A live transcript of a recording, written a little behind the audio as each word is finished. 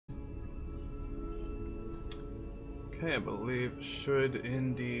Okay, I believe should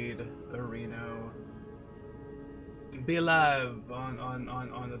indeed Areno be live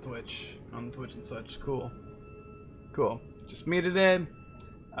on the Twitch, and such. Cool. Just me today.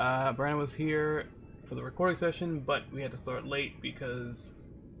 Brandon was here for the recording session, but we had to start late because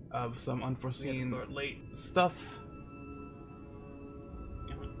of some unforeseen stuff.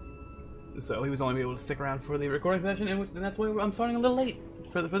 So he was only able to stick around for the recording session, and that's why I'm starting a little late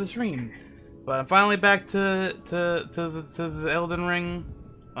for the stream. But I'm finally back to the Elden Ring.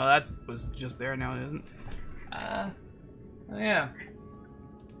 Oh, that was just there now, it isn't? Yeah.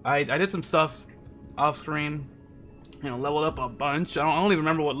 I did some stuff off screen. You know, leveled up a bunch. I don't even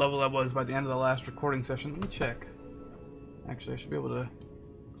remember what level I was by the end of the last recording session. Let me check. Actually, I should be able to,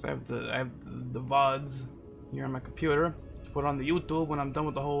 cause I have the VODs here on my computer to put on the YouTube when I'm done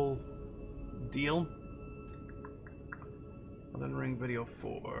with the whole deal. Elden Ring video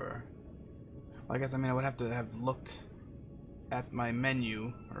 4. Well, I guess I would have to have looked at my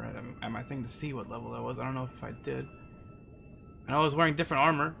menu or at my thing to see what level I was. I don't know if I did. I know I was wearing different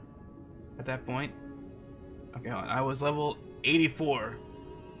armor at that point. Okay, I was level 84,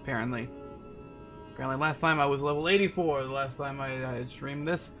 apparently. Apparently last time I was level 84, the last time I streamed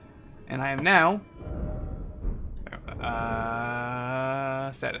this. And I am now...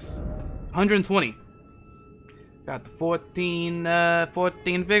 status. 120. Got the 14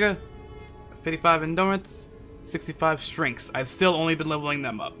 vigor, 55 endurance, 65 strength. I've still only been leveling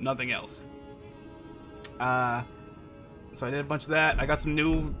them up, nothing else. So I did a bunch of that. I got some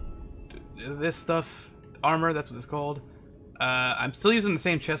new... this stuff. Armor, that's what it's called. I'm still using the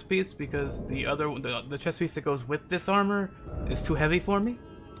same chest piece because the chest piece that goes with this armor is too heavy for me.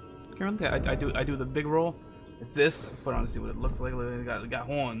 Currently, I do the big roll. It's this. Put on to see what it looks like. It got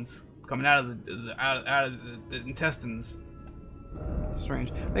horns coming out of the intestines.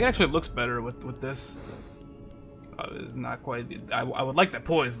 Strange. I think it actually looks better with this. It's not quite. I would like that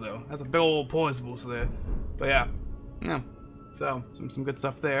poise though. That's a big old poise boost there. But yeah. So some good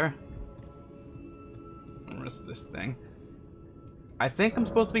stuff there. The rest of this thing. I think I'm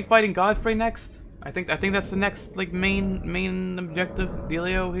supposed to be fighting Godfrey next. I think that's the next like main objective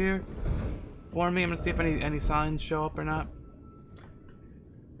dealio here for me. I'm gonna see if any signs show up or not.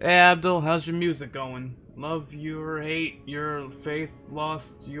 Hey Abdul, how's your music going? Love you or hate your faith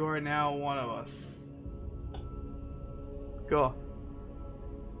lost, you are now one of us. Cool.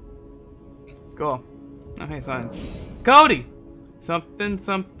 Oh, hey, signs. Cody! Something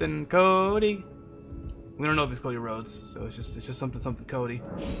Cody. We don't know if he's Cody Rhodes, so it's just something Cody.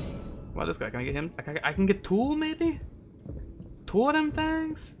 Wow, this guy, can I get him? I can get Tool maybe? Two of them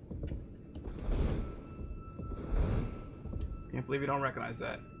things? Can't believe you don't recognize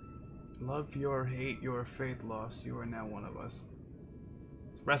that. Love your hate your faith lost, you are now one of us.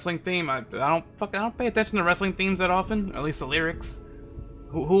 It's wrestling theme. I don't pay attention to wrestling themes that often, or at least the lyrics.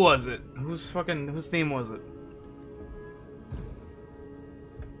 Who was it? Whose theme was it?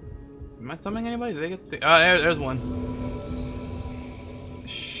 Am I summoning anybody? Did they get there's one.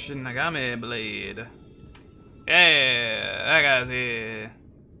 Shinigami Blade. Yeah, that guy's here.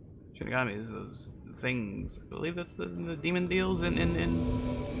 Shinigami is those things. I believe that's the demon deals in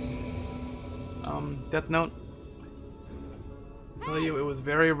Death Note. I'll tell you, it was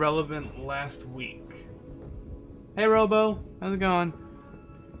very relevant last week. Hey Robo, how's it going?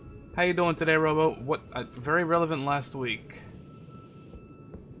 How you doing today, Robo? Very relevant last week.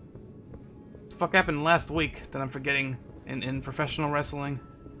 What the fuck happened last week that I'm forgetting in professional wrestling?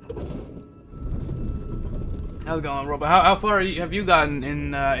 How's it going, Robo? How far have you gotten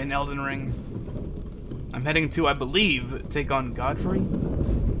in Elden Ring? I'm heading to, I believe, take on Godfrey.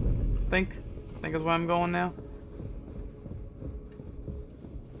 I think is where I'm going now.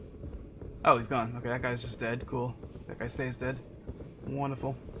 Oh, he's gone. Okay, that guy's just dead. Cool. That guy stays dead.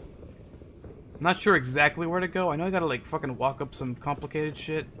 Wonderful. I'm not sure exactly where to go. I know I gotta like fucking walk up some complicated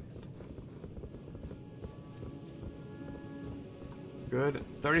shit. Good.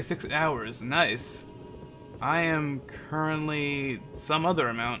 36 hours. Nice. I am currently some other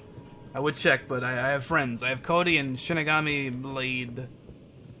amount. I would check, but I have friends. I have Cody and Shinigami Blade.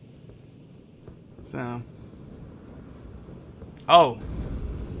 So. Oh,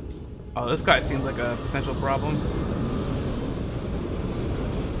 this guy seems like a potential problem.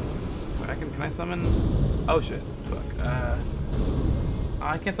 Can I summon? Oh shit. Fuck.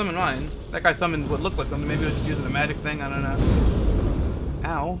 I can't summon mine. That guy summoned what looked like something. Maybe I was just using a magic thing. I don't know.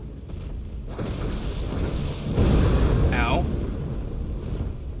 Ow. Ow.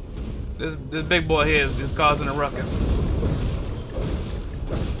 This big boy here is causing a ruckus.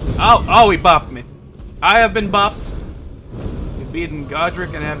 Oh, he bopped me. I have been bopped. We've beaten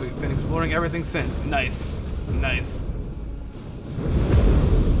Godric and have been exploring everything since. Nice.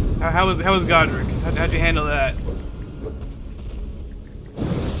 How was Godric? How'd you handle that? I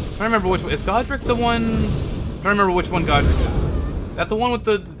don't remember which one. Is Godric the one? I don't remember which one Godric is. Is that the one with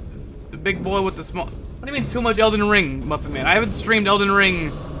the big boy with the small... What do you mean too much Elden Ring, Muffin Man? I haven't streamed Elden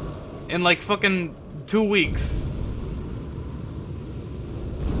Ring in like fucking 2 weeks.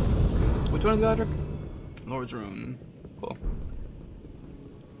 Which one is Godric? Lord's Rune. Cool.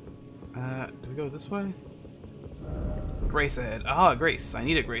 Do we go this way? Grace ahead. Ah, Grace. I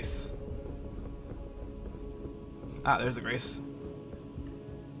need a Grace. Ah, there's a Grace.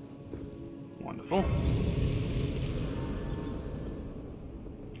 Wonderful.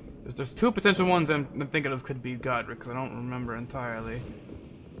 There's 2 potential ones I'm thinking of could be Godric, because I don't remember entirely.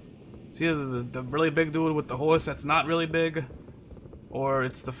 It's either the really big dude with the horse that's not really big, or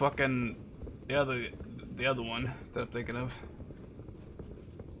it's the fucking the other one that I'm thinking of.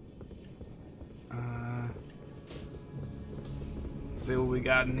 Let's see what we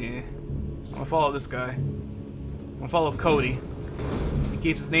got in here. I'm gonna follow this guy. I'm gonna follow Cody. He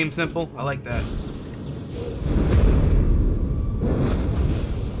keeps his name simple. I like that.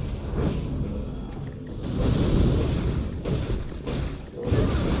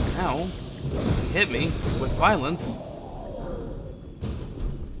 Ow. He hit me with violence.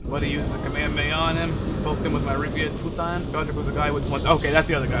 What, he used the command may on him? Poked him with my rapier 2 times? Godric was the guy with 1. Okay, that's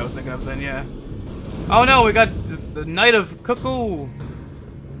the other guy I was thinking of then, yeah. Oh no, we got the Knight of Cuckoo!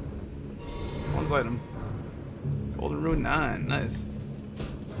 One item. Golden Rune 9, nice.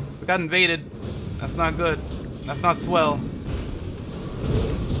 We got invaded. That's not good. That's not swell.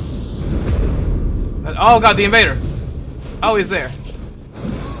 Oh god, the invader! Oh, he's there.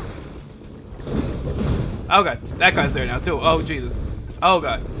 Oh god, that guy's there now too. Oh Jesus. Oh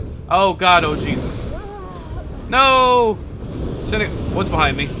god. Oh god, oh Jesus. No! What's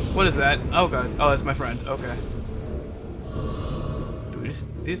behind me? What is that? Oh god. Oh, that's my friend. Okay.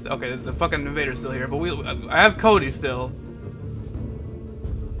 Okay, the fucking invader's still here, but I have Cody still.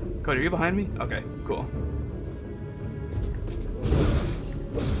 Cody, are you behind me? Okay, cool.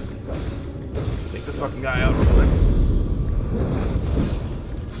 Take this fucking guy out real quick.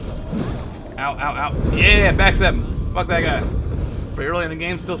 Ow, ow, ow. Yeah, backstab him. Fuck that guy. Pretty early in the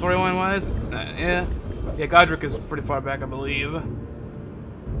game, still storyline-wise. Yeah. Yeah, Godric is pretty far back, I believe.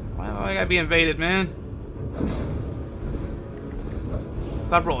 Why do I gotta be invaded, man?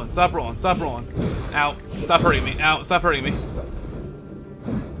 Stop rolling, stop rolling, stop rolling. Ow. Stop hurting me. Ow, stop hurting me.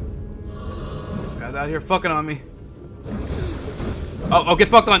 This guy's out here fucking on me. Oh, get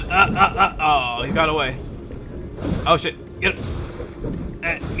fucked on. Oh, he got away. Oh shit. Get him.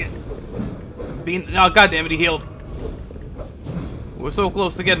 Get. Oh, goddammit, he healed. We're so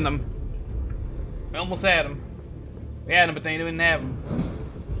close to getting him. We almost had him. We had him, but they didn't have him.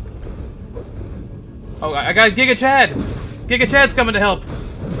 Oh, I got Giga Chad! Giga Chad's coming to help!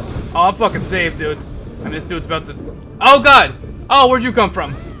 Oh, I'm fucking saved, dude. And this dude's about to... Oh, God! Oh, where'd you come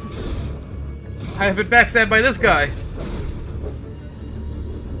from? I have been backstabbed by this guy.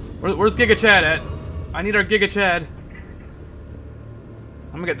 Where's Giga Chad at? I need our Giga Chad.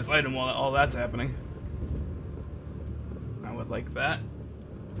 I'm gonna get this item while all that's happening. I would like that.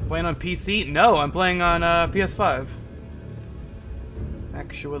 Playing on PC? No, I'm playing on PS5.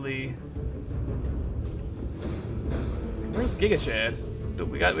 Actually... Where's Giga Chad? Dude,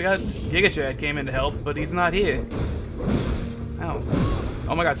 we got Giga Chad came in to help, but he's not here. Ow.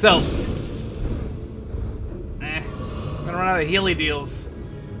 Oh my god, sell! I'm gonna run out of Healy deals.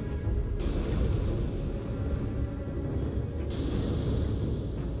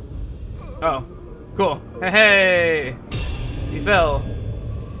 Oh, cool. Hey! He fell.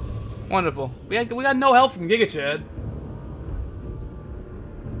 Wonderful. We got no help from Giga Chad.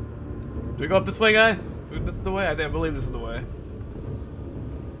 Do we go up this way, guy? This is the way? I believe this is the way.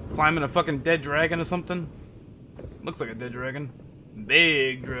 Climbing a fucking dead dragon or something? Looks like a dead dragon.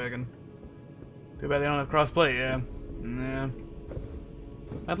 Big dragon. Too bad they don't have crossplay, yeah. Nah.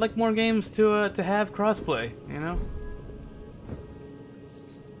 I'd like more games to have crossplay, you know?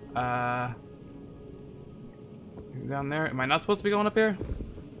 Down there? Am I not supposed to be going up here?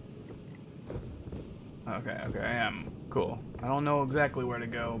 Okay, I am. Cool. I don't know exactly where to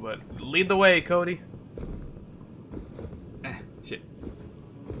go, but lead the way, Cody. Shit.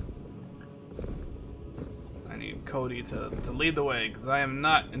 I need Cody to lead the way, because I am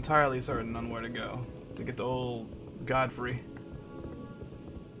not entirely certain on where to go to get the old Godfrey.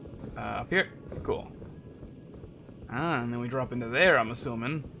 Up here? Cool. Ah, and then we drop into there, I'm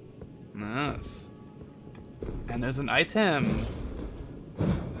assuming. Nice. And there's an item.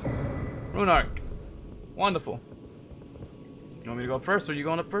 Rune Arc. Wonderful. You want me to go up first, or are you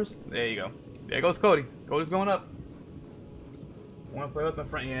going up first? There you go. There goes Cody. Cody's going up. Want to play with my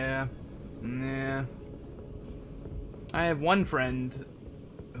friend? Yeah. Nah. I have one friend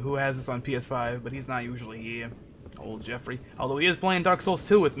who has this on PS5, but he's not usually here. Old Jeffrey. Although he is playing Dark Souls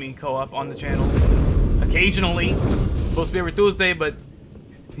 2 with me, co-op, on the channel. Occasionally. Supposed to be every Tuesday, but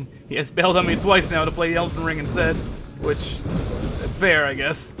he has bailed on me twice now to play Elden Ring instead. Which, fair, I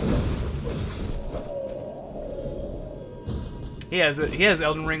guess. He has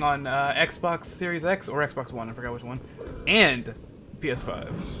Elden Ring on Xbox Series X or Xbox One, I forgot which one. And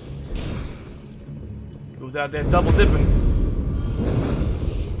PS5. Who's out there double dipping?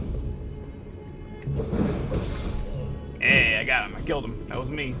 Hey, I got him. I killed him. That was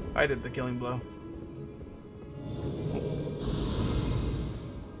me. I did the killing blow.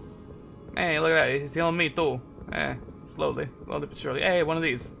 Hey, look at that. He's healing me too. Slowly but surely. Hey, one of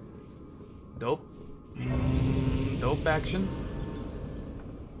these. Dope. Dope action.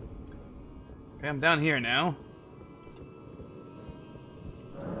 Okay, I'm down here now.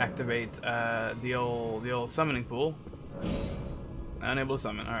 Activate the old summoning pool. Unable to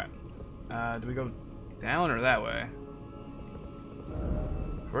summon. All right. Do we go down or that way?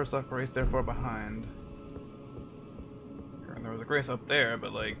 First up, race, therefore behind. There was a grace up there,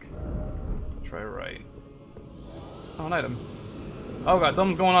 but like, try right. Oh, an item. Oh god,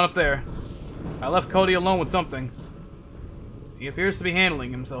 something's going on up there. I left Cody alone with something. He appears to be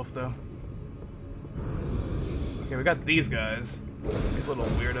handling himself, though. Okay, we got these guys. These little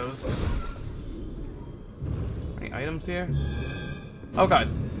weirdos. Any items here? Oh god.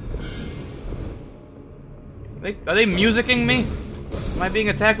 Are they musicking me? Am I being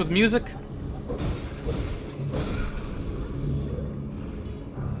attacked with music?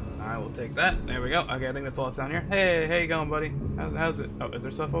 I will take that. There we go. Okay, I think that's all that's down here. Hey, how you going, buddy? How's it? Oh, is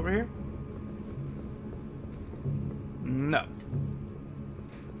there stuff over here? No.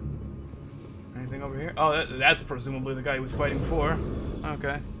 Anything over here? Oh, that's presumably the guy he was fighting for.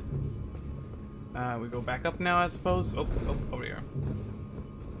 Okay. We go back up now, I suppose. Oh, over here.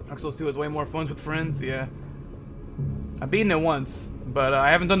 Dark Souls 2 is way more fun with friends. Yeah. I've beaten it once, but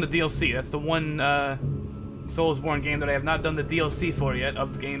I haven't done the DLC. That's the one Soulsborne game that I have not done the DLC for yet,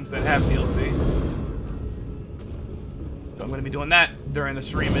 of the games that have DLC. So I'm going to be doing that during the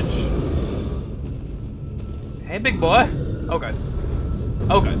streamage. Hey, big boy. Oh, God.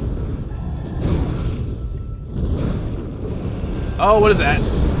 Oh, God. Oh, what is that?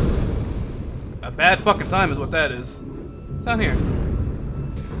 A bad fucking time is what that is. What's down here?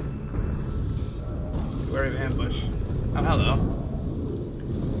 Wary of ambush. Oh, hello.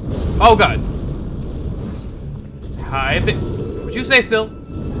 Oh, God. Hi, would you stay still?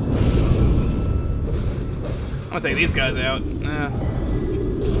 I'm gonna take these guys out. What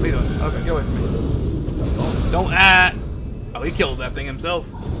are you doing? Okay, get away from me. Don't, Oh, he killed that thing himself.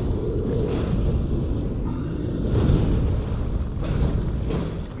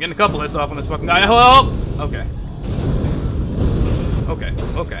 I'm getting a couple hits off on this fucking guy. Hello? Okay. Okay.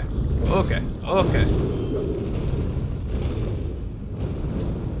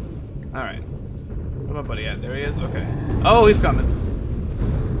 Alright. Where's my buddy at? There he is? Okay. Oh, he's coming.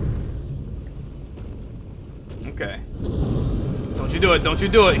 Okay. Don't you do it. Don't you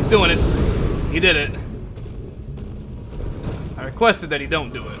do it. He's doing it. He did it. I requested that he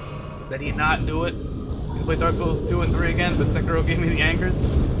don't do it. That he not do it. I can play Dark Souls 2 and 3 again, but Sekiro gave me the angers.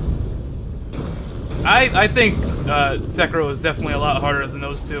 I think Sekiro is definitely a lot harder than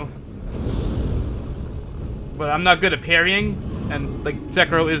those two. But I'm not good at parrying, and like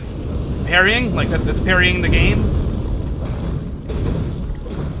Sekiro is parrying, like that's parrying the game.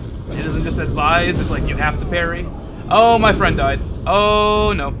 It isn't just advised, it's like you have to parry. Oh, my friend died.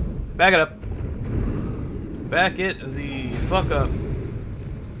 Oh no. Back it up. Back it the fuck up.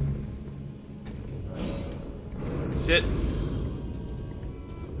 Shit.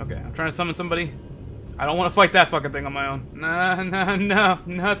 Okay, I'm trying to summon somebody. I don't want to fight that fucking thing on my own.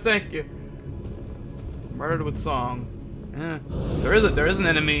 No, thank you. Murdered with song. Yeah. There is an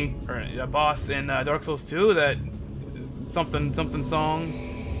enemy or a boss in Dark Souls 2 that is something song.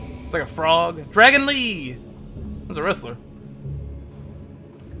 It's like a frog. Dragon Lee. That's a wrestler.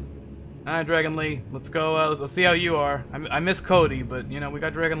 Alright, Dragon Lee. Let's go. Let's see how you are. I miss Cody, but you know we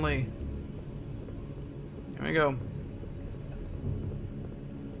got Dragon Lee. Here we go.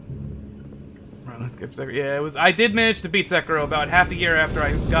 Right, let's skip Sekiro. Yeah, it was. I did manage to beat Sekiro about half a year after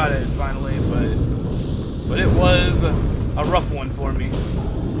I got it finally, but it was a rough one for me.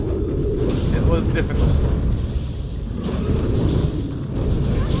 It was difficult.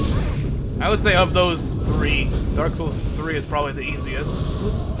 I would say of those three, Dark Souls 3 is probably the easiest.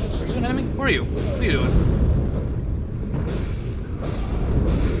 Are you an enemy? Where are you? What are you doing?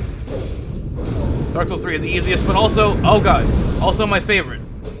 Dark Souls 3 is the easiest, but also, oh god, also my favorite.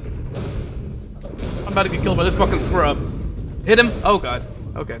 I'm about to get killed by this fucking scrub. Hit him? Oh god.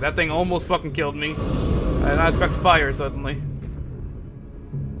 Okay, that thing almost fucking killed me. I did not expect fire suddenly.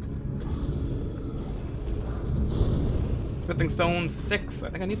 Smithing stone 6. I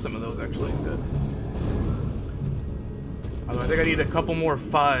think I need some of those actually. Good. Although I think I need a couple more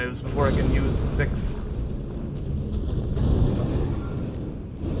 5s before I can use the 6.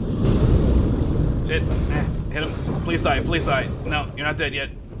 Shit. Hit him. Please die. Please die. No, you're not dead yet.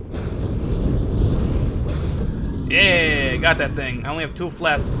 Yeah, got that thing. I only have 2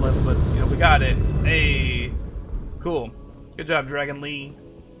 flasks left, but, you know, we got it. Hey. Cool. Good job, Dragon Lee.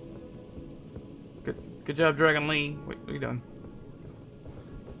 Good job, Dragon Lee. Wait, what are you doing?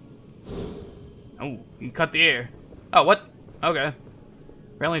 Oh, you cut the air. Oh, what? Okay.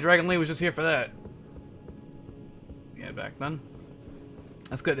 Apparently Dragon Lee was just here for that. Yeah, back then.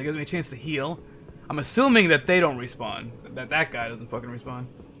 That's good. That gives me a chance to heal. I'm assuming that they don't respawn. That guy doesn't fucking respawn.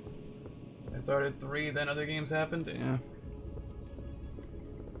 I started 3, then other games happened. Yeah.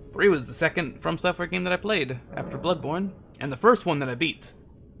 3 was the second From Software game that I played after Bloodborne, and the first one that I beat.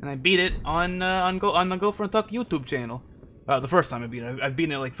 And I beat it on the Gopher and Tuck YouTube channel. The first time I beat it. I've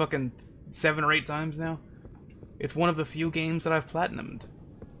beaten it like fucking 7 or 8 times now. It's one of the few games that I've platinumed.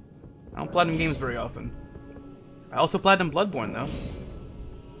 I don't platinum games very often. I also platinumed Bloodborne though.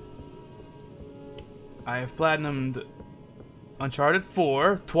 I have platinumed Uncharted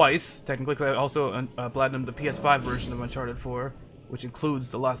 4 twice, technically, because I also platinumed the PS5 version of Uncharted 4, which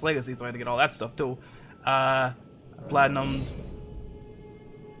includes the Lost Legacy, so I had to get all that stuff too. Platinumed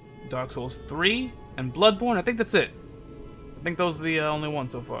Dark Souls 3 and Bloodborne. I think that's it. I think those are the only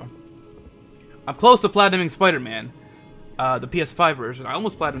ones so far. I'm close to platinuming Spider-Man, the PS5 version. I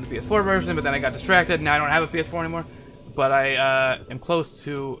almost platinumed the PS4 version, but then I got distracted, and now I don't have a PS4 anymore. But I am close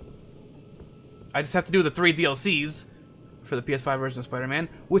to... I just have to do the 3 DLCs for the PS5 version of Spider-Man,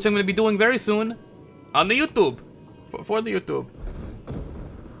 which I'm going to be doing very soon on the YouTube. For the YouTube.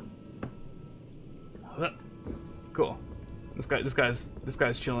 Cool. This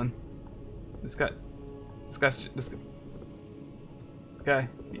guy's chilling. This guy. Okay.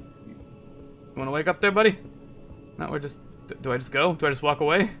 You want to wake up there, buddy? No, we're just... Do I just go? Do I just walk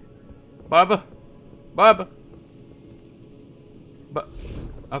away? Baba? Baba?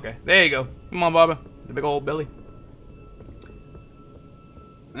 Okay, there you go. Come on, Baba. The big old belly.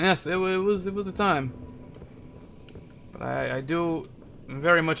 Yes, it was a time. But I do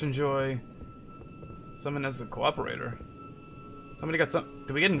very much enjoy someone as a cooperator. Somebody got some...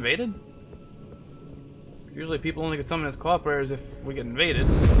 Did we get invaded? Usually people only get summoned as cooperators if we get invaded.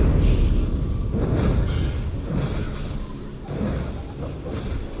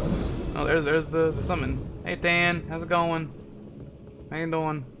 Oh, there's the summon. Hey, Dan. How's it going? How you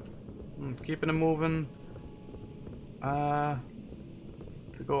doing? Keeping it moving.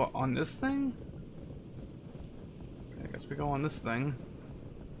 We go on this thing? Okay, I guess we go on this thing.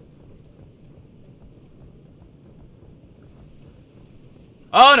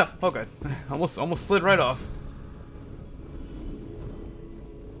 Oh no! Oh god. Almost slid right off.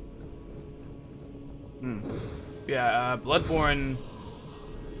 Yeah, Bloodborne.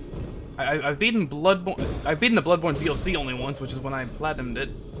 I've beaten Bloodborne. I've beaten the Bloodborne DLC only once, which is when I platinumed it.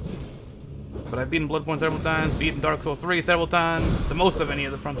 But I've beaten Bloodborne several times, beaten Dark Souls 3 several times, the most of any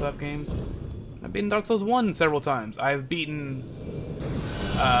of the FromSoft games. I've beaten Dark Souls 1 several times. I've beaten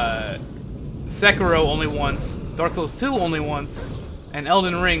Sekiro only once, Dark Souls 2 only once, and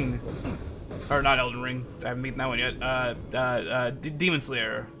Elden Ring, or not Elden Ring, I haven't beaten that one yet, Demon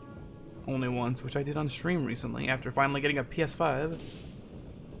Slayer only once, which I did on stream recently after finally getting a PS5.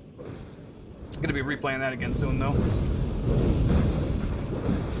 I'm gonna be replaying that again soon though.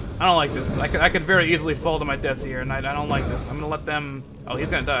 I don't like this. I could very easily fall to my death here, and I don't like this. I'm gonna let them... Oh, he's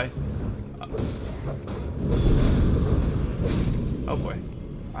gonna die. Oh boy.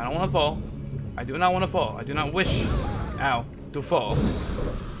 I don't want to fall. I do not want to fall. I do not wish... Ow. To fall.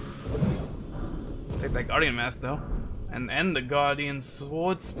 Take that Guardian Mask though. And end the Guardian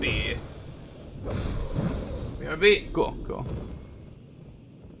Sword Spear. BRB. Cool, cool.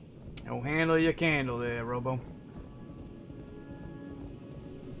 Oh, handle your candle there, Robo.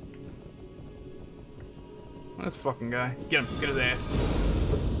 This fucking guy. Get him. Get his ass.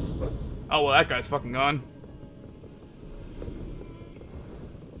 Oh, well, that guy's fucking gone.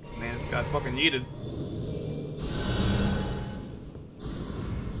 Man, this guy fucking yeeted.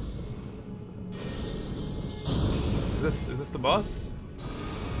 Is this the boss?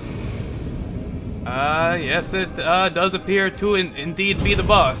 Yes, it does appear to indeed be the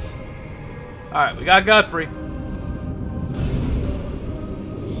boss. Alright, we got Godfrey.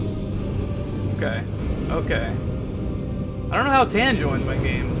 Okay. Okay. I don't know how Tan joined my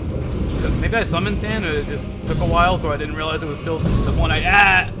game. Maybe I summoned Tan, and it just took a while, so I didn't realize it was still the one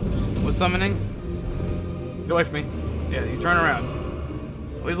I was summoning. Get away from me. Yeah, you turn around.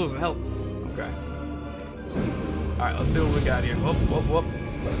 Oh, he's losing health. Okay. Alright, let's see what we got here. Whoop, whoop, whoop.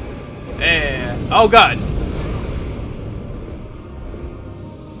 Yeah. Oh, God.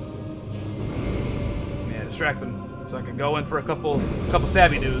 Yeah, distract him. So I can go in for a couple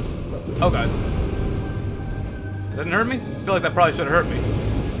stabby doos. Oh, God. That didn't hurt me? I feel like that probably should have hurt me.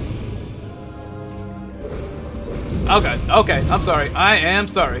 Oh, God. Okay, I'm sorry. I am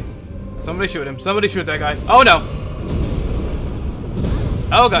sorry. Somebody shoot him. Somebody shoot that guy. Oh, no.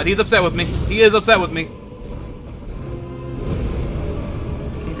 Oh, God. He's upset with me. He is upset with me.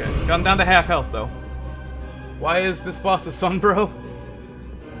 Okay. Got him down to half health, though. Why is this boss a sunbro?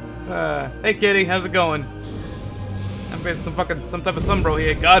 Hey, kitty. How's it going? I'm facing some type of sunbro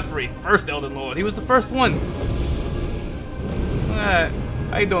here. Godfrey. First Elden Lord. He was the first one.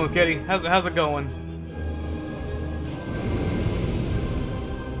 How you doing, kitty? How's it going?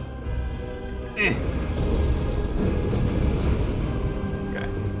 Okay.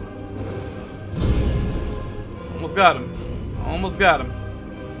 Almost got him. Almost got him.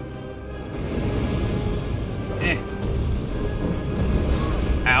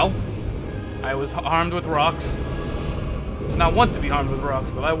 Ow. I was harmed with rocks. Not want to be harmed with rocks,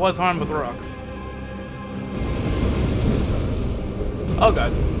 but I was harmed with rocks. Oh,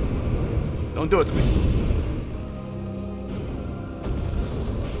 God. Don't do it to me.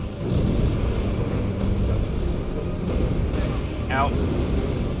 Ow.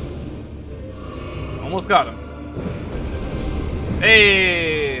 Almost got him.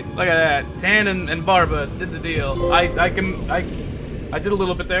 Hey! Look at that. Tan and Barba did the deal. I did a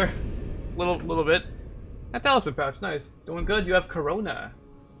little bit there. Little bit. That talisman pouch, nice. Doing good. You have corona.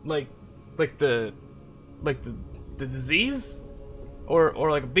 Like the disease? Or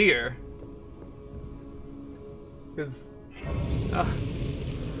like a beer. Because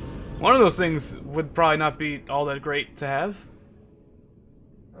one of those things would probably not be all that great to have.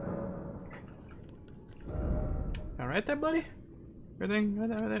 Alright there, buddy?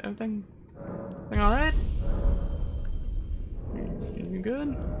 Everything alright? You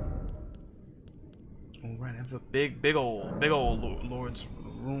good? Alright, I have a big old Lord's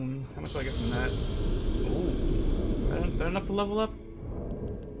rune. How much do I get from that? Ooh. Is that enough to level up?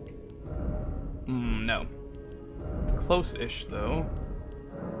 No. It's close-ish, though.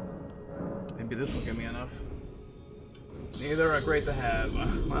 Maybe this will give me enough. Neither are great to have.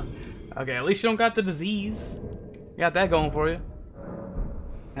 Okay, at least you don't got the disease. You got that going for you.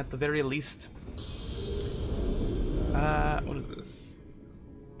 At the very least. What is this?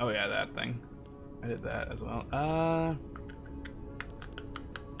 Oh yeah, that thing. I did that as well.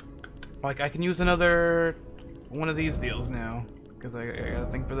 Like I can use another one of these deals now because I got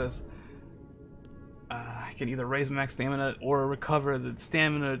a thing for this. I can either raise max stamina or recover the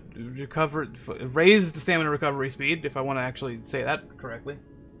stamina raise the stamina recovery speed if I want to actually say that correctly.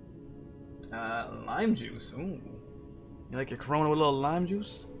 Lime juice. Ooh. You like your Corona with a little lime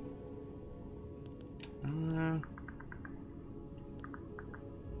juice?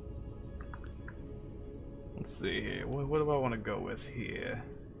 Let's see here. What do I want to go with here?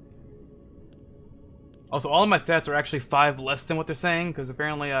 Also, all of my stats are actually 5 less than what they're saying, because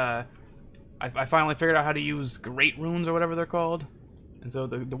apparently, I finally figured out how to use great runes or whatever they're called. And so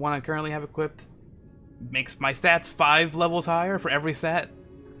the one I currently have equipped makes my stats 5 levels higher for every stat.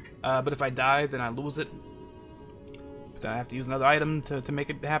 But if I die, then I lose it. But then I have to use another item to make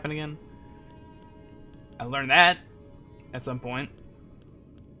it happen again. I learned that at some point.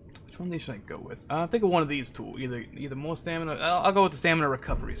 Which one of these should I go with? I think of one of these two. Either more stamina. I'll go with the stamina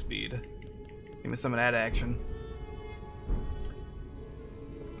recovery speed. Give me some of that action.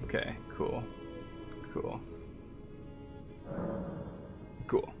 Okay, cool. Cool.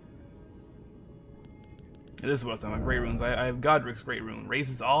 Cool. This is what I'm talking about. Great runes. I have Godric's Great Rune.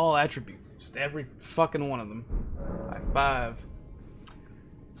 Raises all attributes. Just every fucking one of them. High 5.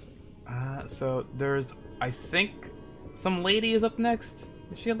 So there's, I think, some lady is up next.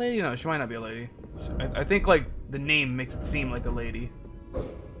 Is she a lady? No, she might not be a lady. I think, like, the name makes it seem like a lady.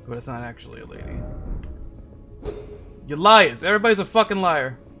 But it's not actually a lady. You liars! Everybody's a fucking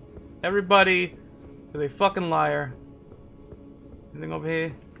liar. Everybody is a fucking liar. Anything over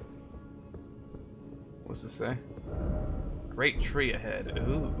here? What's this say? Great tree ahead.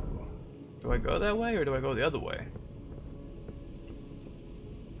 Ooh. Do I go that way or do I go the other way?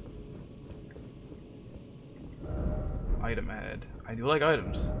 Item ahead. I do like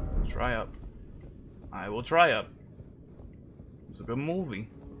items. Try up. I will try up. It was a good movie.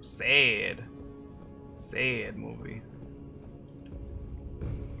 Sad. Sad movie.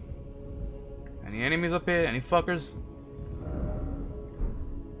 Any enemies up here? Any fuckers?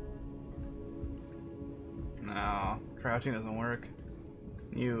 No, crouching doesn't work.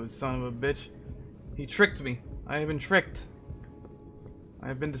 You son of a bitch. He tricked me. I have been tricked. I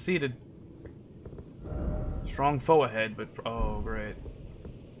have been deceived. Strong foe ahead, but oh great.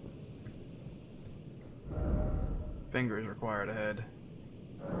 Fingers required ahead.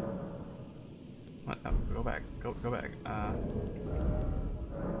 What? No, go back. Go back. Okay,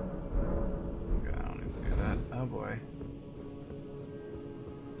 I don't need to do that. Oh boy.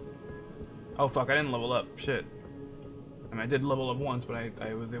 Oh fuck, I didn't level up. Shit. I mean, I did level up once, but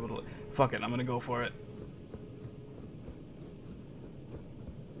I was able to... Fuck it, I'm gonna go for it.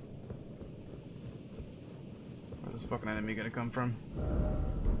 Where's this fucking enemy gonna come from?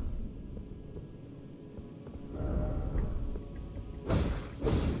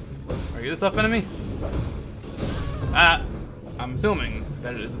 Are you the tough enemy? I'm assuming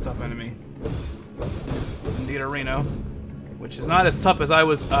that it is a tough enemy. Indeed, a Reno. Which is not as tough as I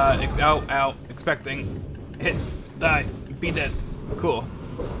was expecting. Hit, die, be dead. Cool.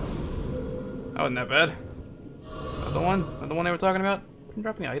 That wasn't that bad. Another one? Another one they were talking about? Can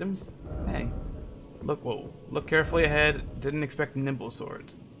drop any items? Hey. Look, whoa. Look carefully ahead. Didn't expect nimble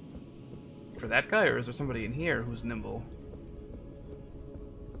sword. For that guy, or is there somebody in here who's nimble?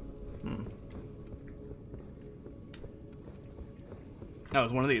 That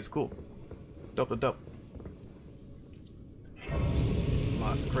was one of these. Cool. Dope.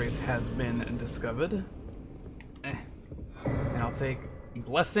 Lost Grace has been discovered. And I'll take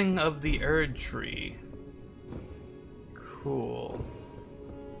Blessing of the Erd Tree. Cool.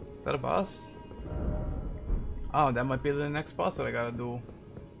 Is that a boss? Oh, that might be the next boss that I gotta do.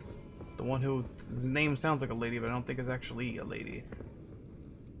 The one who his name sounds like a lady, but I don't think is actually a lady.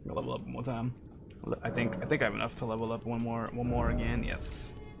 I'll level up one more time. I think I have enough to level up one more again.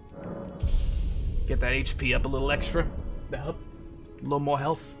 Yes. Get that HP up a little extra. A little more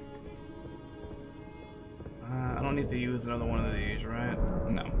health. I don't need to use another one of these, right?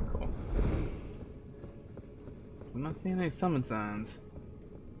 No. Cool. I'm not seeing any summon signs.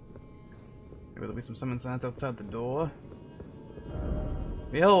 Maybe there'll be some summon signs outside the door.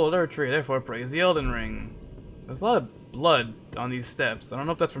 Behold, Erd Tree, therefore praise the Elden Ring. There's a lot of blood on these steps. I don't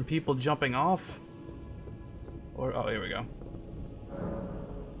know if that's from people jumping off. Or, oh, here we go.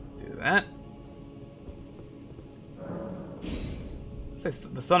 Do that. Say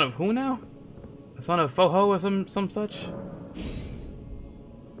the son of who now? The son of Foho or some such?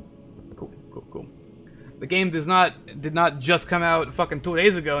 Cool. The game did not just come out fucking 2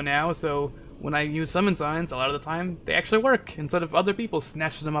 days ago now, so when I use summon signs, a lot of the time they actually work instead of other people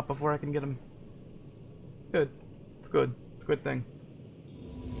snatching them up before I can get them. It's good. It's good. It's a good thing.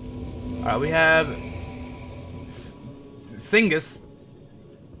 Alright, we have Singus.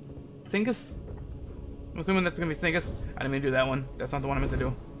 Singus? I'm assuming that's gonna be Singus. I didn't mean to do that one. That's not the one I meant to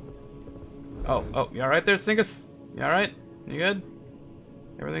do. Oh, you alright there, Singus? You alright? You good?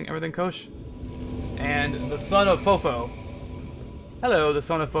 Everything kosher? And the son of Fofo. Hello, the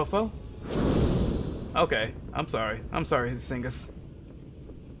son of Fofo. Okay, I'm sorry, Singus.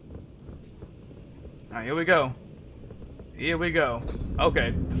 Alright, here we go.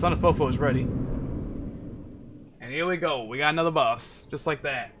 Okay, the son of Fofo is ready. And here we go. We got another boss. Just like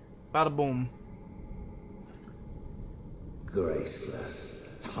that. Bada boom.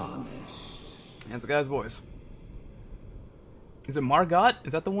 Graceless, tarnished. That's the guy's voice. Is it Margot?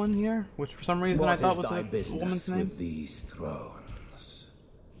 Is that the one here? Which for some reason I thought was a woman's name? With these thrones?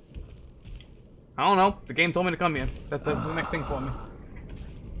 I don't know. The game told me to come here. That's the next thing for me.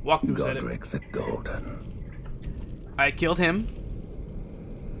 Walkthrough said it. Godric the Golden. I killed him.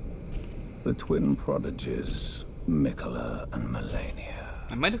 The twin prodigies, Mikola and Melania.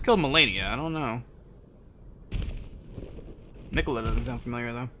 I might have killed Melania. I don't know. Mikola doesn't sound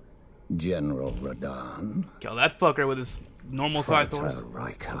familiar though. General Radahn. Kill that fucker with his normal-sized horse.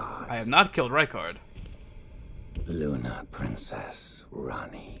 Rykard. I have not killed Rykard. Luna Princess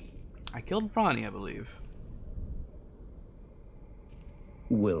Rani. I killed Rani, I believe.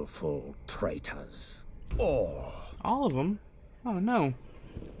 Willful traitors. All. All of them? Oh no.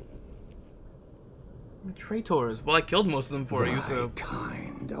 Traitors. Well, I killed most of them for you, so.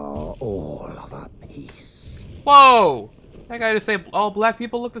 Kind are all of a piece. Whoa! That guy just say all black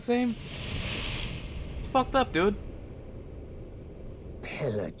people look the same? It's fucked up, dude.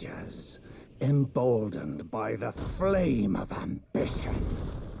 Pillagers, emboldened by the flame of ambition.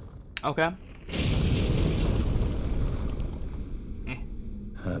 Okay.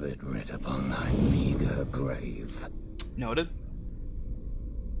 Have it writ upon thy meager grave. Noted.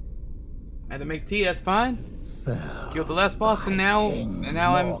 I had to make tea. That's fine. Killed the last boss, and now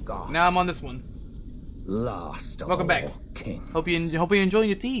I'm on this one. Last of Welcome back. all kings. Hope you're enjoying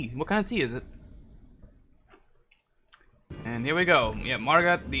your tea. What kind of tea is it? And here we go. Yeah,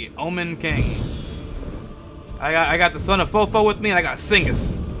 Margot, the Omen King. I got the son of Fofo with me, and I got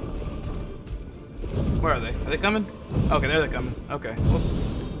Singus. Where are they? Are they coming? Okay, there they're coming. Okay. Whoop.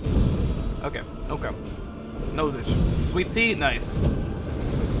 Okay. Okay. Nose itch. Sweet tea, nice.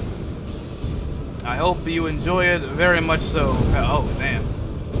 I hope you enjoy it very much so. Oh, damn.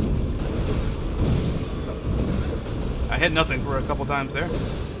 I hit nothing for a couple times there.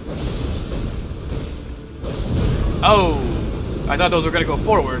 Oh! I thought those were gonna go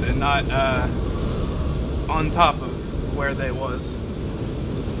forward and not, on top of where they was.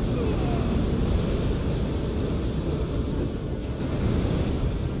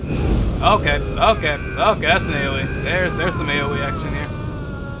 Okay, that's an AoE. There's some AoE action here.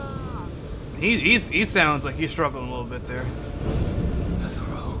 He sounds like he's struggling a little bit there. The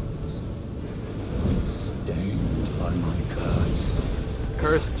thrones, stained by my curse.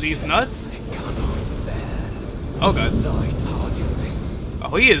 Curse these nuts? They cannot bear Oh god. light-heartedness.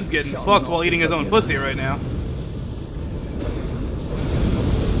 Oh, he is getting fucked while eating his own pussy right now.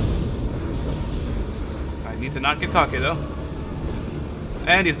 I need to not get cocky though.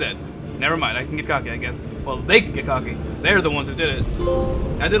 And he's dead. Never mind, I can get cocky, I guess. Well, they can get cocky. They're the ones who did it.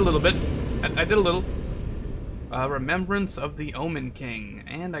 I did a little bit. I did a little. Remembrance of the Omen King.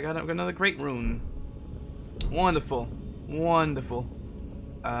 And I got another great rune. Wonderful. Wonderful.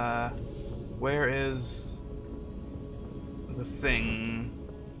 Where is the thing?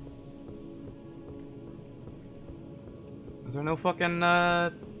 Is there no fucking,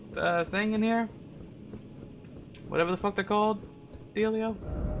 thing in here? Whatever the fuck they're called? Dealio?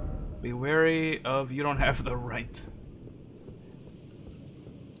 Be wary of you don't have the right.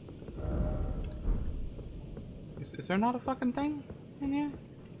 Is there not a fucking thing in here?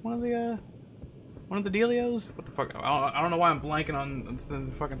 One of the dealios? What the fuck? I don't know why I'm blanking on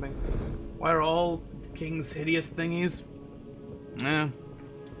the fucking thing. Why are all kings hideous thingies? Eh.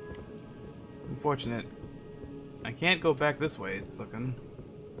 Unfortunate. I can't go back this way, it's looking.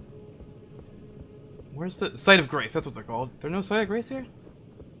 Where's the Site of Grace? That's what they're called. There's no Site of Grace here?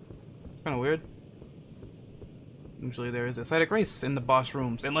 Kind of weird. Usually there is a Site of Grace in the boss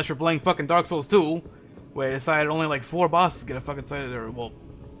rooms, unless you're playing fucking Dark Souls 2, where they decided only like 4 bosses get a fucking Site of, or well,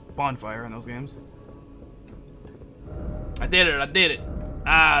 bonfire in those games. I did it! I did it!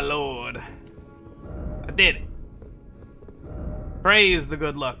 Ah, Lord! I did it! Praise the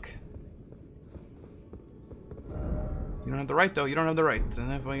good luck. You don't have the right though. You don't have the right, and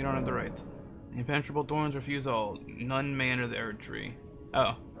therefore you don't have the right. Impenetrable thorns refuse all. None may enter the Erd tree.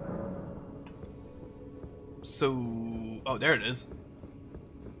 Oh. So, oh, there it is.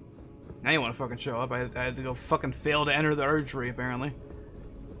 Now you want to fucking show up. I had to go fucking fail to enter the Erd tree, apparently.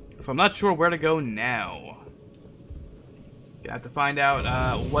 So I'm not sure where to go now. Gonna have to find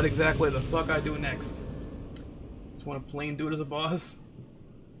out what exactly the fuck I do next. Just want a plain dude as a boss.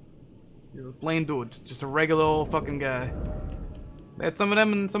 He's a plain dude, just a regular old fucking guy. They had some of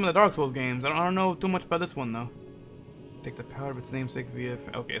them in some of the Dark Souls games. I don't know too much about this one though. Take the power of its namesake via...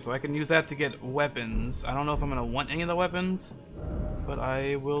 Okay, so I can use that to get weapons. I don't know if I'm gonna want any of the weapons, but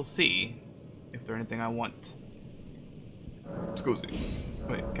I will see if there's anything I want. Excuse me.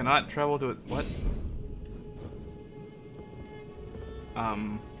 Wait, cannot travel to it. What?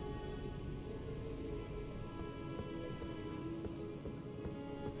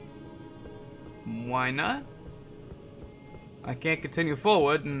 Why not? I can't continue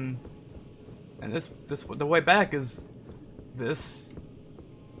forward, and the way back is this.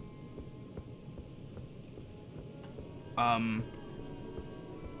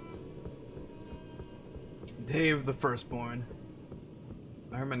 Dave the Firstborn.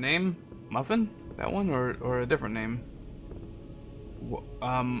 I heard my name? Muffin? That one, or a different name?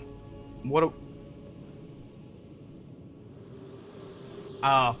 What a...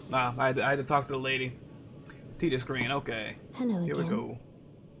 Oh, I had to talk to the lady. T screen, okay. Hello Here again, we go.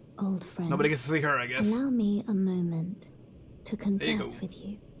 old friend. Nobody gets to see her, I guess. Allow me a moment to you confess go. with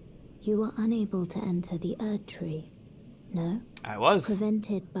you. You were unable to enter the Erd tree. No? I was.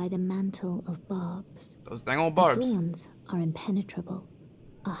 Prevented by the mantle of barbs. Those dang old The barbs. thorns are impenetrable.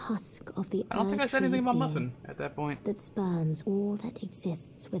 A husk of the I don't think I said anything Erd about tree's Muffin being at that point. that spurns all that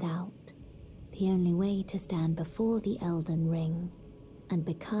exists without. The only way to stand before the Elden Ring and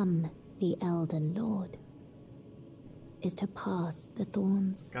become the Elden Lord is to pass the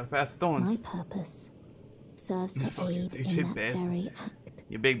thorns. Gotta pass the thorns. My purpose serves to Fuck you, aid you in big that bastard. very act.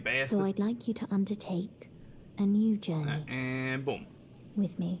 You big bastard. So I'd like you to undertake a new journey And boom.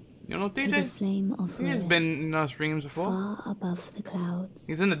 with me. You know to the TJ? flame of He's ruin, been in our streams before. far above the clouds,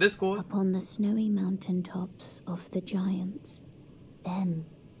 He's in the Discord. upon the snowy mountain tops of the giants. Then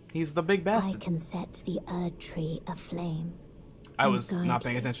He's the big I bastard. can set the Erd Tree aflame. I and was guide not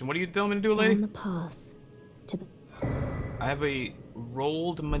paying you attention. What are you telling me to do, down lady? the path to. I have a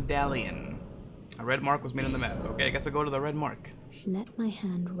rolled medallion. A red mark was made on the map. Okay, I guess I'll go to the red mark. Let my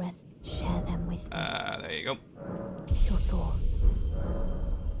hand rest. Share them with me. There you go. Your thoughts.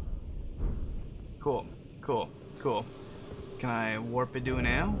 Cool, cool, cool. Can I warp it do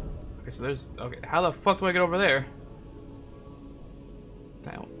now? Okay, so there's. Okay, how the fuck do I get over there?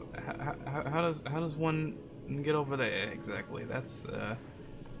 Now, how does one get over there exactly? That's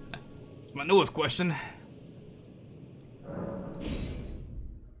my newest question.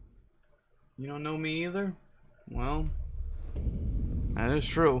 You don't know me either? Well, that is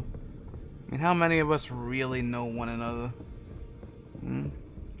true. I mean, how many of us really know one another? Hmm?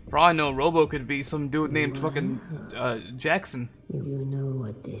 For all I know, Robo could be some dude named fucking Jackson. You know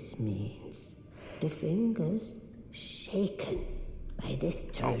what this means. The fingers shaken by this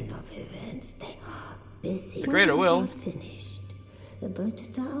turn of events. They are busy. The greater will. Not finished. But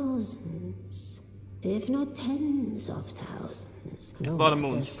thousands, if not tens of thousands. It's a lot of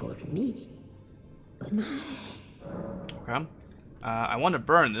moons. For me. But my... Okay. I want to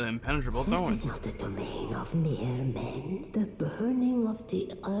burn the impenetrable This thorns. is not the domain of mere men. The burning of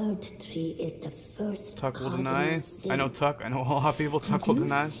the Erd Tree is the first Tuck will cardinal deny. sin. I know Tuck. I know a lot of people. Tuck will You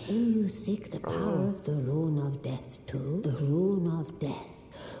deny. say you seek the power of the rune of death too. The rune of death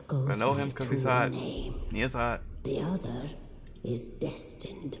goes I know him by because two he's hot. names. He is hot. The other is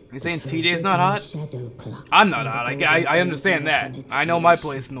destined. You saying The TJ's not hot? shadow plucked I'm not from hot. the I golden understand that. upon its I know my creation.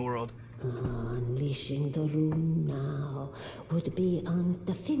 place in the world. Unleashing the rune now would be on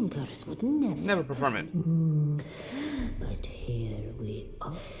the fingers would Never perform it. But here we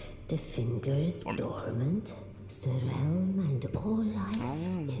are. The fingers dormant, the realm and all life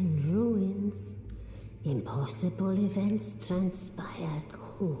in ruins. Impossible events transpired.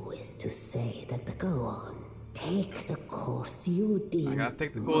 Who is to say that the go on? Take the course you deem. I gotta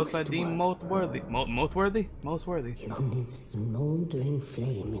take the course I deem most worthy. Most worthy? Most worthy. You need a smoldering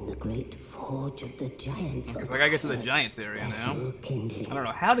flame in the great forge of the giants. Because I gotta get to the giants area now. I don't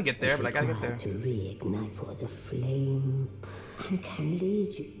know how to get there, but I gotta get there. To reignite for the flame and can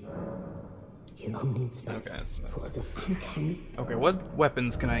lead you. You need this for the flame. Okay, what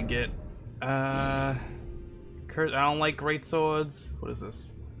weapons can I get? I don't like great swords. What is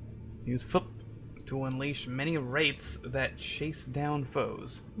this? Use flip to unleash many wraiths that chase down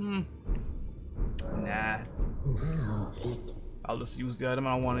foes. Nah. Now let I'll just use the item.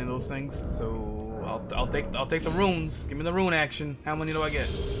 I don't want any of those things. So I'll take the runes. Give me the rune action. How many do I get?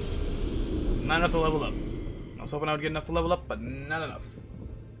 Not enough to level up. I was hoping I would get enough to level up, but not enough.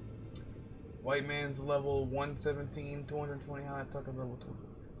 White man's level 117, 220 hot. Tucker's level 2.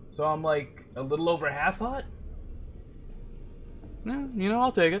 So I'm like a little over half hot. Yeah, you know,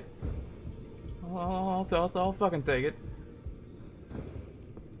 I'll take it. I'll fucking take it.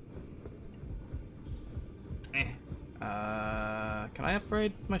 Can I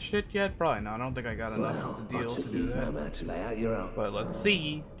upgrade my shit yet? Probably not. I don't think I got enough of the deal to do that. But let's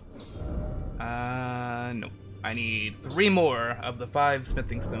see. No. I need 3 more of the 5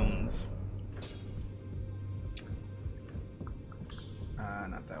 smithing stones.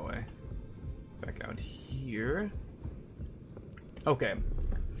 Not that way. Back out here. Okay.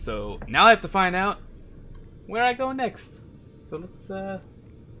 So now I have to find out where I go next. So let's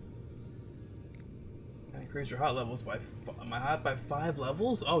increase your hot levels by my hot by 5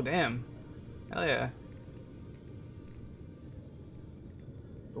 levels. Oh damn! Hell yeah!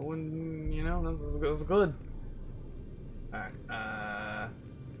 Going, you know, that was good. All right.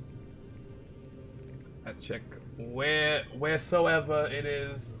 I check wheresoever it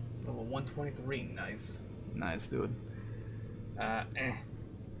is. Level 123. Nice, nice, dude.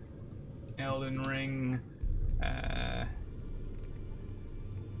 Elden Ring.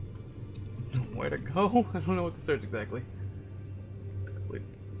 Where to go? I don't know what to search exactly. Wait.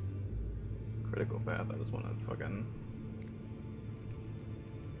 Critical path. I just want to fucking.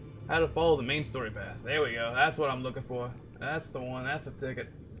 How to follow the main story path. There we go. That's what I'm looking for. That's the one. That's the ticket.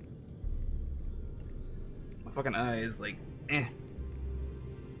 My fucking eye is like, eh.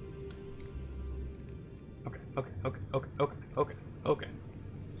 Okay.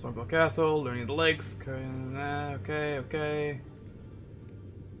 Stormville Castle, learning the lakes. Okay.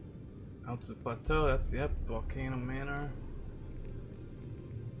 Altitude Plateau, that's, yep, Volcano Manor.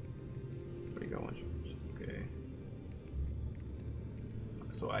 Where you going? Okay.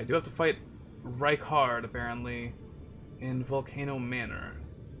 So I do have to fight Reichard, apparently, in Volcano Manor.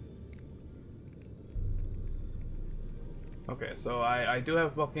 Okay, so I do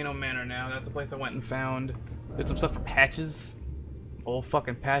have Volcano Manor now. That's a place I went and found. Did some stuff for patches. Old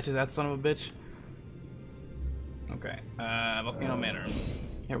fucking patches, that son of a bitch. Okay, Volcano Manor.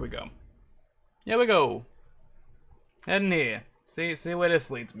 Here we go. Here we go. Heading here. See where this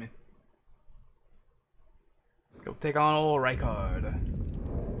leads me. Go take on old Rykard.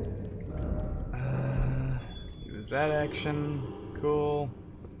 Use that action. Cool.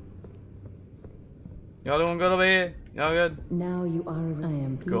 Y'all doing good over here? Y'all good? Now you are. I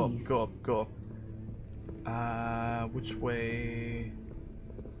am pleased. Cool. Which way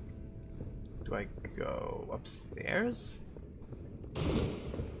do I go? Upstairs? Let's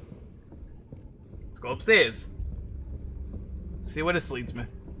go upstairs. See where this leads me.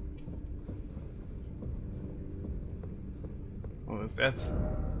 What was that?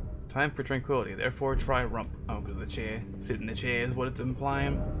 Time for tranquility, therefore try rump. Oh, because the chair. Sit in the chair is what it's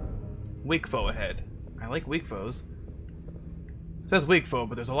implying. Weak foe ahead. I like weak foes. It says weak foe,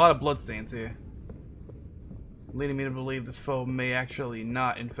 but there's a lot of bloodstains here. Leading me to believe this foe may actually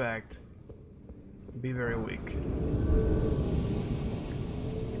not, in fact, be very weak.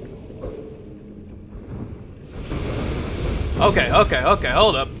 Okay,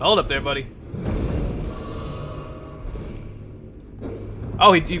 hold up there, buddy.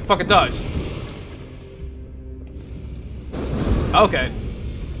 Oh, he fucking dodged. Okay.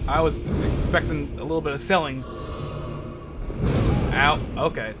 I was expecting a little bit of selling. Ow,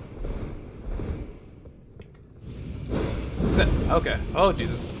 okay. Okay, oh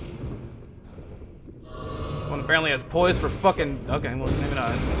Jesus. One apparently has poise for fucking... Okay, well, maybe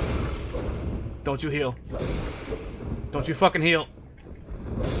not. Don't you heal. Don't you fucking heal.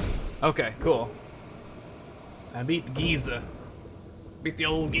 Okay, cool. I beat Giza. Beat the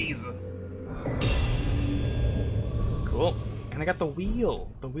old Giza. Cool. And I got the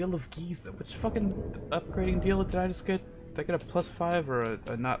wheel. The wheel of Giza. Which fucking upgrading deal did I just get? Did I get a +5 or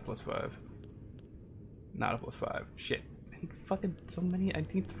a not +5? Not a +5. Shit. I need fucking so many. I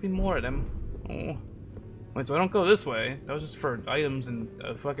need 3 more of them. Oh. Wait, so I don't go this way. That was just for items and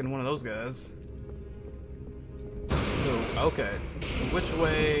fucking one of those guys. So, okay. So which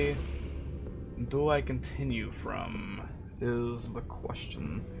way do I continue from? Is the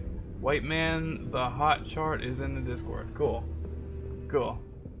question. White man, the hot chart is in the Discord. Cool. Cool.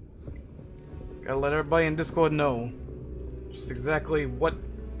 Gotta let everybody in Discord know just exactly what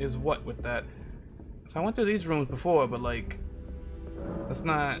is what with that. So I went through these rooms before, but like, that's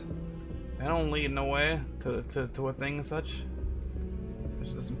not. They don't lead nowhere to a thing and such.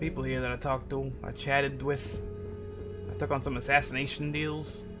 There's just some people here that I talked to, I chatted with. I took on some assassination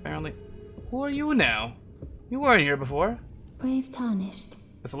deals, apparently. Who are you now? You weren't here before. Brave Tarnished.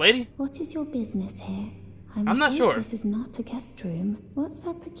 This a lady? What is your business here? I'm not sure. This is not a guest room. What's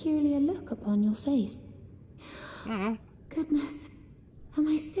that peculiar look upon your face? I don't know. Goodness. Am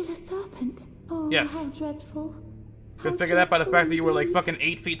I still a serpent? Oh, yes. How dreadful. Could figure that by the fact that you were like fucking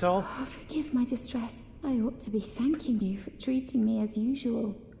 8 feet tall. Oh, forgive my distress. I ought to be thanking you for treating me as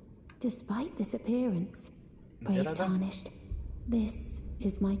usual, despite this appearance. Brave Tarnished, this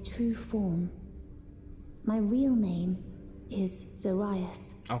is my true form. My real name is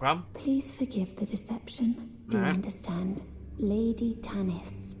Zarias. Okay. Please forgive the deception. Do you understand? Lady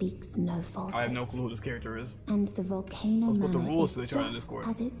Tanith speaks no falsehoods. I have no clue who this character is. And the volcano What the manor rules is do they try on just Discord?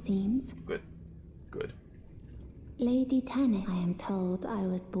 as it seems. Good. Good. Lady Tanith, I am told I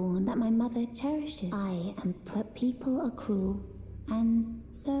was born that my mother cherishes. But people are cruel, and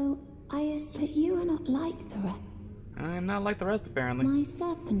so I assume that you are not like the rest. I am not like the rest, apparently. My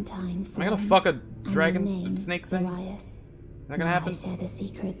serpentine form. Am I gonna fuck a dragon name, snake thing? Zarias. Is that gonna happen? I share the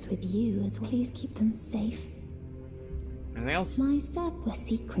secrets with you as well. Please keep them safe. Anything else? My were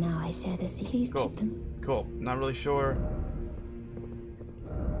secret. Now I share the secrets. Please Cool. keep them. Cool. Not really sure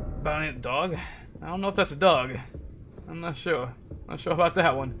about it. Dog? I don't know if that's a dog. I'm not sure. Not sure about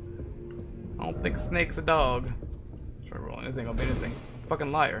that one. I don't think snake's a dog. Try rolling. This ain't gonna be anything.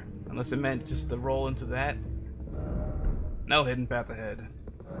 Fucking liar. Unless it meant just to roll into that. No hidden path ahead.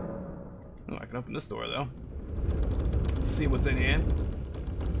 Oh, I can open this door though. Let's see what's in here.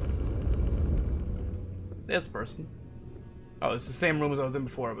 There's a person. Oh, it's the same room as I was in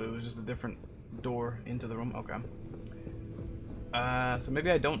before, but it was just a different door into the room. Okay. So maybe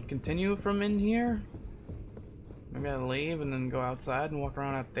I don't continue from in here? Maybe I leave and then go outside and walk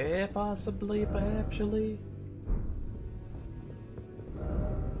around out there, possibly, perhaps-ally?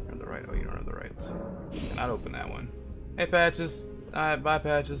 You're on the right. Oh, you don't have the right. Cannot open that one. Hey, Patches. Alright, bye,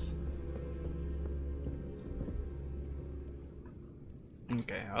 Patches.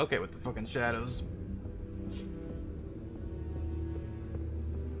 Okay, okay with the fucking shadows.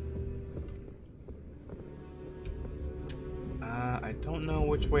 I don't know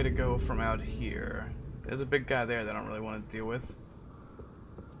which way to go from out here. There's a big guy there that I don't really want to deal with.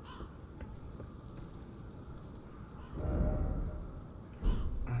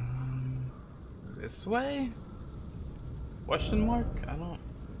 This way? Question mark? I don't...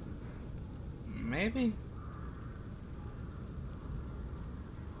 Maybe?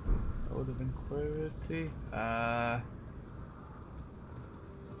 Oath of Inquirity?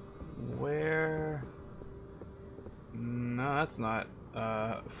 Where? No, that's not,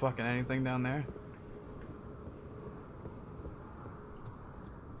 fucking anything down there.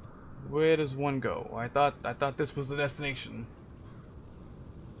 Where does one go? I thought this was the destination.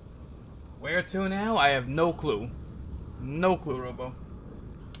 Where to now? I have no clue. No clue, Robo.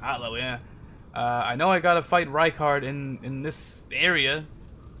 Hello, yeah. I know I gotta fight Rykard in this area.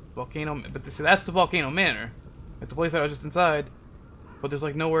 Volcano, but see, that's the Volcano Manor. At the place that I was just inside. But there's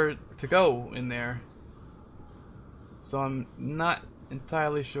like nowhere to go in there. So I'm not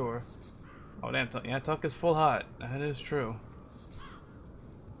entirely sure. Oh damn, yeah, Tuck is full hot. That is true.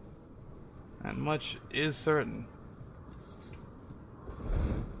 That much is certain.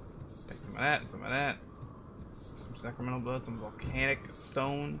 Take some of that, some of that. Some sacramental blood, some volcanic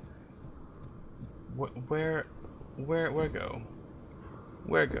stone. Where go?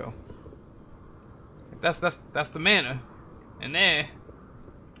 Where go? That's the manor. In there.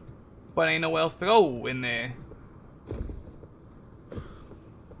 But ain't nowhere else to go in there.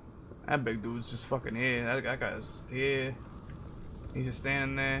 That big dude's just fucking here. That guy's just here. He's just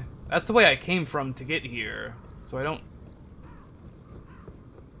standing there. That's the way I came from to get here. So I don't...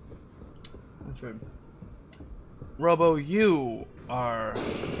 That's right. Robo, you are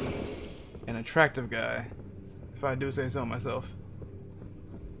an attractive guy. If I do say so myself.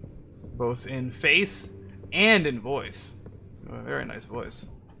 Both in face and in voice. You have a very nice voice.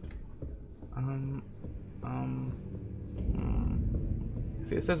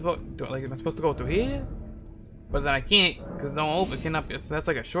 See, it says like, am I supposed to go through here? But then I can't, because don't open. It cannot be. So that's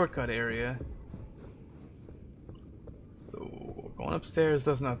like a shortcut area. So going upstairs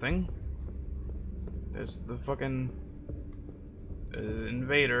does nothing. There's the fucking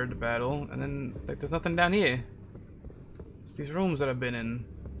invader, the battle, and then like there's nothing down here. It's these rooms that I've been in.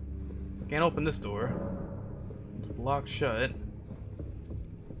 Can't open this door. It's locked shut.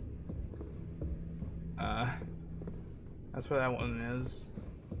 That's where that one is.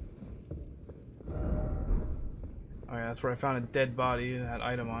 Oh yeah, that's where I found a dead body that had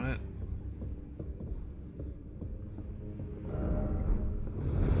item on it.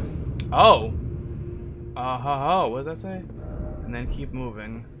 Oh! What does that say? And then keep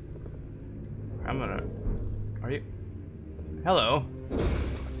moving. I'm gonna... Are you... Hello.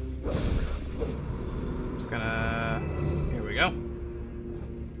 Just gonna... Here we go.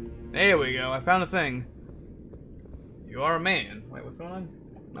 There we go, I found a thing. You are a man. Wait, what's going on?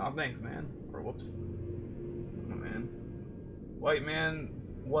 No, thanks, man. Or whoops. Oh, man. White man,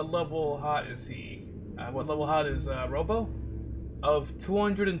 what level hot is he? What level hot is Robo? Of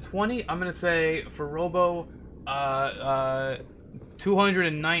 220, I'm gonna say for Robo,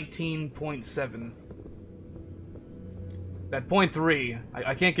 219.7. That 0.3,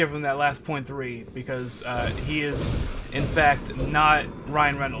 I can't give him that last 0.3 because he is, in fact, not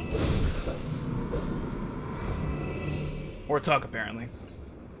Ryan Reynolds. Or Tuck, apparently.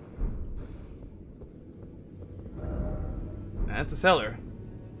 That's a cellar.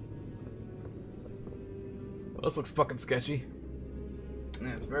 Well, this looks fucking sketchy.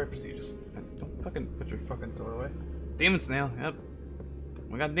 Yeah, it's very prestigious. Don't fucking put your fucking sword away. Demon snail, yep.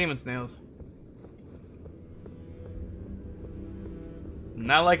 We got demon snails.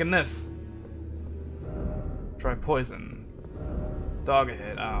 Not liking this. Try poison. Dog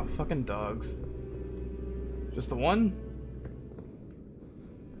ahead. Ah, fucking dogs. Just the one?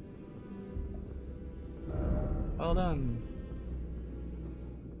 Well done.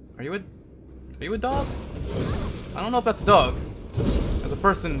 Are you a dog? I don't know if that's a dog. As a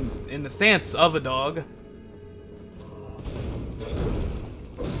person in the stance of a dog.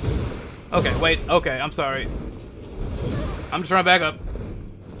 Okay, wait. Okay, I'm sorry. I'm just trying to back up.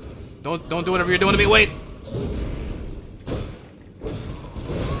 Don't do whatever you're doing to me. Wait.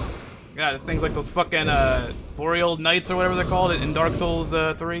 God, it's things like those fucking Boreal Knights or whatever they're called in Dark Souls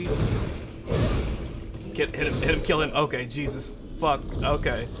 3. Hit him, kill him. Okay, Jesus. Fuck.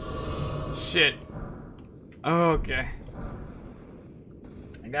 Okay. Shit. Okay.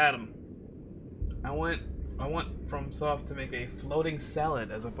 I got him. I went from soft to make a floating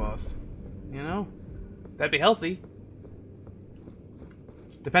salad as a boss. You know? That'd be healthy.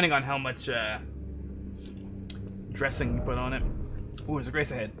 Depending on how much dressing you put on it. Ooh, there's a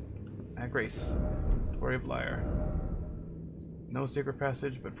Grace ahead. Grace. Story of Liar. No secret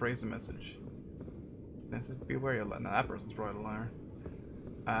passage, but praise the message. Beware your liar. No, that person's probably the liar.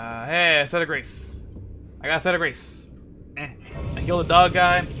 Hey, set of grace. I got a set of grace. I killed a dog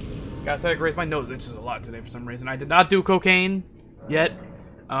guy. Got a set of grace. My nose itches a lot today for some reason. I did not do cocaine yet.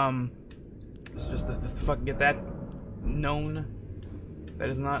 Just to fucking get that known. That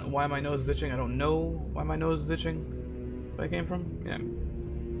is not why my nose is itching. I don't know why my nose is itching. Where I came from? Yeah.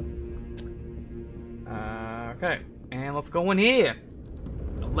 Okay. And let's go in here.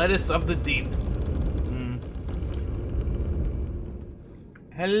 The lettuce of the deep.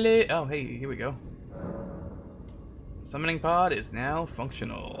 Hello. Oh, hey, here we go. Summoning pod is now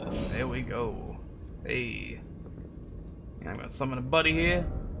functional. There we go. Hey. And I'm gonna summon a buddy here.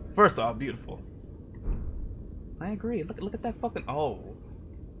 First off, beautiful. I agree. Look at that fucking. Oh.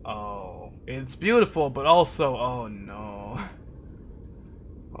 Oh. It's beautiful, but also. Oh no.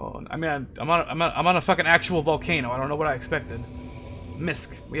 Oh, I mean, I'm on a fucking actual volcano. I don't know what I expected.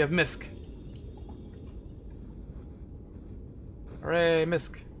 Misk. We have Misk. Hooray,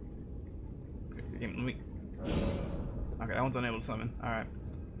 Misk. Let me. Okay, that one's unable to summon. Alright.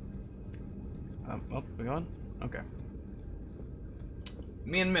 Oh, we going? Okay.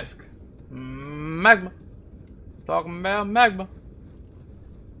 Me and Misk. Magma. Talking about magma.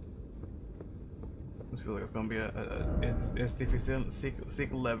 I feel like it's gonna be it's seek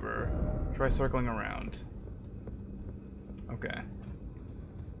lever. Try circling around. Okay.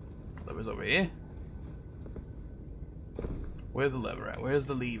 Lever's over here. Where's the lever at? Where's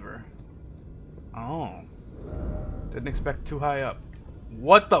the lever? Oh. Didn't expect too high up.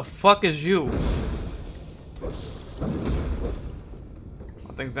 What the fuck is you? Well,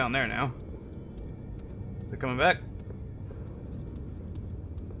 thing's down there now. Is it coming back?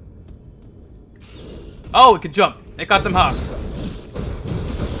 Oh, it could jump. It got them hops.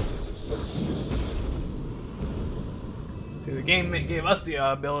 See, the game gave us the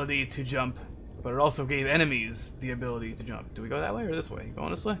ability to jump, but it also gave enemies the ability to jump. Do we go that way or this way?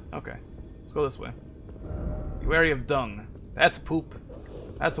 Going this way? Okay. Let's go this way. Be wary of dung. That's poop.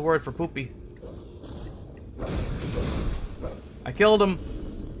 That's a word for poopy. I killed him.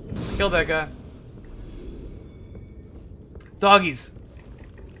 Killed that guy. Doggies.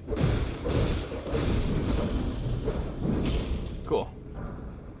 Cool.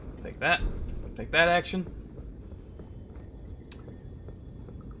 Take that. Take that action.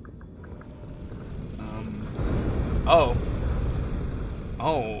 Oh.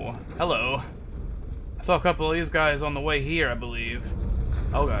 Oh. Hello. I saw a couple of these guys on the way here, I believe.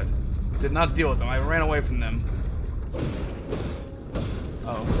 Oh god. Did not deal with them. I ran away from them.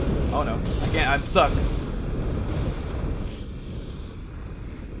 Oh. Oh no. I can't. I'm stuck.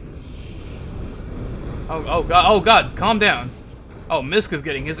 Oh god. Oh god. Calm down. Oh, Misk is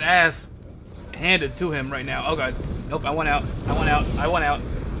getting his ass handed to him right now. Oh god. Nope. I went out. I went out. I went out.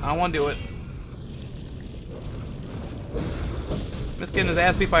 I don't want to do it. Misk getting his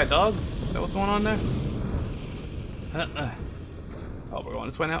ass beat by a dog? Is that what's going on there? Oh, we're going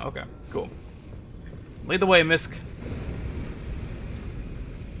this way now? Okay, cool. Lead the way, Misk.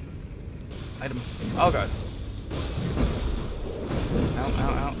 Item. Oh god. Ow,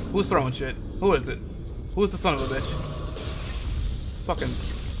 ow, ow. Who's throwing shit? Who is it? Who's the son of a bitch? Fucking.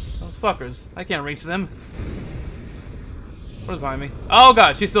 Those fuckers. I can't reach them. What is behind me? Oh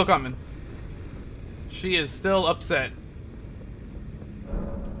god, she's still coming. She is still upset.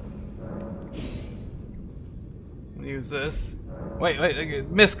 Use this. Wait,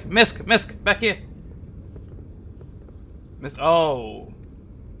 Misk, back here. Oh.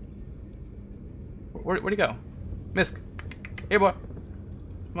 Where'd he go? Misk. Here, boy.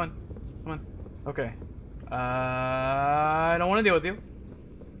 Come on. Okay. I don't want to deal with you.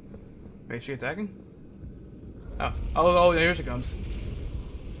 Wait, is she attacking? Oh, here she comes.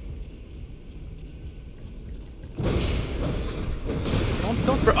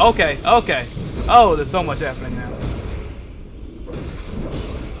 Don't okay. Oh, there's so much happening now.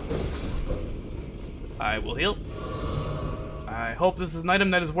 I will heal. I hope this is an item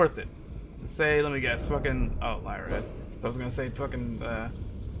that is worth it. Say, let me guess, fucking. Oh, liar head. I was gonna say fucking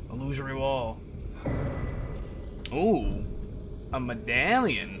illusory wall. Ooh, a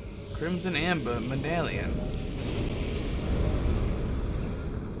medallion, crimson amber medallion.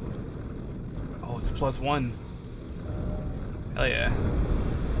 Oh, it's +1. Hell yeah.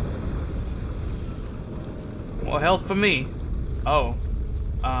 More health for me. Oh.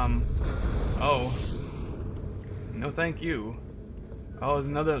 Oh. No thank you. Oh, is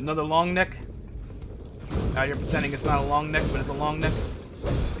another long neck? Now you're pretending it's not a long neck, but it's a long neck.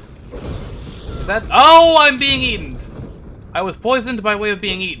 Is that? Oh, I'm being eaten! I was poisoned by way of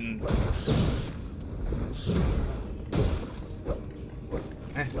being eaten.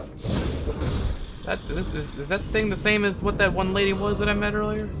 Is that thing the same as what that one lady was that I met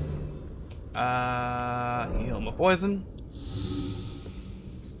earlier? Heal my poison.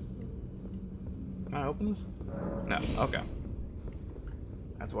 Can I open this? No, okay.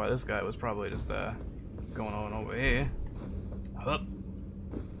 That's why this guy was probably just going on over here. Up.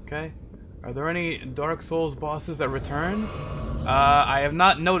 Okay. Are there any Dark Souls bosses that return? I have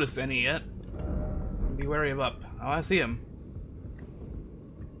not noticed any yet. Be wary of up. Oh, I see him.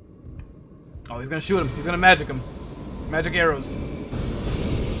 Oh, he's gonna shoot him. He's gonna magic him. Magic arrows.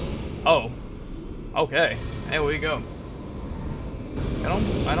 Oh. Okay. There we go.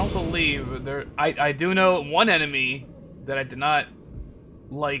 I don't believe there. I do know one enemy that I did not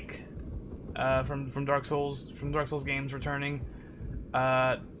like from Dark Souls games returning.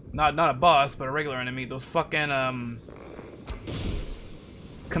 Not a boss, but a regular enemy. Those fucking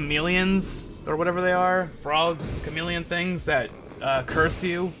chameleons or whatever they are, frog chameleon things that curse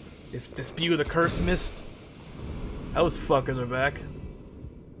you. They spew the curse mist. Those fuckers are back.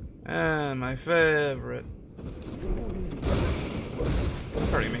 And my favorite. It's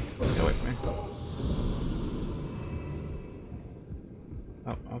hurting me. Get away from me.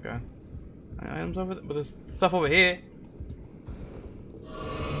 Oh, okay. Items over there, but there's stuff over here.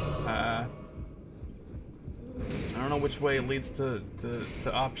 I don't know which way it leads to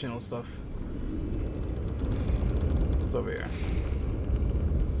optional stuff. What's over here?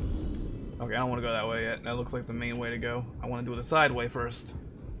 Okay, I don't want to go that way yet. That looks like the main way to go. I want to do it the side way first.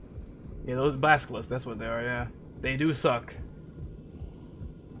 Yeah, those basilisks, that's what they are, yeah. They do suck.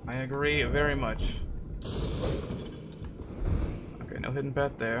 I agree very much. Okay, no hidden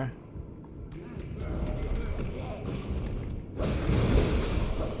path there.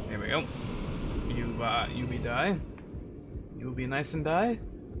 Here we go. You be die. You will be nice and die.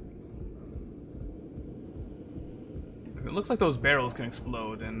 It looks like those barrels can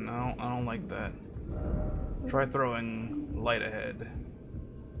explode, and I don't like that. Try throwing light ahead.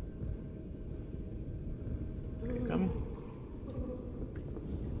 Okay, you coming?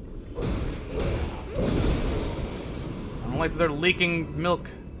 I don't like that they're leaking milk.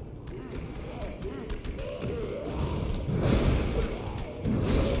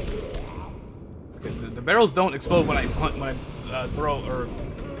 Okay, the barrels don't explode when I throw or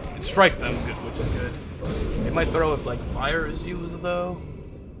strike them, which is good. It might throw if like fire is used though.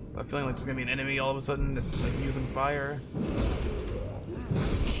 So I'm feeling like there's gonna be an enemy all of a sudden that's like using fire,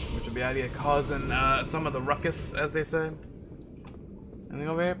 which would be idea causing some of the ruckus, as they say. Anything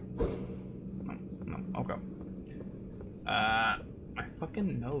over here? No. Okay. My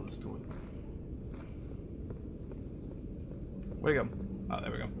fucking nose, dude. Where'd he go? Oh,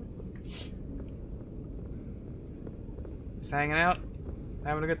 there we go. Just hanging out,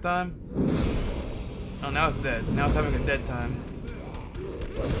 having a good time. Oh, now it's dead. Now it's having a dead time.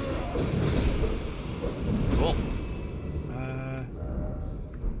 Cool.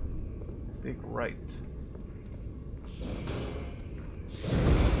 Seek right.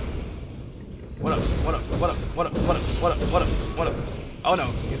 What up? What up? What up? What up? What up? What up? What up? What up? Oh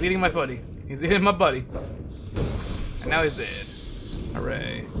no, he's eating my buddy. He's eating my buddy. And now he's dead.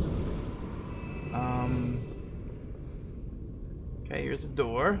 Hooray. Okay, here's a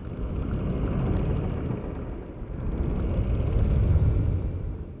door.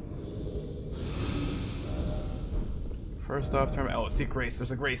 First off, term. Oh, seek grace.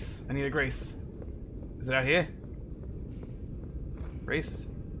 There's a grace. I need a grace. Is it out here? Grace?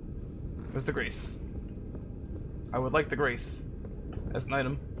 Where's the grace? I would like the grace. That's an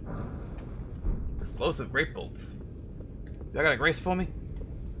item. Explosive grape bolts. Y'all got a grace for me?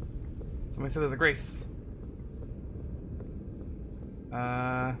 Somebody said there's a grace.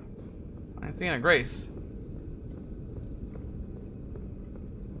 I ain't seeing a grace.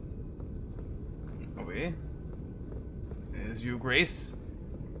 Over here. Is you Grace?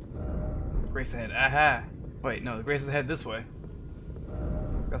 Grace ahead. Aha! Wait, no, the Grace is ahead this way.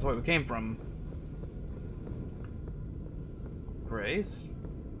 That's where we came from. Grace?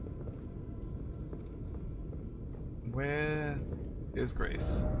 Where is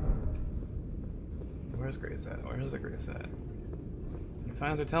Grace? Where's Grace at? Where's the Grace at? The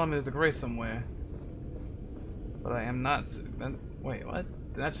signs are telling me there's a Grace somewhere. But I am not. Wait, what?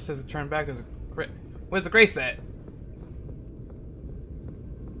 That just says to turn back. There's a Grace. Where's the Grace at?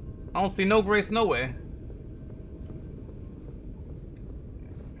 I don't see no Grace nowhere.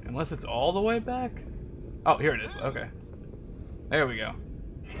 Unless it's all the way back? Oh, here it is. Okay. There we go.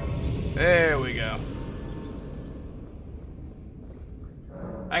 There we go.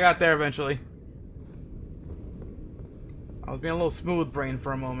 I got there eventually. I was being a little smooth brain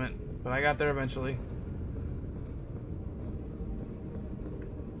for a moment, but I got there eventually.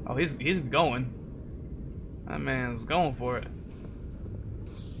 Oh, he's going. That man's going for it.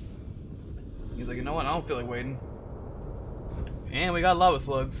 He's like, you know what? I don't feel like waiting. And we got lava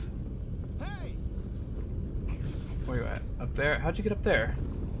slugs. Hey! Where you at? Up there? How'd you get up there?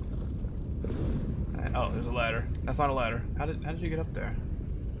 Oh, there's a ladder. That's not a ladder. How did you get up there?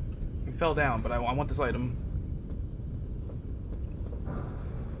 You fell down, but I want this item.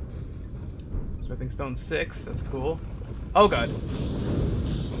 Smithing stone 6. That's cool. Oh god.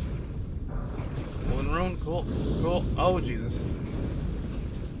 Golden rune. Cool. Cool. Oh Jesus.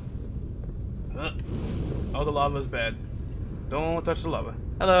 Oh, the lava's bad. Don't touch the lava.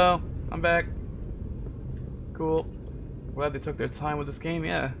 Hello. I'm back. Cool. Glad they took their time with this game.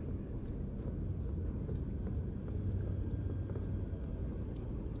 Yeah.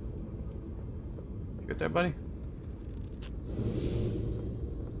 You good there, buddy?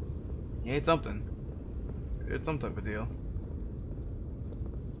 You ate something. It's some type of deal.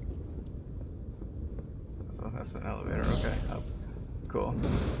 So that's an elevator. Okay. Up. Cool.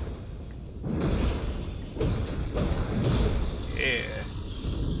 Yeah.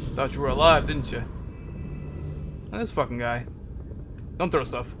 Thought you were alive, didn't you? Oh, this fucking guy. Don't throw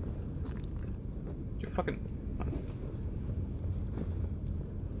stuff. You fucking.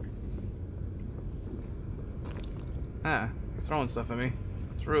 Ah, he's throwing stuff at me.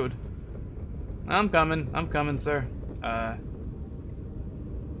 It's rude. I'm coming, sir. There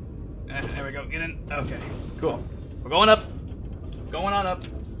we go. Get in. Okay, cool. We're going up. Going on up.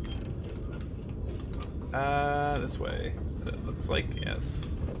 This way. It looks like, yes.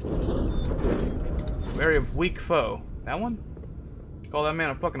 Very weak foe. That one? Call that man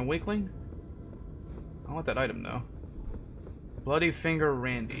a fucking weakling? I want that item though. Bloody Finger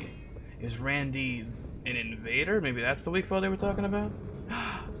Randy. Is Randy an invader? Maybe that's the weak foe they were talking about?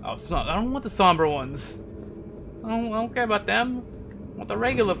 Oh, I don't want the somber ones. I don't care about them. I want the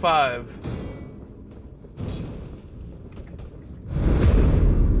regular 5.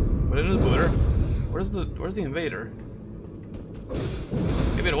 Put it in his booter. Where's the invader?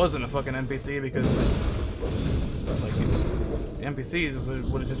 Maybe it wasn't a fucking NPC because it's, like, the NPCs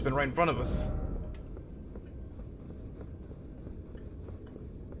would have just been right in front of us.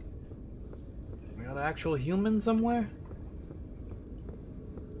 We got an actual human somewhere?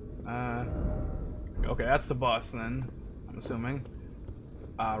 Okay, that's the boss then, I'm assuming.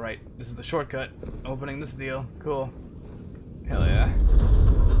 Right, this is the shortcut. Opening this deal. Cool. Hell yeah.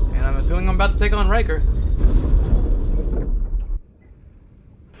 And I'm assuming I'm about to take on Riker.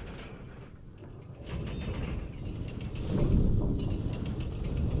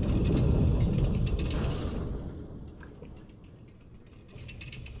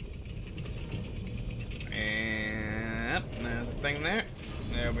 And there's a thing there.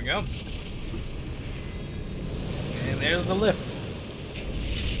 There we go. And there's the lift.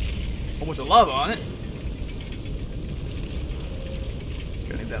 A whole bunch of lava on it.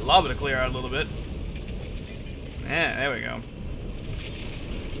 Gonna need that lava to clear out a little bit. Yeah, there we go.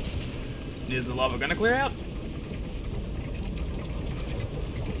 Is the lava gonna clear out?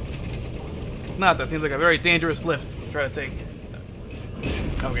 If not, that seems like a very dangerous lift to try to take.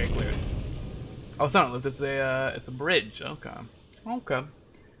 Okay, cleared. Oh, it's not a lift, it's a bridge. Okay. Okay.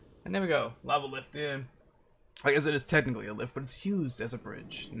 And there we go. Lava lift, yeah. I guess it is technically a lift, but it's used as a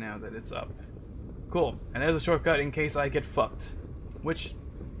bridge now that it's up. Cool. And there's a shortcut in case I get fucked. Which,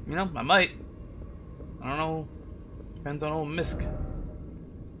 you know, I might. I don't know. Depends on old Misk.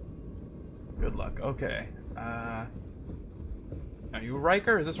 Good luck. Okay. Are you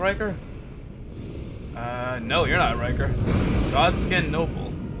Riker? Is this Riker? No, you're not Riker. Godskin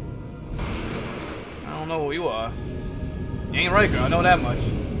Noble. I don't know who you are. You ain't Riker, I know that much.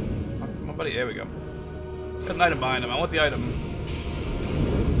 My buddy, there we go. Got an item behind him. I want the item.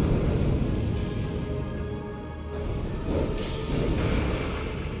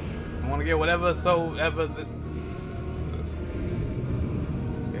 I want to get whatever, so ever.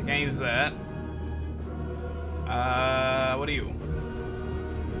 Okay, can't use that. What are you?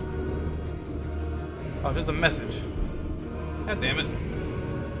 Oh, just a message. God damn it.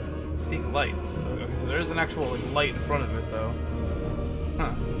 Seek light. Okay, so there's an actual like, light in front of it, though.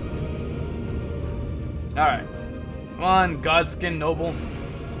 Huh. Alright. Come on, Godskin Noble.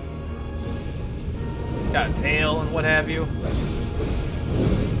 Got a tail and what have you.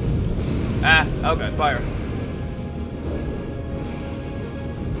 Ah, okay, fire.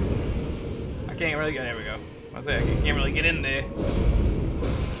 I can't really get, there we go. I can't really get in there.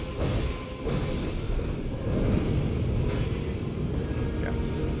 Okay.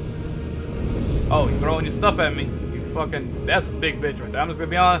 Oh, you're throwing your stuff at me. You fucking, that's a big bitch right there. I'm just gonna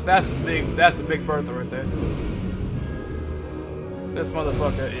be honest, that's a big Bertha right there. This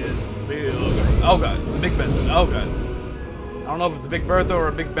motherfucker is big. Oh god, Big Benson. Oh god. I don't know if it's a Big Bertha or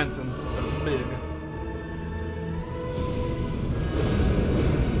a Big Benson, but it's big.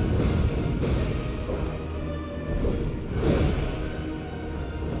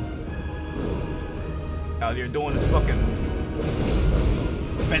 Out here doing this fucking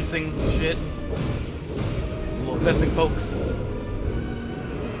fencing shit. Little fencing pokes.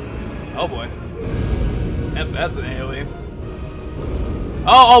 Oh boy. That's an AoE.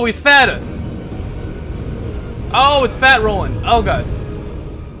 Oh, he's fatter! Oh, it's fat rolling. Oh god.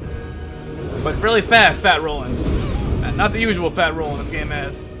 But really fast fat rolling. Not the usual fat rolling this game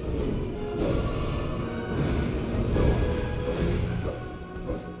has.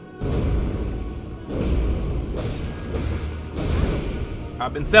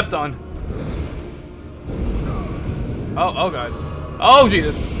 I've been stepped on. Oh god. Oh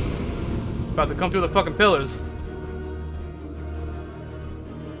Jesus. About to come through the fucking pillars.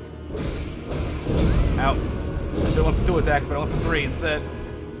 Ow. I still went for 2 attacks, but I went for 3 instead.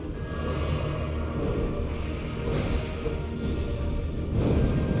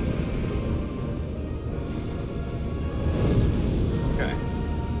 Okay.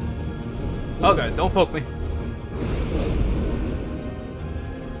 Oh god, don't poke me.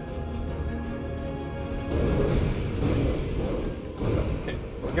 Okay,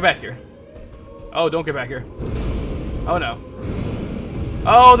 get back here. Oh, don't get back here. Oh no.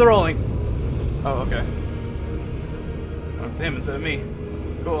 Oh, they're rolling. Oh, okay. Went to him instead of me.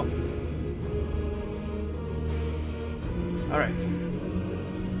 Cool. Alright.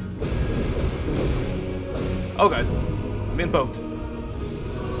 Oh god. I'm being poked.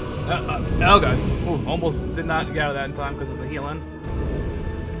 Oh god. Ooh, almost did not get out of that in time because of the healing.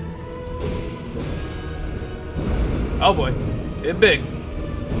 Oh boy. It's big.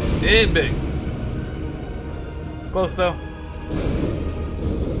 It's big. It's close though.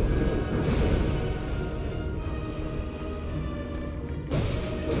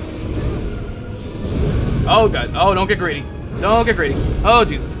 Oh god. Oh, don't get greedy. Don't get greedy. Oh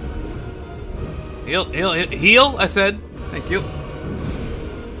Jesus. Heal, heal, heal, I said. Thank you.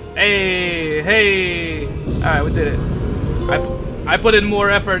 Hey, hey. Alright, we did it. I put in more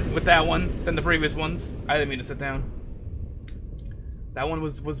effort with that one than the previous ones. I didn't mean to sit down. That one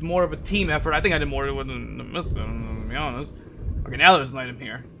was more of a team effort. I think I did more than the mist, to be honest. Okay, now there's an item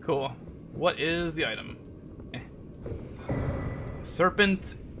here. Cool. What is the item?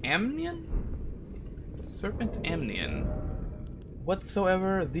 Serpent Amnion? Serpent Amnion.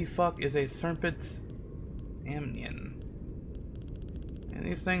 Whatsoever the fuck is a Serpent Amnion? And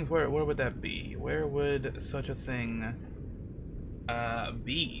these things, where would that be? Where would such a thing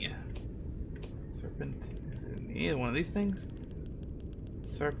be? Serpent, either one of these things?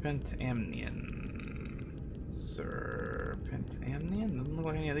 Serpent Amnion. Serpent Amnion? Doesn't look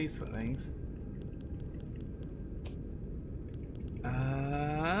like any of these things.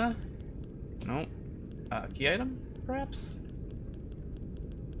 Nope. Key item, perhaps?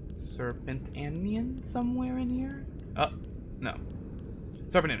 Serpent Amnion somewhere in here? Oh, no.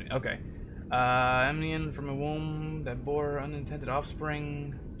 Serpent Amnion, okay. Amnion from a womb that bore unintended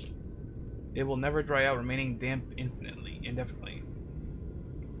offspring. It will never dry out, remaining damp indefinitely.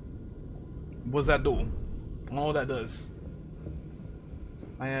 What's that do? I don't know what that does.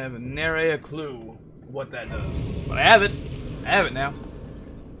 I have nary a clue what that does. But I have it. I have it now.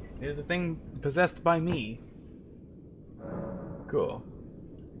 It is a thing possessed by me. Cool.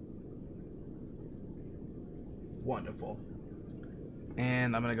 Wonderful.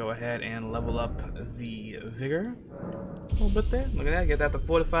 And I'm gonna go ahead and level up the vigor a little bit there. Look at that, get that to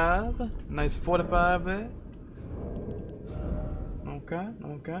 45. Nice 45 there. Okay,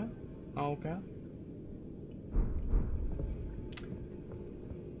 okay, okay.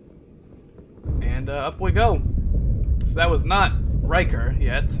 And up we go. So that was not Riker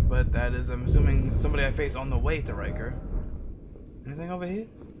yet, but that is, I'm assuming, somebody I face on the way to Riker. Anything over here?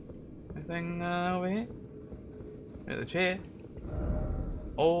 Anything over here? There's a chair.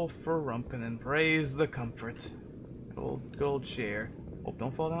 Oh, for rump, and then praise the comfort. Good old chair. Oh,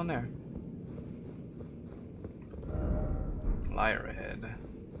 don't fall down there. Liar ahead.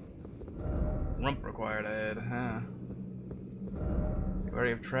 Rump required ahead, huh?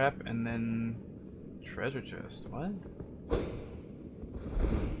 Area of trap, and then treasure chest. What?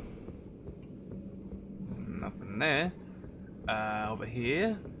 Nothing there. Over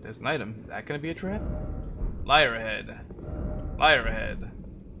here, there's an item. Is that gonna be a trap? Liar ahead. Liar ahead.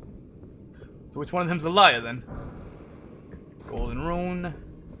 So which one of them's a liar then? Golden rune.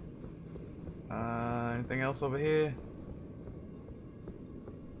 Anything else over here?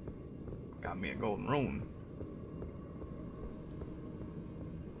 Got me a golden rune.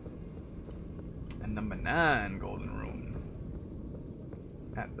 Number 9 golden rune.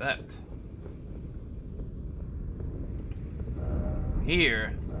 Have that.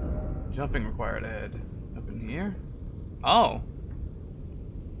 Here. Jumping required ahead. Up in here? Oh.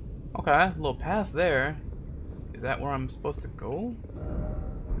 Okay, a little path there. Is that where I'm supposed to go?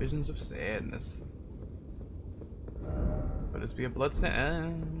 Visions of sadness. Would this be a blood you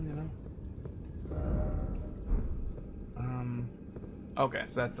know? Okay,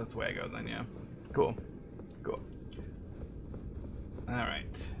 so that's the way I go then, yeah. Cool. Cool.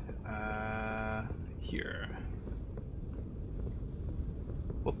 Alright. Here.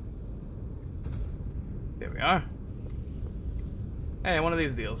 Whoop. There we are. Hey, one of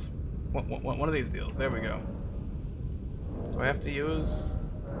these deals. One of these deals. There we go. Do I have to use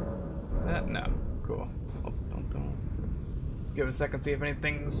that? No. Cool. Oh, don't. Let's give it a second, see if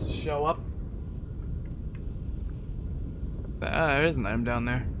anything's show up. There is an item down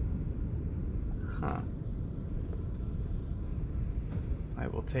there. Huh. I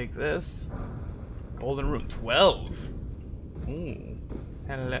will take this. Golden rune 12. Ooh.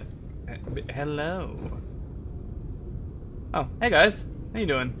 Hello. Oh, hey guys. How you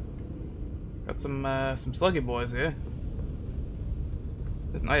doing? Got some sluggy boys here.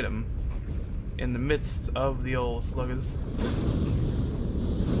 There's an item in the midst of the old sluggers.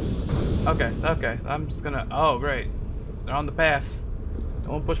 Okay. I'm just gonna. Oh, great. They're on the path.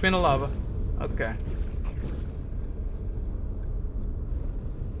 Don't push me in the lava. Okay.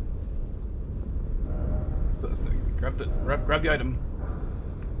 So, grab the item.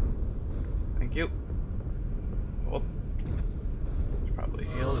 Thank you. Oh. Should probably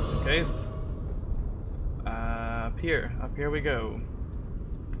heal just in case. Up here we go.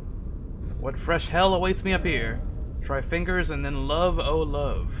 What fresh hell awaits me up here? Try fingers and then love, oh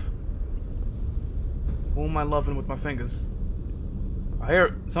love. Who am I loving with my fingers? I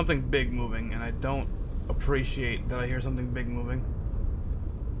hear something big moving, and I don't appreciate that I hear something big moving.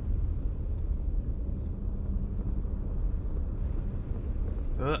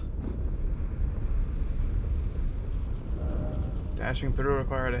 Dashing through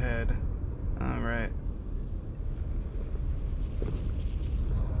required ahead. Alright.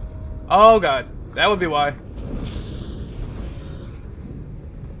 Oh god, that would be why.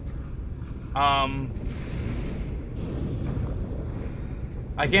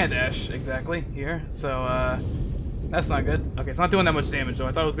 I can't dash exactly here, so that's not good. Okay, it's not doing that much damage though.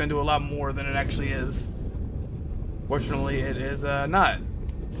 I thought it was gonna do a lot more than it actually is. Fortunately, it is not.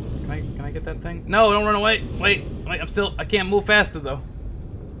 Can I get that thing? No, don't run away. Wait, I can't move faster though.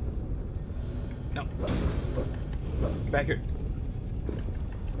 No. Get back here.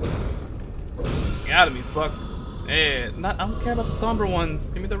 Get out of me, fuck. Hey, I don't care about the somber ones.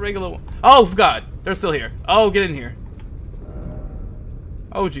 Give me the regular one. Oh god, they're still here. Oh, get in here.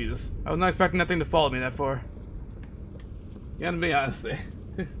 Oh Jesus, I was not expecting that thing to follow me that far. You gotta be honest.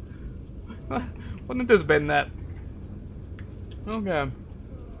 Wouldn't this been that? Okay.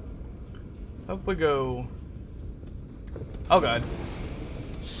 Up we go. Oh god.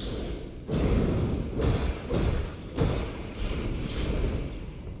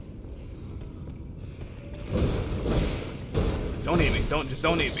 Don't eat me. Just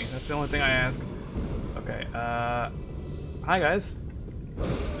don't eat me. That's the only thing I ask. Okay, hi guys.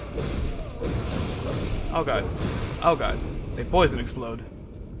 Oh god. Oh god. They poison explode.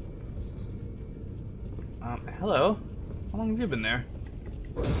 Hello? How long have you been there?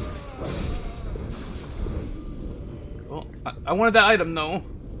 Well, I wanted that item though.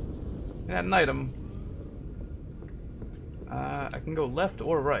 I had an item. I can go left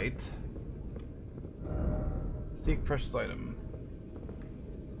or right. Seek precious item.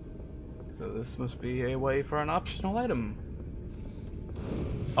 So this must be a way for an optional item.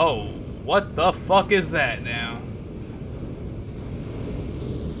 Oh, what the fuck is that now?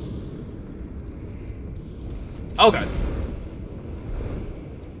 Oh god.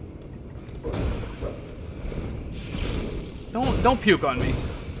 Don't puke on me.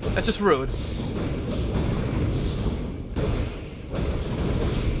 That's just rude.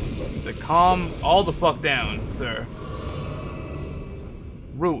 To calm all the fuck down, sir.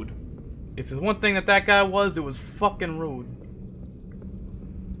 Rude. If there's one thing that guy was, it was fucking rude.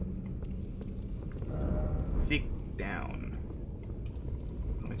 Seek down.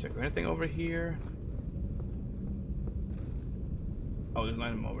 Let me check. Anything over here? Oh, there's an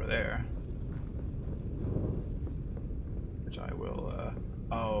item over there. Which I will,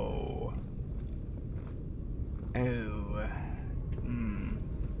 oh. Oh.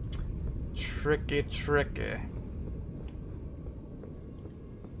 Tricky.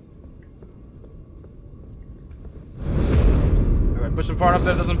 Alright, push him far enough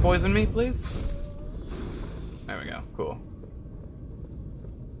that it doesn't poison me, please?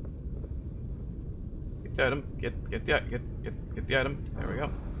 the item. Get the item. There we go.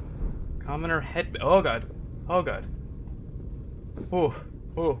 Commoner head. Oh god. Oh god. Oh,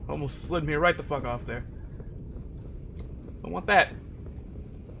 almost slid me right the fuck off there. Don't want that.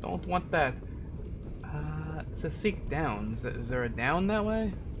 Don't want that. It says seek down. Is there a down that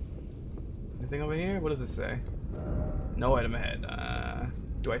way? Anything over here? What does it say? No item ahead.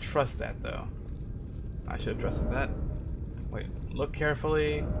 Do I trust that though? I should have trusted that. Wait, look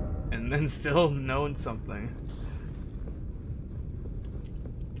carefully, and then still known something.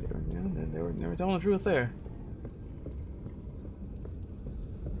 They were telling the truth there.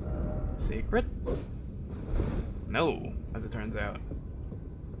 Secret? No, as it turns out.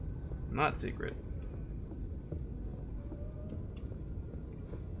 Not secret.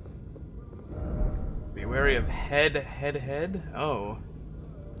 Be wary of head. Oh.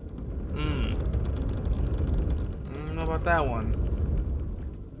 I don't know about that one.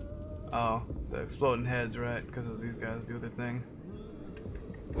 Oh, the exploding heads, right? Because these guys do their thing.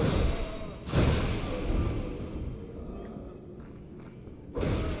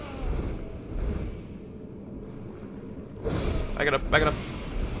 Back it up.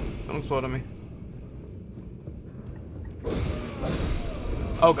 Don't explode on me.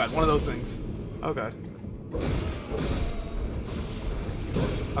 Oh god, one of those things. Oh god.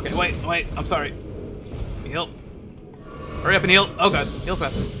 Okay, wait, I'm sorry. Heal. Hurry up and heal. Oh god, heal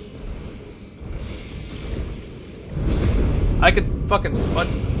fast. I could fucking... What?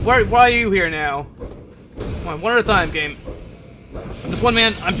 Why are you here now? Come on, one at a time, game. I'm just one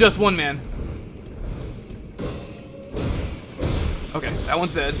man. I'm just one man. Okay, that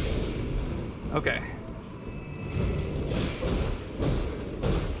one's dead. Okay.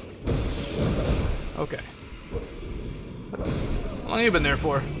 Okay. How long have you been there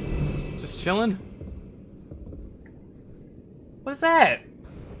for? Just chilling? What is that?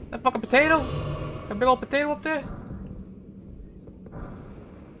 That fucking potato? That big old potato up there?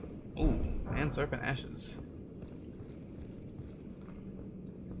 Ooh, and serpent ashes.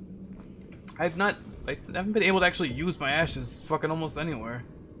 I haven't been able to actually use my ashes fucking almost anywhere.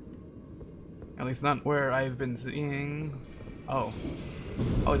 At least not where I've been seeing. Oh.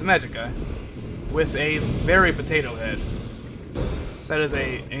 Oh, he's a magic guy. With a very potato head. That is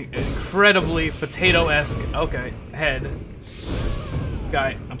an incredibly potato-esque, okay, head.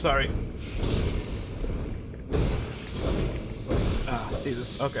 Guy, I'm sorry. Ah,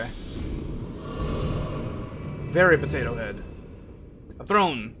 Jesus, okay. Very potato head. A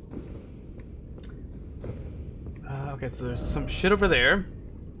throne. Okay, so there's some shit over there.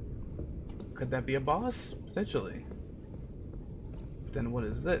 Could that be a boss? Potentially. But then what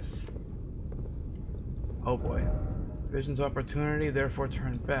is this? Oh boy. Vision's opportunity, therefore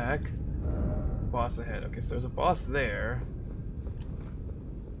turn back. Boss ahead. Okay, so there's a boss there.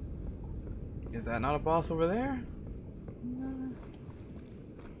 Is that not a boss over there?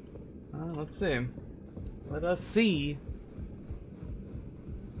 Let's see. Let us see.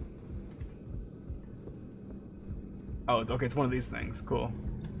 Oh, okay, it's one of these things. Cool.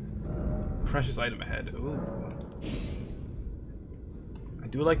 Precious item ahead. Ooh. I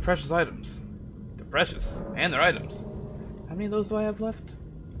do like precious items. They're precious. And they're items. How many of those do I have left?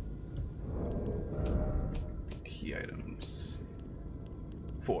 Key items.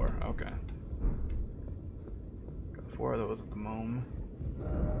 4, okay. Got 4 of those at the moment.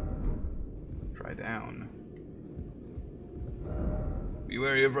 Try down. Be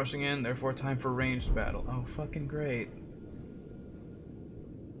wary of rushing in, therefore time for ranged battle. Oh, fucking great.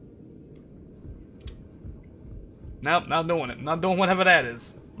 Nope, not doing it. Not doing whatever that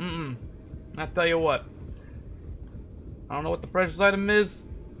is. I tell you what. I don't know what the precious item is.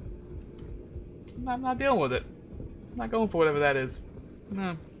 I'm not dealing with it. I'm not going for whatever that is.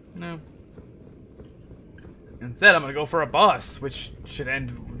 No. Instead, I'm gonna go for a boss, which should end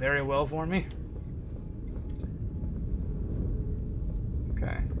very well for me.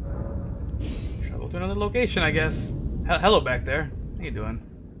 Okay. Travel to another location, I guess. Hello back there. How you doing?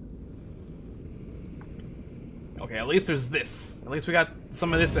 Okay, at least there's this. At least we got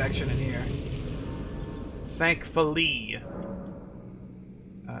some of this action in here. Thankfully.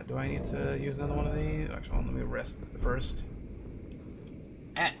 Do I need to use another one of these? Actually, let me rest first.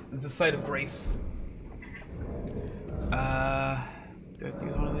 At the site of grace. Do I have to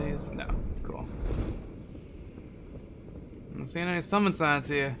use one of these? No. Cool. I'm not seeing any summon signs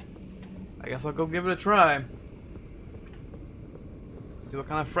here. I guess I'll go give it a try. See what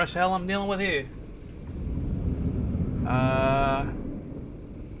kind of fresh hell I'm dealing with here.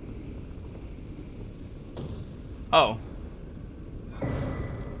 Oh.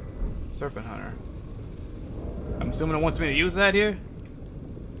 Serpent Hunter. I'm assuming it wants me to use that here?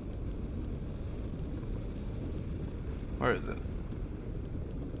 Where is it?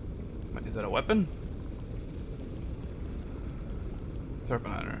 Is that a weapon?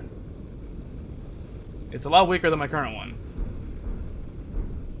 Serpent Hunter. It's a lot weaker than my current one.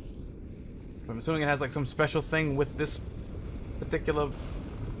 I'm assuming it has like some special thing with this particular...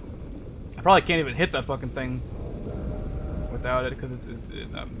 I probably can't even hit that fucking thing without it because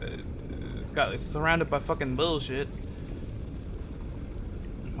it's surrounded by fucking bullshit.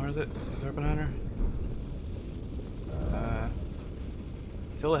 Where is it? Serpent Hunter?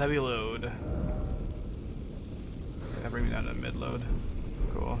 Still a heavy load. That brings me down to mid load.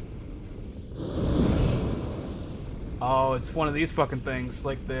 Cool. Oh, it's one of these fucking things,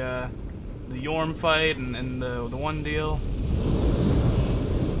 like the Yorm fight and the one deal.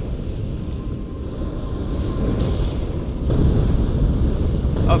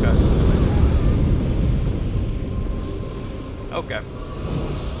 Okay. Okay.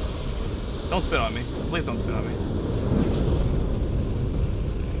 Don't spit on me. Please don't spit on me.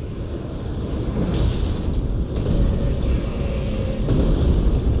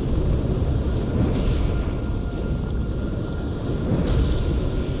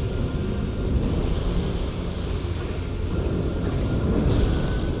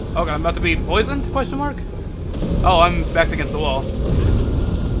 Okay, I'm about to be poisoned? Question mark? Oh, I'm backed against the wall.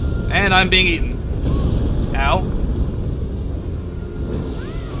 And I'm being eaten. Ow.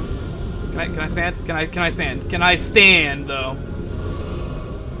 Can I stand? Can I stand? Can I stand though?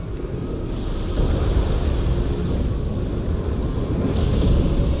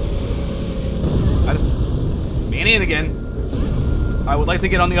 I just being eaten again. I would like to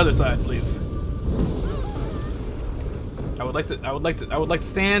get on the other side, please. I would like to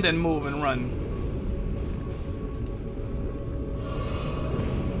stand and move and run.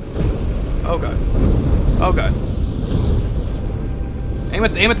 Oh god. Oh god. Aim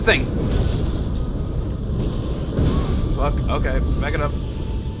at the thing. Fuck. Okay, back it up.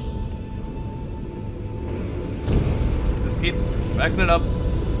 Just keep backing it up.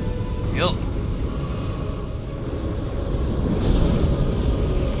 Heal.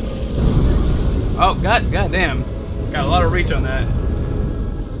 Oh god damn. Got a lot of reach on that.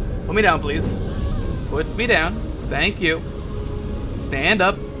 Put me down, please. Put me down. Thank you. Stand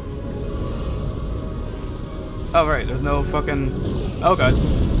up. Oh, right. There's no fucking... Oh, God.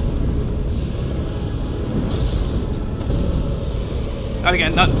 Not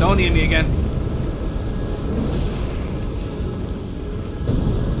again. No, don't need me again.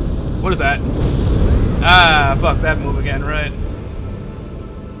 What is that? Ah, fuck that move again, right.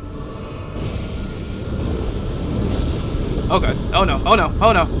 Oh god. Oh no. Oh no.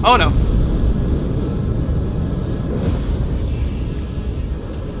 Oh no. Oh no.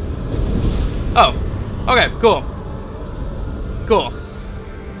 Oh. Okay, cool. Cool.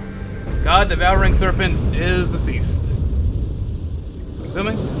 God Devouring Serpent is deceased. I'm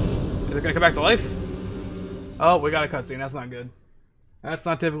assuming? Is it gonna come back to life? Oh, we got a cutscene. That's not good. That's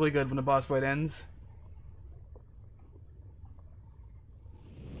not typically good when the boss fight ends.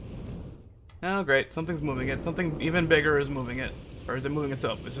 Oh, great. Something's moving it. Something even bigger is moving it. Or is it moving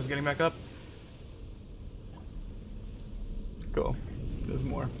itself? It's just getting back up? Cool. There's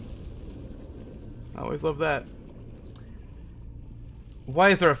more. I always love that. Why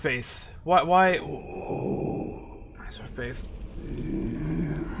is there a face? Why is there a face?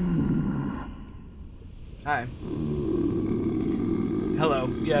 Hi. Hello.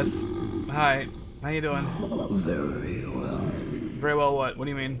 Yes. Hi. How you doing? Very well. Very well what? What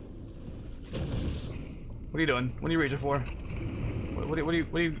do you mean? What are you doing? What are you reaching for? What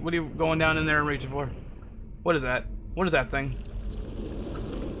are you going down in there and reaching for? What is that? What is that thing?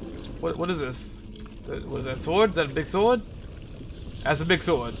 What is this? What is that sword? Is that a big sword? That's a big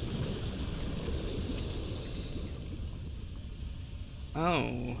sword.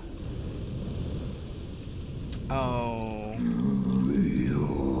 Oh. Oh.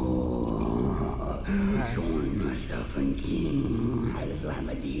 Join myself and King as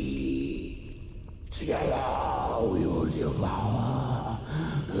remedy. Together we will devour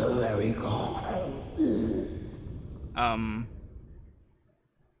the very god. I'm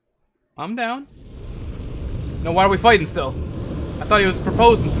down. No, why are we fighting still? I thought he was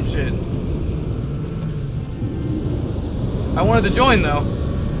proposing some shit. I wanted to join though.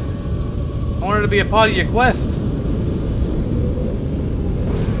 I wanted to be a part of your quest.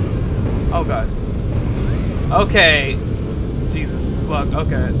 Oh god. Okay. Jesus fuck,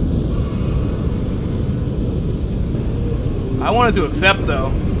 okay. I wanted to accept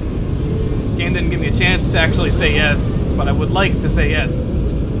though. Game didn't give me a chance to actually say yes, but I would like to say yes.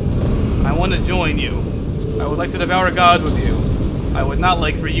 I want to join you. I would like to devour gods with you. I would not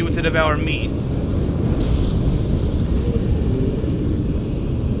like for you to devour me.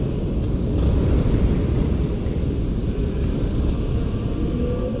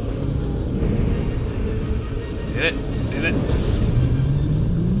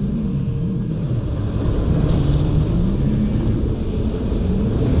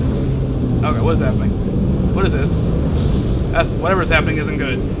 Okay, what is happening? What is this? That's whatever's happening isn't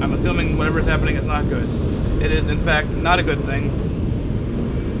good. I'm assuming whatever's happening is not good. It is, in fact, not a good thing.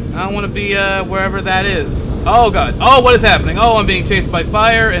 I don't want to be wherever that is. Oh god. Oh, what is happening? Oh, I'm being chased by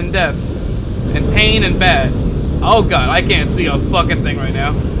fire and death. And pain and bad. Oh god, I can't see a fucking thing right now.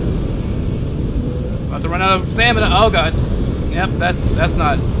 About to run out of stamina. Oh god. Yep, that's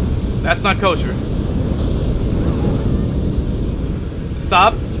not kosher.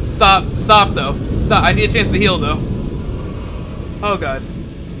 Stop though. Stop. I need a chance to heal though. Oh god.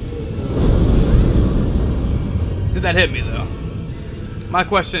 Did that hit me though? My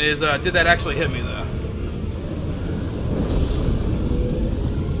question is, did that actually hit me though?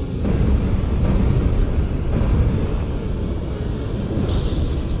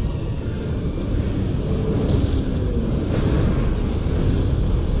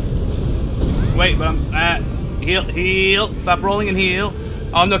 Wait, but I'm heal. Stop rolling and heal.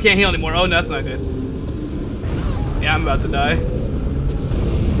 Oh no, can't heal anymore. Oh no, that's not good. Yeah, I'm about to die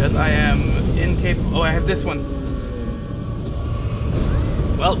because I am incapable. Oh, I have this one.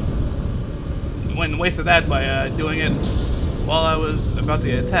 Well, went and wasted that by doing it while I was about to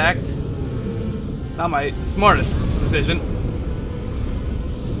get attacked. Not my smartest decision.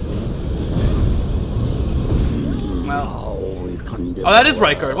 Well, oh, that is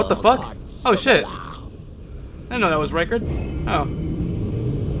Rykard. What the fuck? Oh shit! I didn't know that was Rykard. Oh,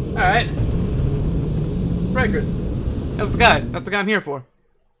 all right, Rykard. That's the guy. That's the guy I'm here for.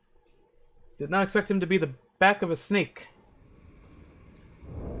 Did not expect him to be the back of a snake.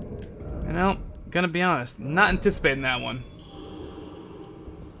 You know, gonna be honest, not anticipating that one.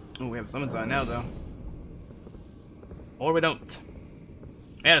 Oh, we have a summon sign now, though. Or we don't.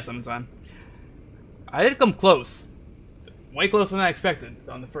 Yeah, a summon sign. I did come close. Way closer than I expected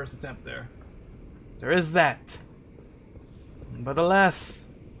on the first attempt there. There is that. But alas,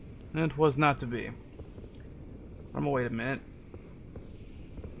 it was not to be. I'm gonna wait a minute.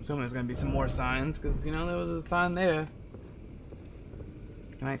 Assuming there's gonna be some more signs, because, you know, there was a sign there.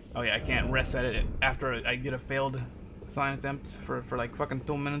 Can I? Oh yeah, I can't rest at it after I get a failed sign attempt for like fucking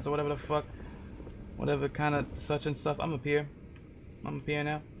 2 minutes or whatever the fuck. Whatever kind of such and stuff. I'm up here. I'm up here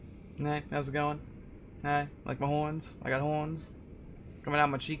now. Hey, how's it going? Hey, like my horns? I got horns coming out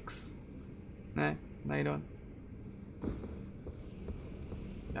my cheeks. Hey, how you doing?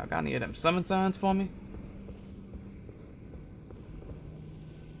 Y'all got any of them summon signs for me?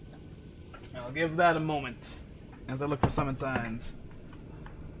 I'll give that a moment as I look for summon signs.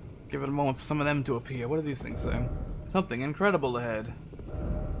 Give it a moment for some of them to appear. What do these things say? Something incredible ahead.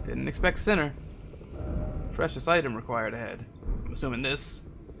 Didn't expect Sinner. Precious item required ahead. I'm assuming this.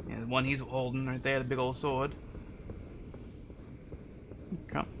 Yeah, the one he's holding right there, the big old sword.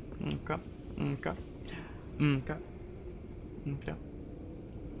 Okay. Okay. Okay. Okay. Okay.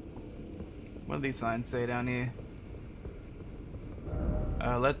 What do these signs say down here?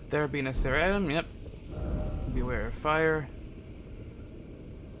 Let there be necessary item. Yep. Beware of fire.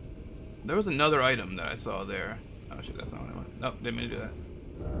 There was another item that I saw there. Oh shit, that's not what I want. Nope, didn't mean to do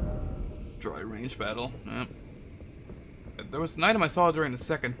that. Dry range battle. Yep. There was an item I saw during the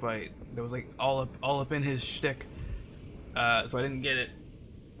second fight that was like all up in his shtick. So I didn't get it.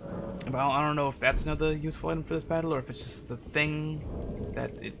 But I don't know if that's another useful item for this battle or if it's just a thing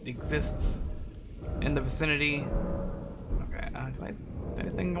that it exists in the vicinity. Okay,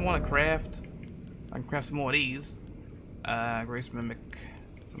 anything I want to craft? I can craft some more of these. Grace Mimic.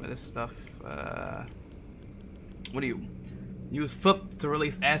 Some of this stuff. What do you use? Foot to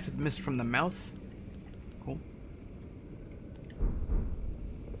release acid mist from the mouth. Cool.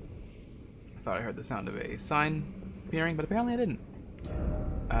 I thought I heard the sound of a sign appearing, but apparently I didn't.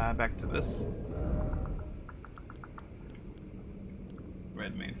 Back to this.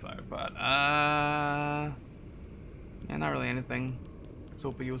 Red main fire pot. Yeah, not really anything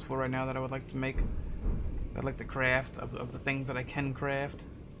super useful right now that I would like to make. I'd like to craft of the things that I can craft.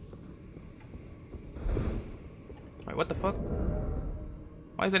 Wait, what the fuck?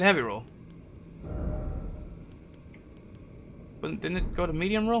 Why is it heavy roll? But didn't it go to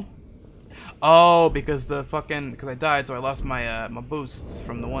medium roll? Oh, because because I died, so I lost my my boosts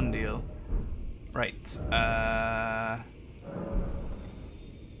from the one deal. Right. There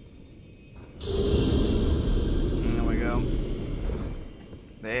we go.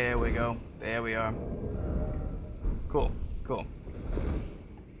 There we go. There we are. Cool. Cool.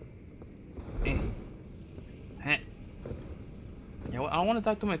 Yeah, well, I don't want to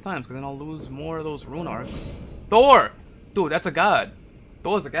die too many times, because then I'll lose more of those rune arcs. Thor! Dude, that's a god.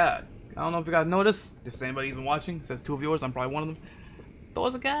 Thor's a god. I don't know if you guys noticed. If anybody even watching, it says 2 viewers, I'm probably one of them.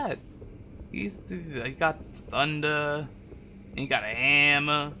 Thor's a god. He got thunder. He got a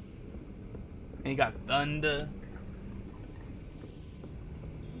hammer. And you got thunder.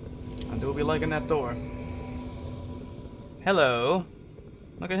 I do be liking that door. Hello.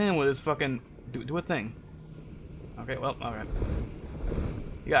 Look at him with his fucking... Do a thing. Okay, well, alright.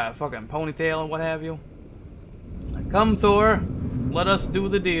 You got a fucking ponytail and what have you. Come, Thor. Let us do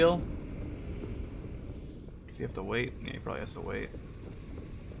the deal. Does he have to wait? Yeah, he probably has to wait.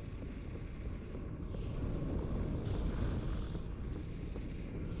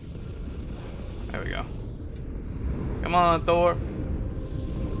 There we go. Come on, Thor.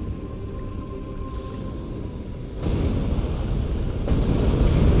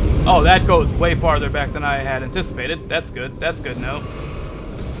 Oh, that goes way farther back than I had anticipated. That's good. That's good, no.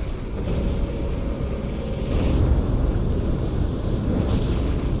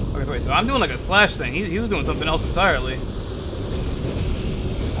 Okay, so wait, so I'm doing like a slash thing. He was doing something else entirely.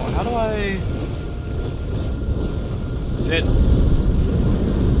 Oh, how do I... Shit.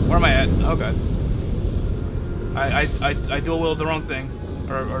 Where am I at? Oh, God. I dual wielded the wrong thing.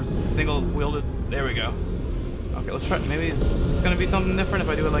 Or single wielded. There we go. Okay, let's try. Maybe it's gonna be something different if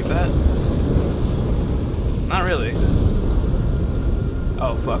I do it like that. Not really.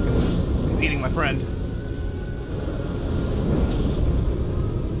 Oh fuck! He's eating my friend.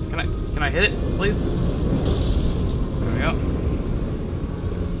 Can I hit it, please? There we go.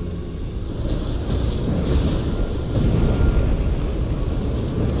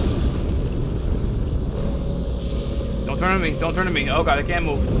 Don't turn on me! Don't turn on me! Oh god, I can't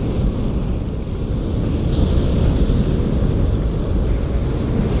move.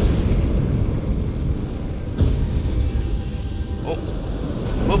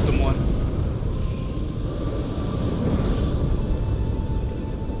 Whooped him one.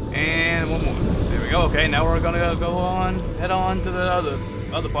 And one more. There we go. Okay, now we're gonna go on, head on to the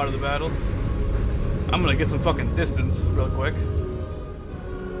other part of the battle. I'm gonna get some fucking distance real quick.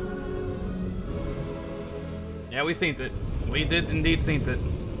 Yeah, we seen it. We did indeed seen it.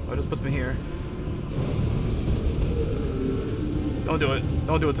 Oh, it just puts me here. Don't do it.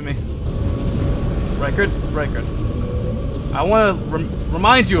 Don't do it to me. Reichard? Reichard. I want to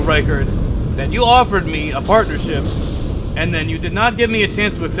remind you, Reichard, that you offered me a partnership, and then you did not give me a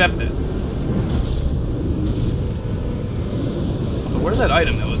chance to accept it. So where's that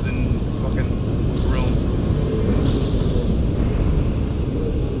item that was in this fucking room?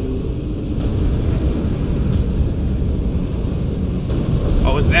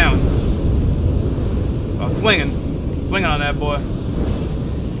 Oh, it's down. Oh, swinging. Swinging on that boy.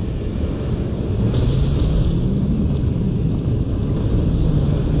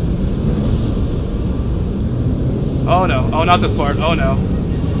 Oh no. Oh, not this part. Oh no.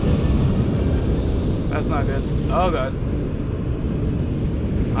 That's not good. Oh god.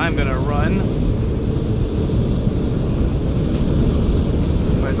 I'm gonna run.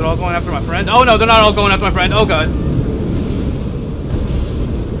 Wait, is it all going after my friend? Oh no, they're not all going after my friend. Oh god.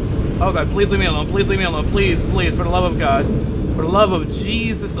 Oh god, please leave me alone. Please leave me alone. Please, please, for the love of God. For the love of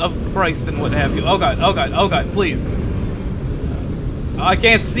Jesus of Christ and what have you. Oh god, oh god, oh god, please. Oh, I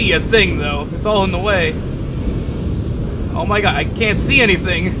can't see a thing though. It's all in the way. Oh my god, I can't see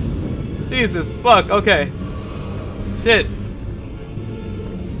anything. Jesus, fuck, okay. Shit.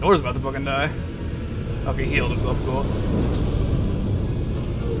 Thor's about to fucking die. Okay, he healed himself, cool.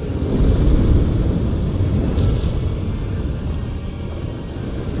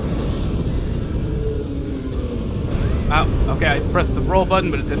 Ow, okay, I pressed the roll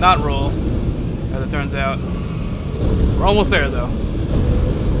button, but it did not roll, as it turns out. We're almost there, though.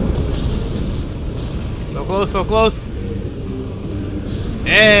 So close, so close.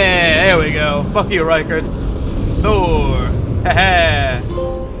 Hey, there we go. Fuck you, Reichard. Thor. Haha.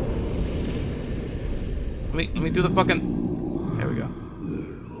 Let me do the fucking. There we go.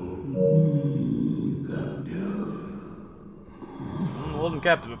 Hold him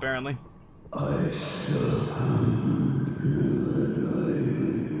captive, apparently.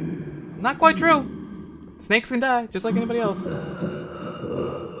 Not quite true. Snakes can die, just like anybody else.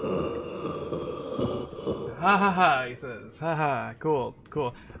 Ha ha ha, he says. Ha ha, cool,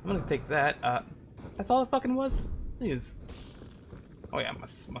 cool. I'm gonna take that. That's all it fucking was? Please. Oh yeah,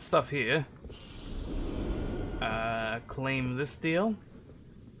 my stuff here. Claim this deal.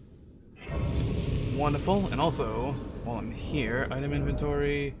 Wonderful. And also, while I'm here, item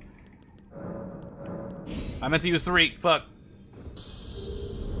inventory. I meant to use 3. Fuck.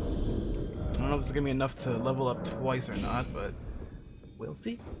 I don't know if this is gonna be enough to level up twice or not, but we'll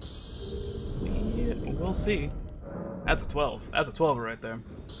see. Yeah, we'll see. That's a 12. That's a 12 right there.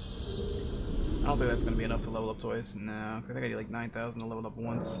 I don't think that's gonna be enough to level up twice. No, I think I need like 9,000 to level up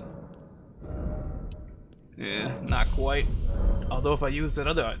once. Yeah, not quite. Although if I use that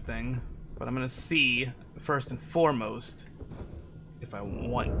other thing, But I'm gonna see first and foremost if I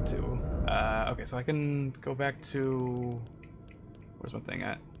want to. Okay, so I can go back to... Where's my thing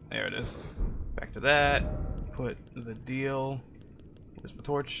at? There it is. Back to that. Put the deal. There's my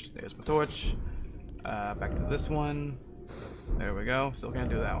torch. There's my torch. Back to this one. There we go. Still can't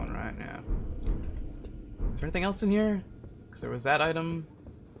do that one right now. Is there anything else in here? Because there was that item.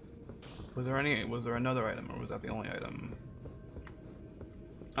 Was there another item, or was that the only item?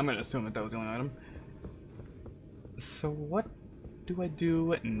 I'm gonna assume that was the only item. So what do I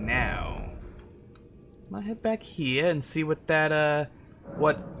do now? I'm gonna head back here and see what that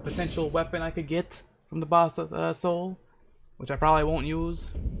what potential weapon I could get from the boss soul, which I probably won't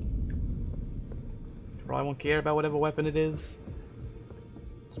use. Probably won't care about whatever weapon it is.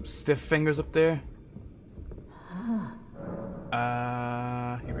 Some stiff fingers up there.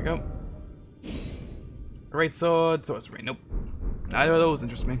 Here we go. Great sword, sorcery. Nope. Neither of those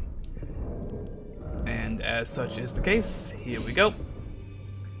interest me. And as such is the case, here we go.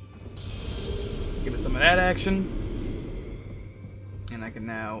 Give it some of that action. And I can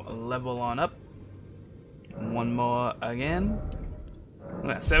now level on up. One more again.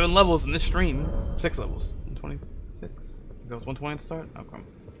 Yeah, 7 levels in this stream. 6 levels. 126? That was 120 to start? Okay.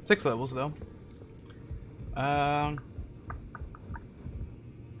 6 levels though.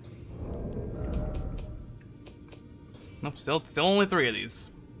 Nope, still only 3 of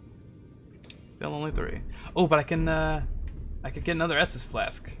these. Still only 3. Oh, but I could get another Estus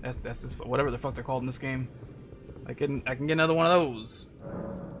flask. Estus, whatever the fuck they're called in this game. I can get another one of those.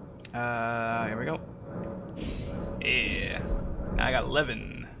 Here we go. Yeah. Now I got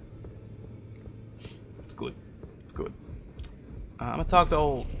 11. It's good. It's good. I'm gonna talk to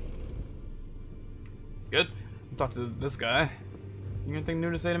old. Good. I'll talk to this guy. You got anything new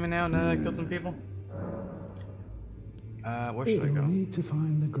to say to me now? Now that I killed some people? Where should I go? You'll need to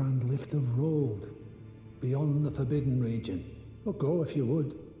find the Grand Lift of Rold, beyond the Forbidden region. Or go if you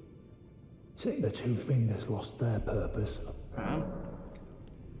would. Say the 2 fingers lost their purpose.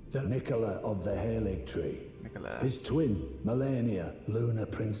 The Nicola of the Halig Tree. Nicola. His twin, Melania, Luna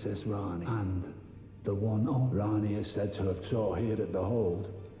Princess Rani. And the one Rani is said to have taught here at the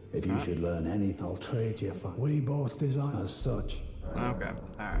Hold. If you should learn anything, I'll trade you for. We both design as such. Okay.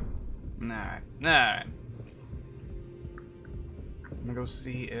 Alright. Alright. I'm gonna go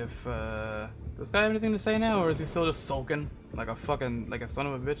see if, does this guy have anything to say now, or is he still just sulking? Like a fucking, like a son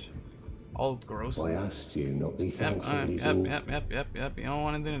of a bitch? All gross. I asked you not to be thankful. Yep. You don't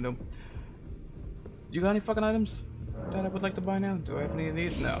want anything to do. You got any fucking items that I would like to buy now? Do I have any of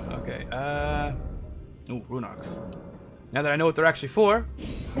these? No. Okay. Ooh, Runox. Now that I know what they're actually for,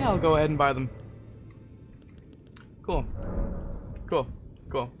 yeah, I'll go ahead and buy them. Cool.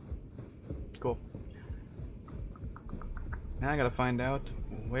 Now I gotta find out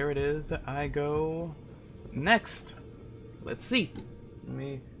where it is that I go next. Let's see. Let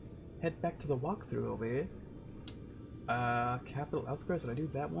me head back to the walkthrough over here. Capital Outskirts, did I do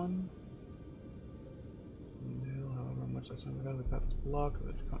that one? No, however much I spent on the path is blocked.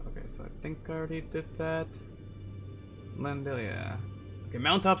 Okay, so I think I already did that. Lendale, yeah. Okay,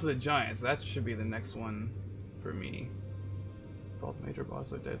 Mountaintops of the Giants. That should be the next one for me. Called the major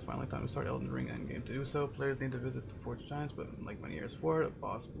boss of the day. It's finally time to start Elden Ring endgame. To do so, players need to visit the Forged Giants, but like many years before, a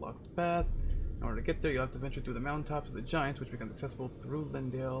boss blocks the path. In order to get there, you'll have to venture through the mountaintops of the Giants, which becomes accessible through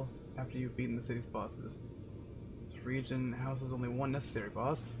Lendale after you've beaten the city's bosses. This region houses only one necessary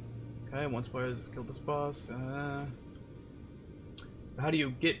boss. Okay, once players have killed this boss, how do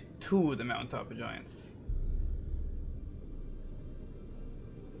you get to the mountaintop of Giants?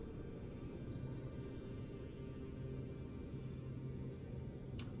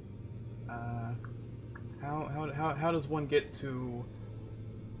 How does one get to...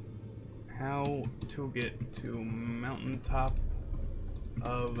 How to get to mountaintop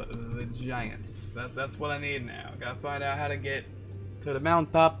of the Giants? That's what I need now. Gotta find out how to get to the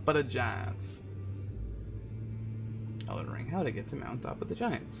mountaintop of the Giants. Elden Ring. How to get to mountaintop of the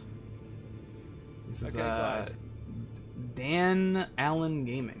Giants. This is guys. Dan Allen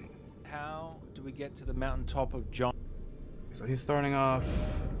Gaming. How do we get to the mountaintop of John? So he's starting off.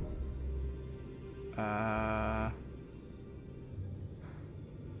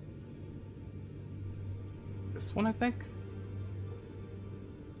 This one, I think.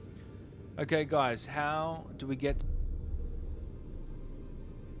 Okay, guys, how do we get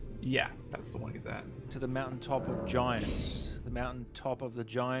Yeah, that's the one he's at. to the mountaintop of Giants? The mountaintop of the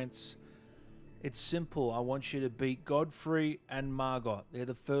Giants. It's simple. I want you to beat Godfrey and Margot. They're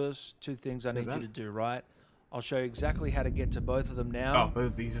the first 2 things I need you to do, right? I'll show you exactly how to get to both of them now. Oh,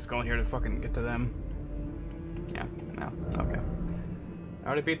 but he's just going here to fucking get to them. Yeah, no, okay.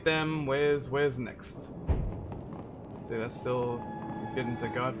 already beat them. Where's next? See, that's still... He's getting to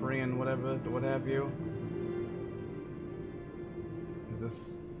Godfrey and whatever, what have you. Is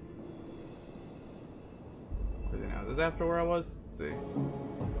this... Where is he now? Is this after where I was? Let's see.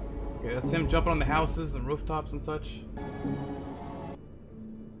 Okay, that's him jumping on the houses and rooftops and such.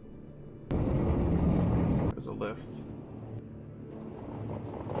 There's a lift.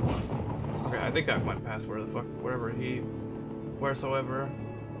 Okay, I think I went past where the fuck, wheresoever.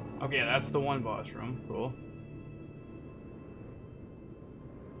 Okay, yeah, that's the one boss room. Cool.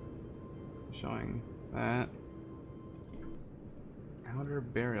 Showing that. Outer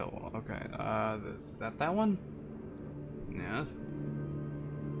burial wall. Okay, is that one? Yes.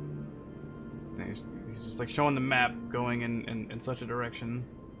 He's just like showing the map going in such a direction.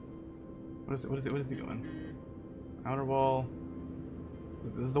 What is he doing? Outer wall.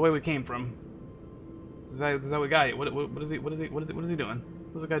 This is the way we came from. This is how we got it. What is he doing?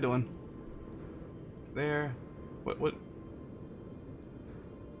 What's the guy doing? It's there. What's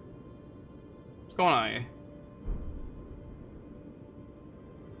going on here?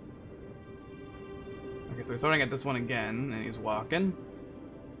 Okay, so he's starting at this one again, and he's walking.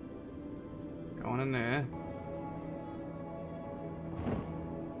 Going in there.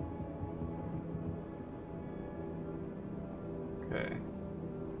 Okay.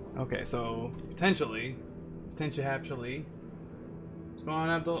 Okay, so potentially, what's going on,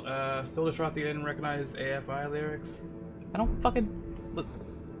 Abdul? Still distraught that you didn't recognize AFI lyrics? I don't fucking look.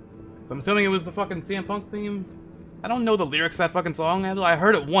 So I'm assuming it was the fucking CM Punk theme. I don't know the lyrics to that fucking song, Abdul. I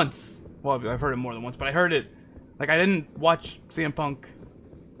heard it once. Well, I've heard it more than once, but I heard it. Like, I didn't watch CM Punk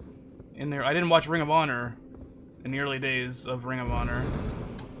in there. I didn't watch Ring of Honor in the early days of Ring of Honor.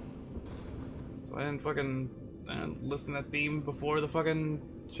 So I didn't fucking listen to that theme before the fucking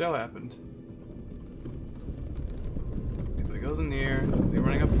show happened. Okay, so he goes in here. Is he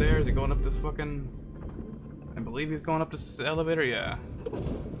running up there? Is he going up this fucking... I believe he's going up this elevator? Yeah.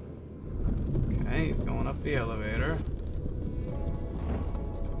 Okay, he's going up the elevator.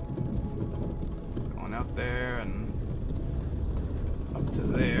 Going out there and up to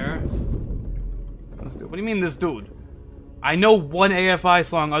there. What do you mean this dude? I know one AFI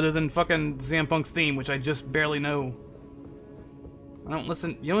song other than fucking CM Punk's theme, which I just barely know. I don't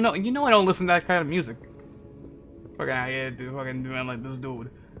listen. You know I don't listen to that kind of music. Fucking out here, dude, fucking doing like this dude.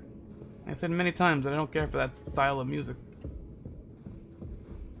 I said many times that I don't care for that style of music.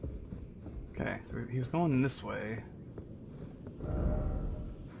 Okay, so he was going this way.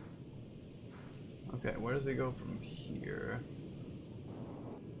 Okay, where does he go from here?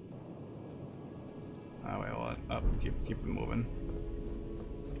 Oh wait, hold on. Up, keep it moving.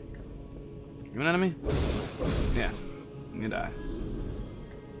 You an enemy? Yeah, you die.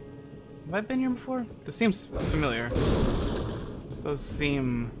 Have I been here before? This seems familiar. This does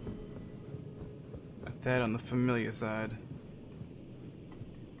seem a tad on the familiar side.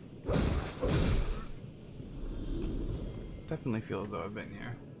 Definitely feel as though I've been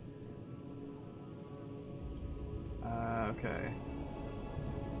here. Okay.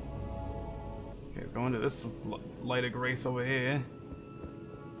 Okay, going to this light of grace over here.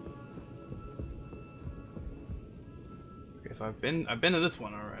 Okay, so I've been to this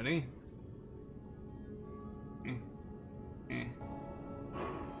one already.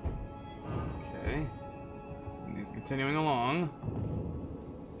 Okay. And he's continuing along.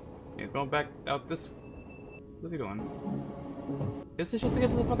 He's going back out this. What's he doing? Is this just to get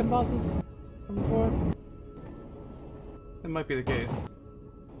to the fucking bosses from before? That might be the case.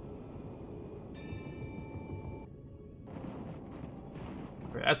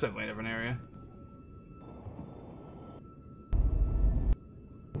 Okay, that's definitely a different area.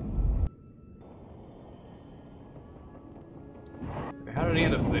 Okay, how did he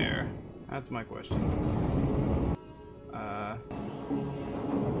end up there? That's my question. So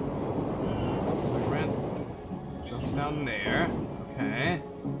he ran, jumps down there. Okay.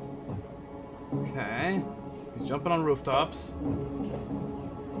 Okay. He's jumping on rooftops.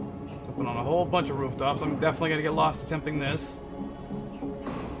 Jumping on a whole bunch of rooftops. I'm definitely gonna get lost attempting this.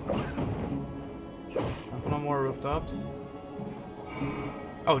 Jumping on more rooftops.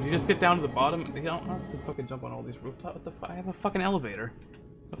 Oh, did you just get down to the bottom? You don't have to fucking jump on all these rooftops. What the fuck? I have a fucking elevator.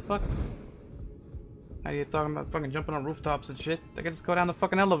 What the fuck? How are you talking about fucking jumping on rooftops and shit? I can just go down the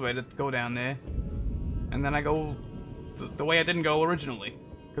fucking elevator to go down there. And then I go the way I didn't go originally.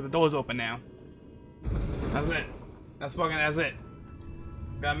 Because the door's open now. That's it. That's it.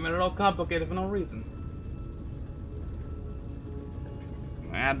 Got made it all complicated for no reason.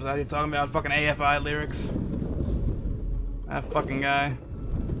 Man, how you talking about fucking AFI lyrics? That fucking guy.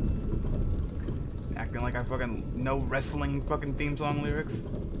 Acting like I fucking know wrestling fucking theme song lyrics.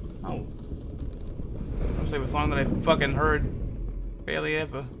 Oh. I'll say a song that I fucking heard barely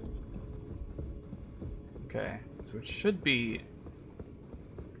ever. Okay, so it should be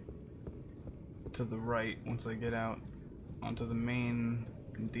to the right once I get out onto the main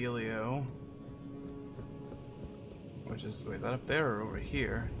dealio. Which is, wait, is that up there or over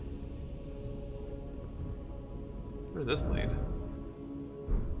here? Where does this lead?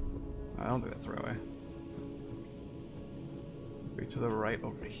 I don't think that's the right way. Be to the right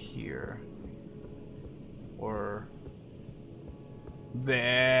over here. Or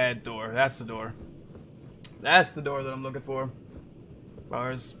that door. That's the door. That's the door that I'm looking for.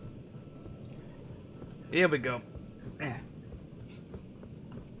 Bars. Here we go. I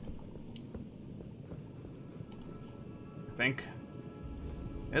think.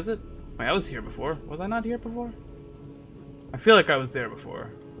 Is it? Wait, I was here before. Was I not here before? I feel like I was there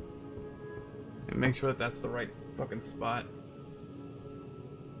before. And make sure that that's the right fucking spot.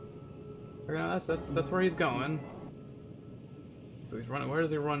 No, that's where he's going. So he's running. Where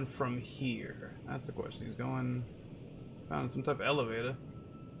does he run from here? That's the question. He's going. Found some type of elevator.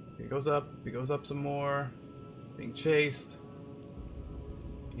 He goes up. He goes up some more. Being chased.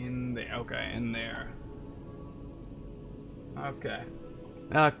 In there. Okay, in there. Okay.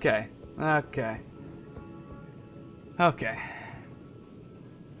 Okay. Okay. Okay.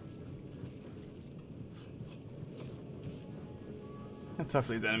 How tough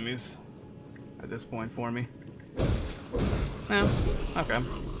are these enemies at this point for me? Yeah. Okay.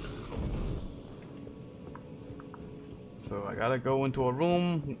 So I gotta go into a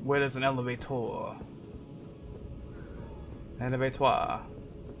room where there's an elevator. Elevator.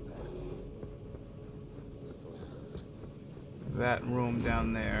 That room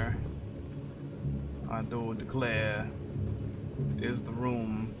down there, I do declare, is the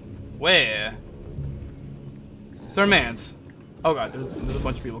room where Sir Mans. Oh god, there's a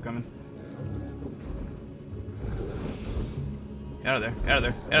bunch of people coming. Get out of there, get out of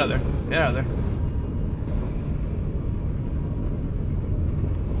there, get out of there, get out of there.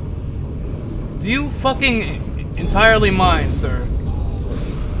 Do you fucking entirely mind, sir?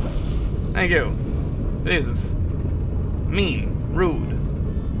 Thank you. Jesus. Mean. Rude.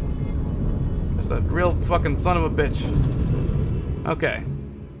 Just a real fucking son of a bitch. Okay.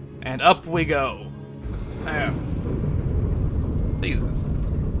 And up we go. There. Jesus.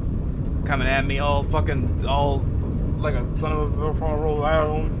 Coming at me all fucking, all like a son of a roll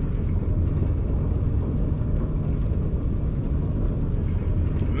out.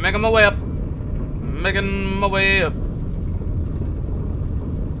 Making my way up. Making my way up.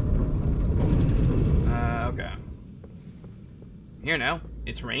 Okay. Here now.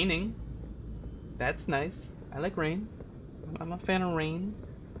 It's raining. That's nice. I like rain. I'm a fan of rain.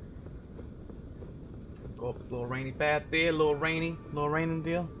 Go up this little rainy path there. Little raining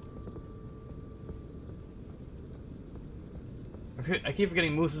deal. I keep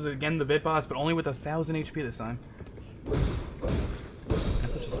forgetting Moose is again the bit boss, but only with 1,000 HP this time.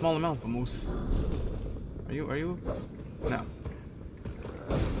 That's such a small amount for Moose. Are you? No.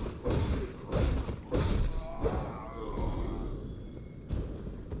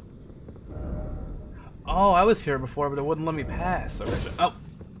 Oh, I was here before, but it wouldn't let me pass. Oh,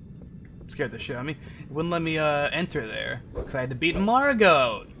 scared the shit out of me. It wouldn't let me enter there because I had to beat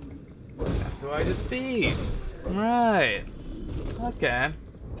Margot. That's who I just beat. Right. Okay.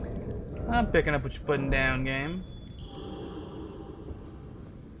 I'm picking up what you're putting down, game.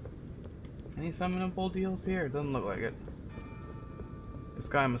 Any summonable deals here? Doesn't look like it. This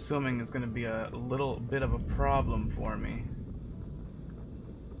guy, I'm assuming, is going to be a little bit of a problem for me.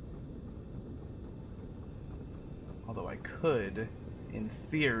 Although I could, in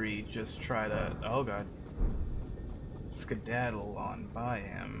theory, just try to... Oh god. Skedaddle on by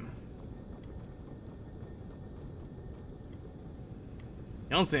him.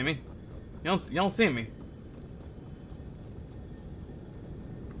 You don't see me. You don't see me.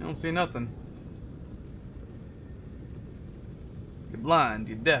 You don't see nothing. You're blind,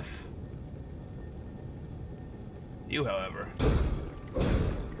 you're deaf. You, however.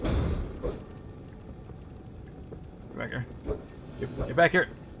 You're back here. You're back here.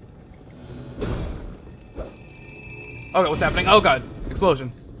 Oh god, what's happening? Oh god,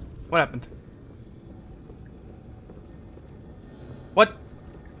 explosion. What happened? What?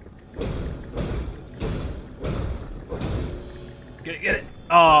 Get it.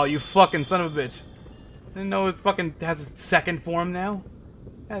 Oh, you fucking son of a bitch. Didn't know it fucking has a second form now.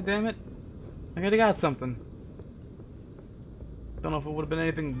 God damn it. I could have got something. Don't know if it would have been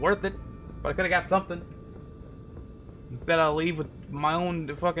anything worth it, but I could have got something. Instead I'll leave with my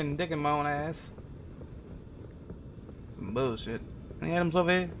own fucking dick in my own ass. Some bullshit. Any items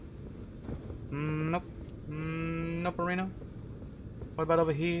over here? Nope. Nope, Reno. What about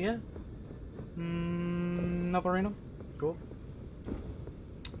over here? Nope, Reno. Cool.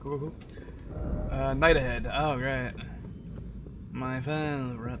 Cool. Night ahead. Oh, right. My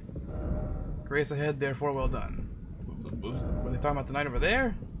favorite. Grace ahead, therefore well done. Were they talking about the night over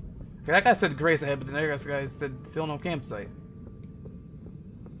there? Okay, that guy said grace ahead, but the other guy said still no campsite.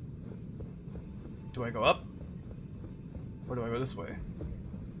 Do I go up? Or do I go this way?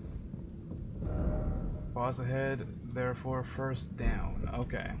 Boss ahead, therefore first down.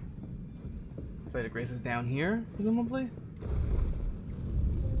 Okay. Site of Grace is down here, presumably?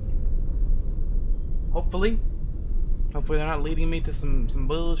 Hopefully. Hopefully they're not leading me to some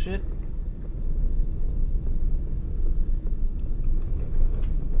bullshit.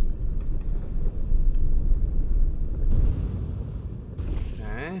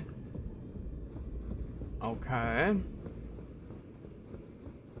 Okay. Okay.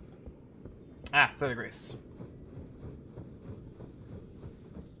 Ah, Site of Grace.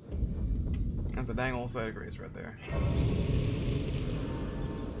 That's a dang old Site of Grace right there.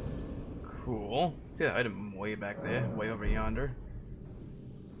 Cool. See that item way back there, way over yonder.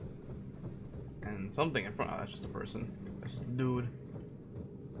 And something in front. Oh, that's just a person. That's just a dude.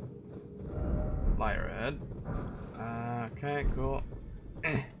 Liar head. Okay, cool.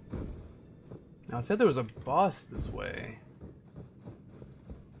 Now it said there was a boss this way.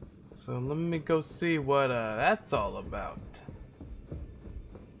 So let me go see what that's all about.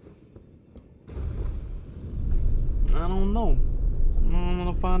 I don't know. I'm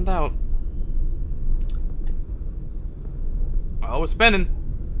gonna find out. Oh, we're spinning.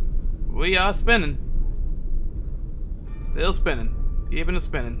 We are spinning. Still spinning. Even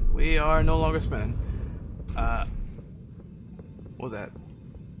spinning. We are no longer spinning. What was that?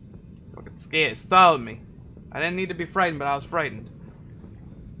 Fucking scared. It startled me. I didn't need to be frightened, but I was frightened.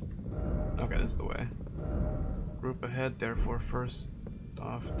 Okay, this is the way. Group ahead, therefore first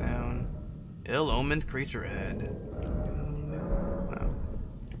off down. Ill-omened creature ahead. No.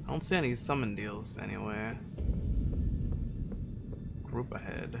 I don't see any summon deals anywhere. Group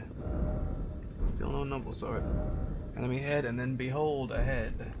ahead. Still no noble sword. Enemy head and then behold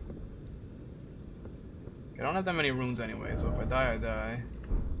ahead. Okay, I don't have that many runes anyway, so if I die, I die.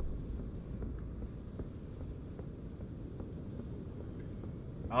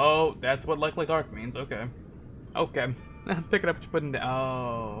 Oh, that's what likely dark means. Okay. Okay. Pick it up what you're putting down.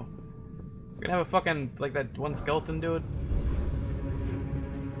 Oh. We're gonna have a fucking, like that one skeleton dude.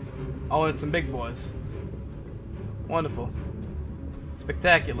 Oh, and some big boys. Wonderful.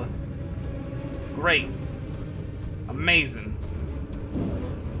 Spectacular. Great. Amazing.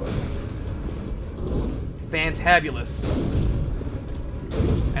 Fantabulous.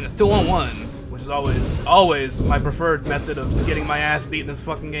 And it's 2-on-1, which is always my preferred method of getting my ass beat in this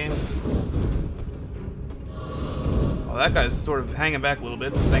fucking game. Oh, that guy's sort of hanging back a little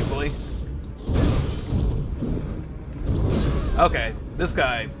bit, thankfully. Okay, this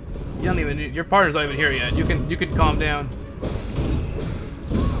guy, you don't even need, your partner's not even here yet. You can calm down.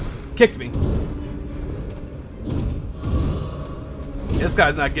 Kicked me. This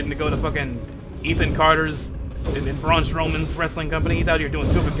guy's not getting to go to fucking Ethan Carter's and Braun Strowman's wrestling company. He's out here doing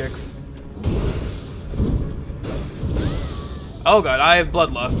super kicks. Oh god, I have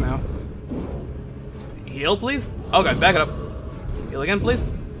blood loss now. Heal, please? Oh god, back it up. Heal again, please?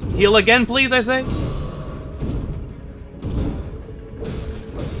 Heal again, please, I say?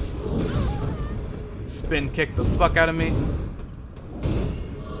 Spin kick the fuck out of me.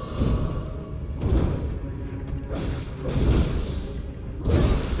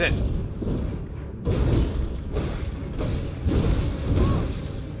 Sit.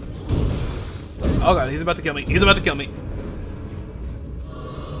 Oh god, he's about to kill me. He's about to kill me.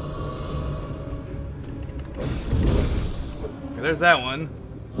 Okay, there's that one.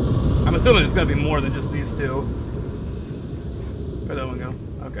 I'm assuming it's gonna be more than just these two. Where'd that one go?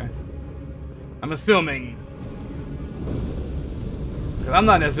 Okay. I'm assuming. Because I'm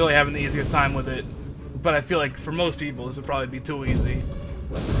not necessarily having the easiest time with it. But I feel like for most people, this would probably be too easy.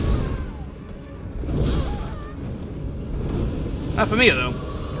 Not for me, though.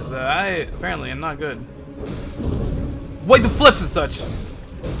 Because I apparently am not good. Wait, the flips and such!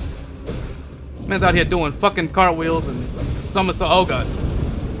 Man's out here doing fucking cartwheels and somersault. Oh, God.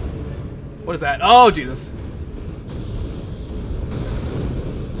 What is that? Oh, Jesus.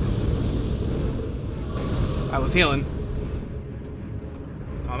 I was healing.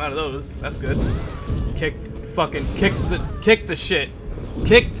 Oh, I'm out of those. That's good. Kicked the shit.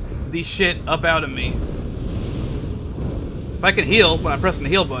 Kicked the shit up out of me. If I can heal when I'm pressing the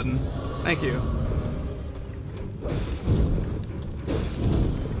heal button. Thank you.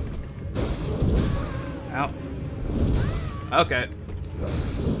 Ow. Okay.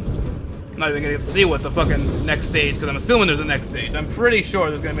 I'm not even gonna get to see what the fucking next stage, because I'm assuming there's a next stage. I'm pretty sure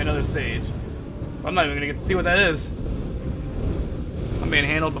there's gonna be another stage. I'm not even gonna get to see what that is. I'm being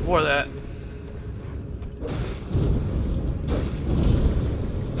handled before that.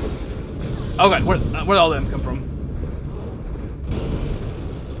 Oh god, where'd all them come from?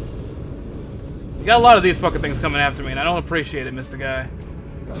 You got a lot of these fucking things coming after me, and I don't appreciate it, Mr. Guy.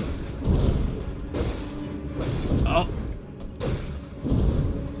 Oh.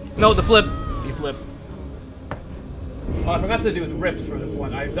 No, the flip. You flip. Oh, I forgot to do rips for this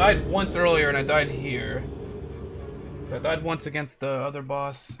one. I died once earlier, and I died here. I died once against the other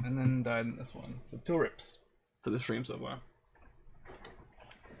boss, and then died in this one. So 2 rips for the stream so far.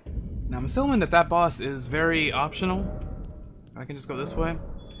 Now I'm assuming that that boss is very optional. I can just go this way.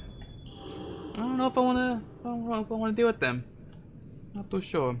 I don't know if I wanna deal with them. Not too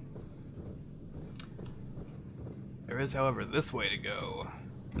sure. There is, however, this way to go.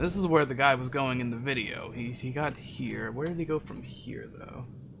 This is where the guy was going in the video. He got here. Where did he go from here, though?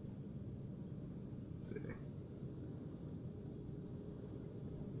 Let's see.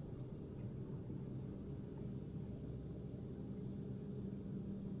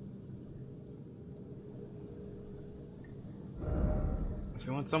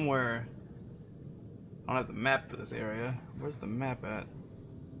 So we went somewhere. I don't have the map for this area. Where's the map at?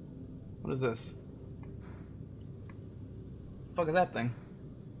 What is this? The fuck is that thing?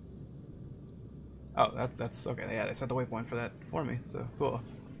 Oh, that's okay. Yeah, they set the waypoint for that for me. So cool.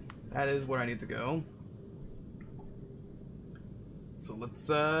 That is where I need to go. So let's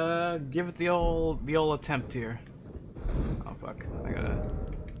give it the old attempt here. Oh fuck! I gotta.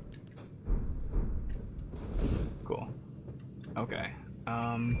 Cool. Okay.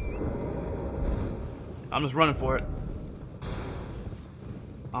 I'm just running for it.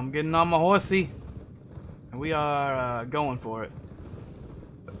 I'm getting on my horsey, and we are going for it.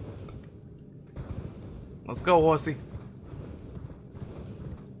 Let's go, horsey.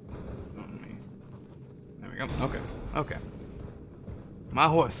 There we go. Okay. Okay. My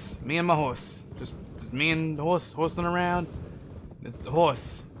horse. Me and my horse. Just me and the horse horsing around. It's the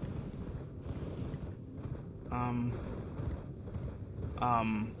horse.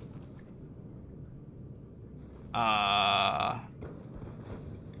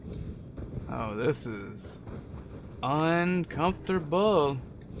 Oh, this is uncomfortable.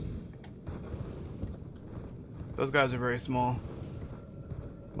 Those guys are very small.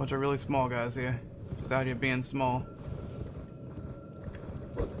 Bunch of really small guys here. Just out here being small.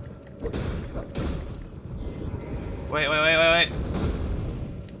 Wait. Oh,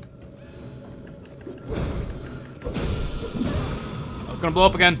 it's gonna blow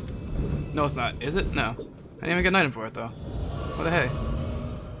up again. No, it's not. Is it? No. I didn't even get an item for it, though. What the heck?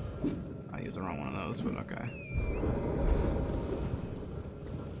 I used the wrong one of those, but okay.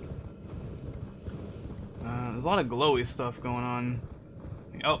 There's a lot of glowy stuff going on.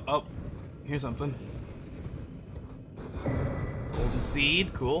 Oh. Here's something. Golden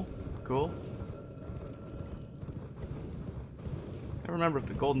seed. Cool. Cool. I don't remember if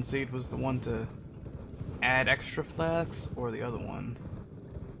the golden seed was the one to add extra flasks or the other one.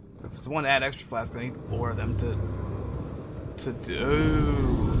 If it's the one to add extra flasks, I need 4 of them to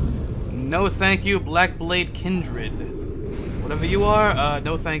do. No thank you, Black Blade Kindred. Whatever you are,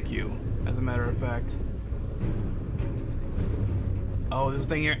 no thank you, as a matter of fact. Oh, there's a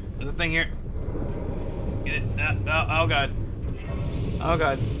thing here. There's a thing here. Get it. Oh god. Oh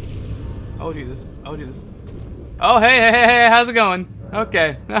god. Oh Jesus. Oh Jesus. Oh hey, how's it going?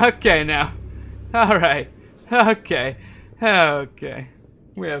 Okay. Okay now. Alright. Okay. Okay.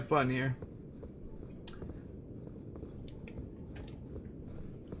 We have fun here.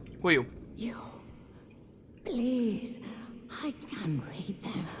 Who are you? You. Please. I can read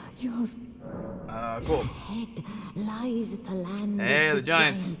them. Your cool. head lies the land Hey, of the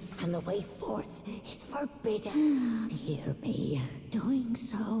giants. and the way forth is forbidden. Hear me. Doing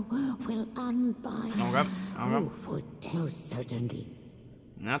so will unbind. Okay. Who would tell certainly?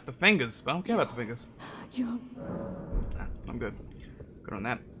 Not the fingers. I don't care about the fingers. You're... I'm good. Good on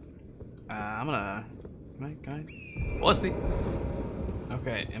that. I'm gonna... Can I? Well, let's see.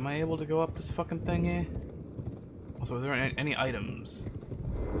 Okay, am I able to go up this fucking thing here? Also, are there any items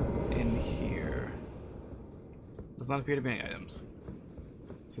in here? Does not appear to be any items.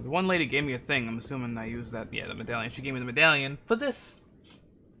 So the one lady gave me a thing. I'm assuming I used that. Yeah, the medallion. She gave me the medallion for this.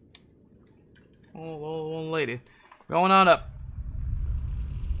 Oh, old lady. Going on up.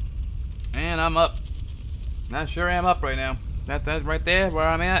 And I'm up. I sure am up right now. That right there, where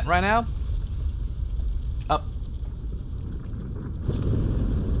I'm at right now. Up.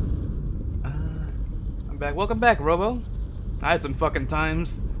 I'm back. Welcome back, Robo. I had some fucking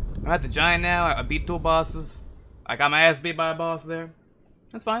times. I'm at the giant now. I beat 2 bosses. I got my ass beat by a boss there.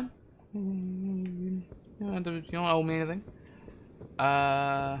 That's fine. You don't owe me anything.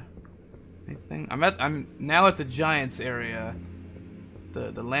 Anything? I'm now at the Giants area.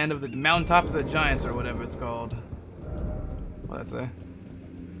 The land of the mountaintops of the Giants, or whatever it's called. What did that say?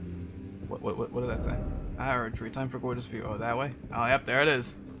 What did that say? I retreat. Time for gorgeous view. Oh, that way? Oh, yep, there it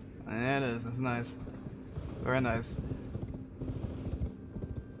is. There it is. That's nice. Very nice.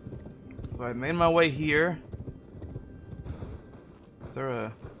 So I made my way here. Is there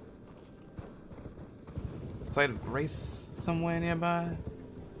a site of grace somewhere nearby?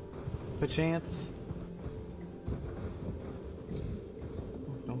 Perchance?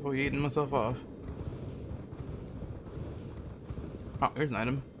 Don't go eating myself off. Oh, here's an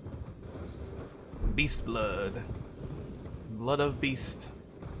item. Beast blood. Blood of beast.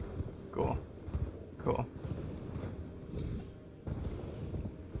 Cool. Cool.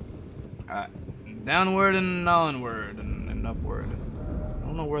 Alright. Downward and onward and upward. I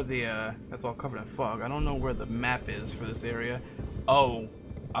don't know where the, that's all covered in fog. I don't know where the map is for this area. Oh.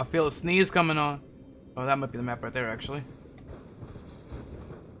 I feel a sneeze coming on. Oh, that might be the map right there, actually.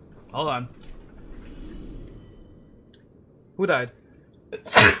 Hold on. Who died?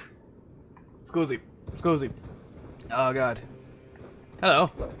 Scoozy. Scoozy. Oh, God. Hello.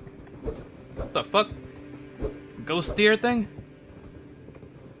 What the fuck? Ghost steer thing?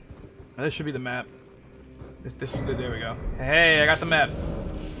 Oh, this should be the map. This should be, there we go. Hey, I got the map.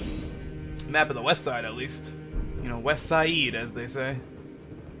 Map of the west side, at least. You know, West Side, as they say.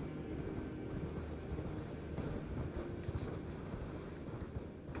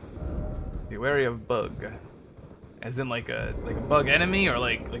 Be wary of bug. As in like a bug enemy, or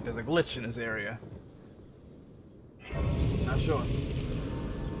like there's a glitch in this area. Not sure.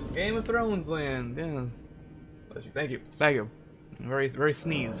 Game of Thrones land, yeah. Thank you, thank you. Very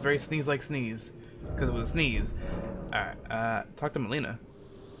sneeze, very sneeze-like sneeze, because it was a sneeze. All right, talk to Melina.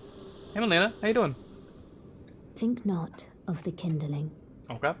 Hey Melina, how you doing? Think not of the kindling.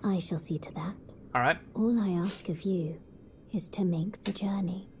 Okay. I shall see to that. All right. All I ask of you is to make the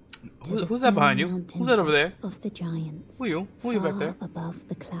journey. Who's that behind you? Who's that over there? Of the giants. Who are you? Who are you back there? Above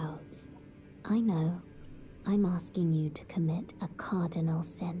the clouds. I know. I'm asking you to commit a cardinal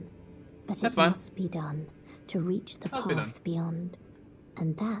sin, but That's it fine. must be done to reach the Must be done. path beyond,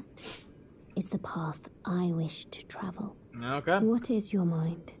 and that is the path I wish to travel. Okay. What is your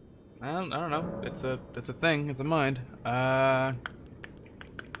mind? I don't know. It's a thing. It's a mind.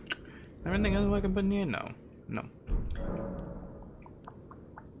 Everything else I can put in here? No. No.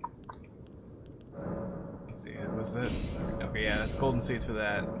 Let's see. Was that? Okay, yeah, that's golden seeds for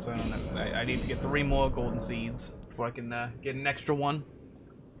that. So I don't know. I need to get 3 more golden seeds before I can get an extra one.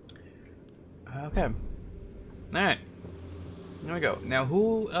 Okay. All right. Here we go. Now,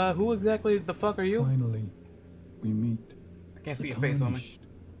 who exactly the fuck are you? Finally, we meet. I can't see your face on me. Tarnished.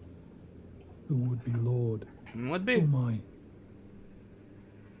 Who would be Lord? Would Oh be. my.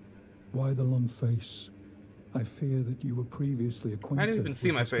 Why the long face? I fear that you were previously acquainted. I didn't even see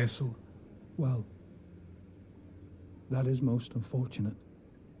with my his face. vessel. Well, that is most unfortunate.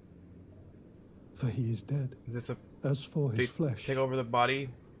 For he is dead. Is this a As for did his he flesh, take over the body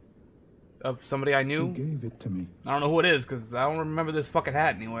of somebody I he knew? gave it to me. I don't know who it is because I don't remember this fucking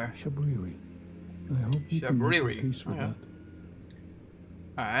hat anywhere. Shabriri. I hope you can make Shabriri. your peace with Okay. that.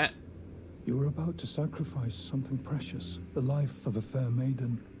 All right. You were about to sacrifice something precious, the life of a fair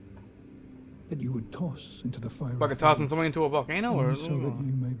maiden, that you would toss into the fire. Fucking tossing somebody into a volcano, or only so that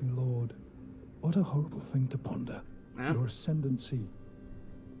you may be Lord. What a horrible thing to ponder. Yeah. Your ascendancy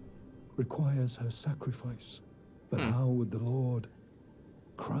requires her sacrifice. But how would the Lord,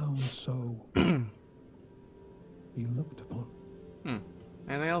 crowned so, be looked upon?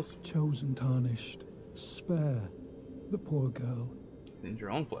 Anything else? Chosen, tarnished, spare the poor girl. In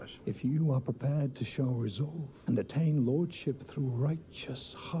your own flesh. If you are prepared to show resolve and attain lordship through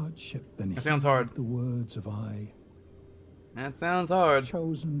righteous hardship, then That sounds heed hard. the words of I. That sounds hard.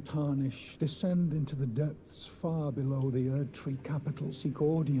 Chosen, tarnished, descend into the depths far below the Erdtree capital. Seek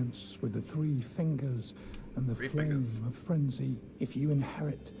audience with the 3 fingers and the 3 flame fingers. of frenzy. If you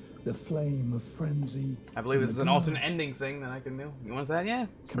inherit the flame of frenzy, I believe then this is the an girl alternate ending thing that I can do. You want that? Yeah.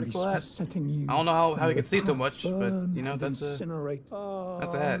 can Pretty be cool hat. setting you. I don't know how and you the can see too path much, but burn you know and that's a incinerate.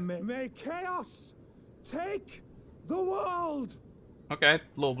 that's a hat. May chaos take the world. Okay.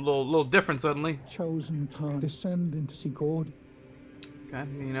 Little different suddenly. Chosen time descend into seek audience. Okay.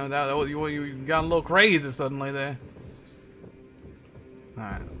 You know that you got a little crazy suddenly there. All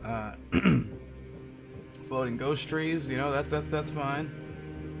right. Floating ghost trees. You know that's fine.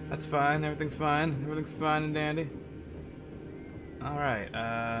 That's fine. Everything's fine. Everything's fine and dandy. Alright,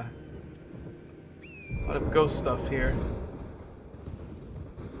 a lot of ghost stuff here.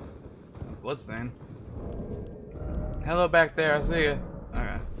 Bloodstain. Hello back there, I see you.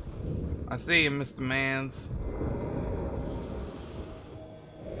 Okay. I see you, Mr. Mans.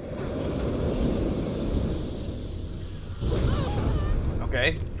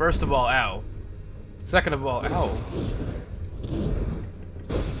 Okay, first of all, ow. Second of all, ow.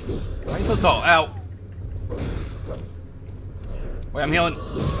 Why are you so tall? Ow. Wait, I'm healing.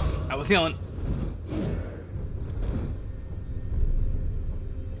 I was healing.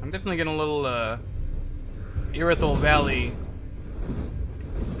 I'm definitely getting a little, Irithel Valley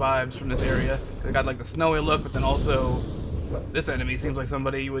vibes from this area. They got like the snowy look, but then also this enemy seems like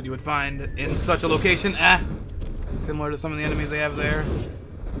somebody you would find in such a location. Ah, similar to some of the enemies they have there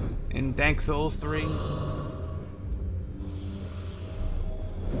in Dank Souls 3.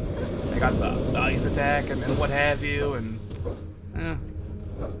 They got the ice attack and what have you, and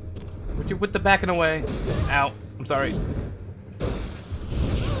would you with the backing away? Ow! I'm sorry.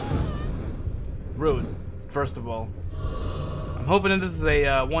 Rude. First of all, I'm hoping that this is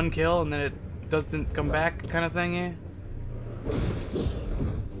a one kill and then it doesn't come back kind of thing here.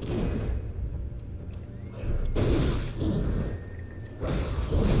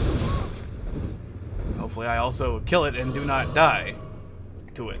 Hopefully I also kill it and do not die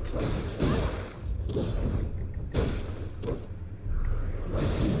to it.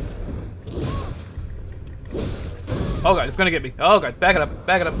 Oh god, it's gonna get me. Oh god, back it up,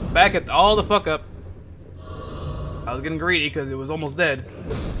 back it up, back it all the fuck up. I was getting greedy because it was almost dead.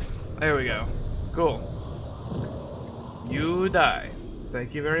 There we go. Cool. You die.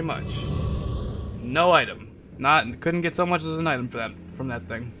 Thank you very much. No item. Couldn't get so much as an item for that from that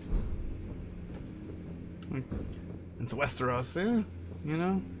thing. It's Westeros, yeah. You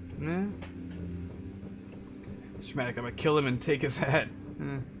know? Yeah. Schmatic, I'm gonna kill him and take his hat.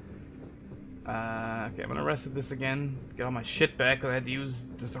 Okay, I'm gonna rest at this again. Get all my shit back because I had to use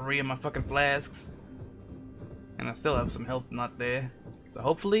the 3 of my fucking flasks. And I still have some health not there. So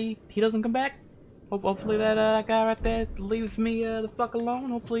hopefully he doesn't come back. Hopefully that guy right there leaves me the fuck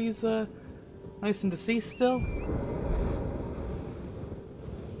alone. Hopefully he's nice and deceased still.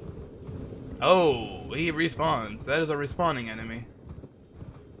 Oh, he respawns. That is a respawning enemy.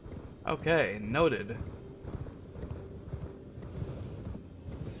 Okay, noted.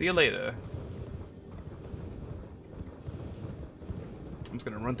 See you later. I'm just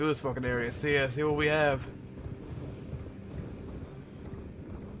gonna run through this fucking area, see what we have.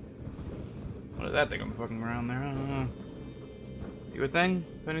 What is that thing I'm fucking around there? I don't know. You a thing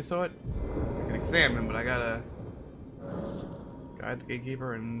of any sort? I can examine, but I gotta guide the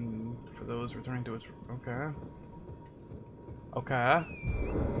gatekeeper and for those returning to its. Okay. Okay.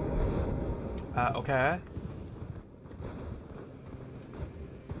 Okay.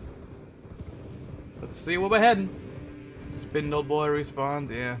 Let's see where we're heading. Spindle boy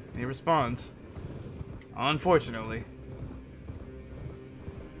respawns. Yeah, he responds. Unfortunately.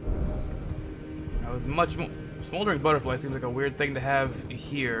 That was much more. Smoldering butterfly seems like a weird thing to have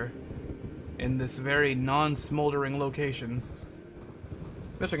here in this very non-smoldering location.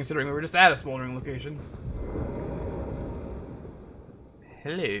 Especially considering we were just at a smoldering location.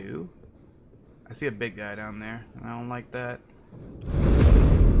 Hello. I see a big guy down there, and I don't like that.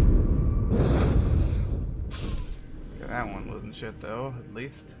 Okay, that one wasn't shit though, at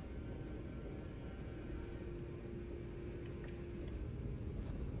least.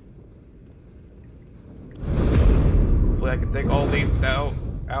 Hopefully I can take all these out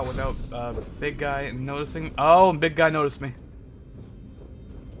without big guy noticing. Oh, big guy noticed me.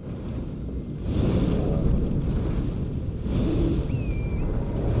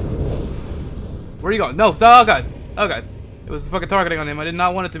 Where are you going? No, oh god. Oh god. It was fucking targeting on him. I did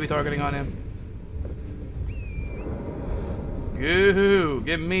not want it to be targeting on him. Yoo-hoo,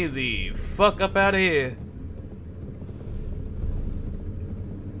 get me the fuck up out of here.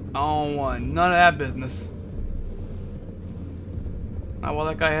 I don't want none of that business. Oh, well,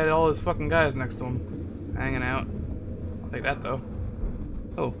 that guy had all his fucking guys next to him, hanging out. I'll take that, though.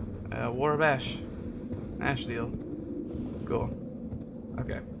 Oh, War of Ash. Ash deal. Cool.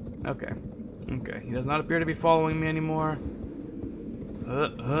 Okay. Okay. Okay. He does not appear to be following me anymore.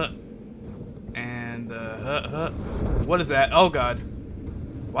 And, What is that? Oh, God.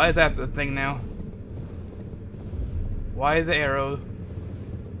 Why is that the thing now? Why is the arrow?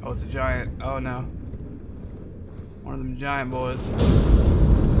 Oh, it's a giant. Oh, no. One of them giant boys.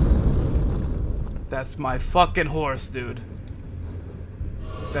 That's my fucking horse, dude.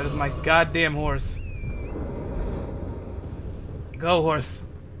 That is my goddamn horse. Go, horse.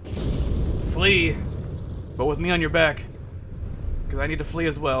 Flee, but with me on your back, because I need to flee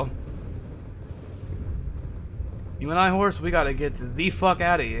as well. You and I, horse, we gotta get the fuck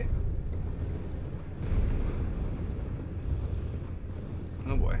out of here.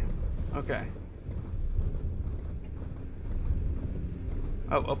 Oh boy. Okay.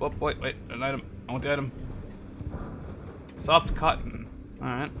 Oh, wait, an item. I want the item. Soft cotton.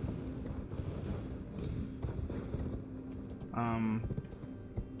 Alright.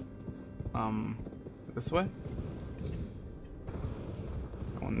 This way?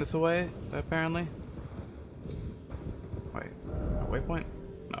 Going this way, apparently. Wait, a waypoint?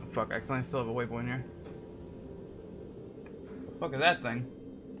 No, fuck, I accidentally still have a waypoint here. What the fuck is that thing?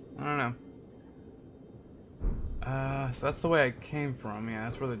 I don't know. So that's the way I came from. Yeah,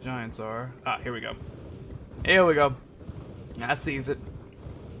 that's where the giants are. Ah, here we go. Here we go. I sees it.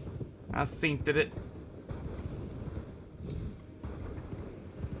 I seen it.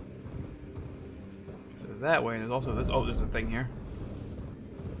 So that way, and there's also this. Oh, there's a thing here.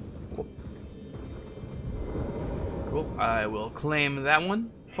 Cool. Cool. I will claim that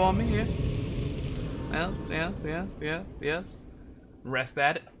one for me here. Yes. Rest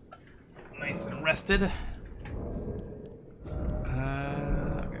at it. Nice and rested. Okay,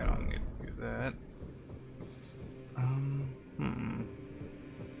 I don't need to do that.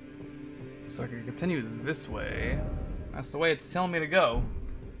 So I can continue this way. That's the way it's telling me to go.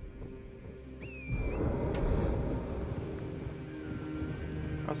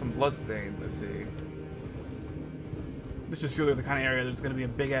 Oh, some bloodstains, I see. This just feels like the kind of area there's gonna be a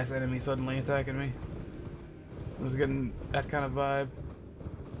big ass enemy suddenly attacking me. I was getting that kind of vibe.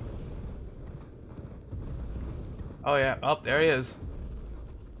 Oh yeah, oh, there he is.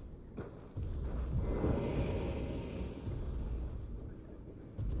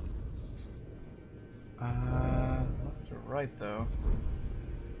 Left or right though?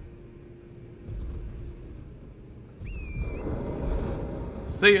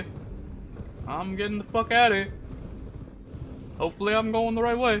 See ya. I'm getting the fuck out of here. Hopefully I'm going the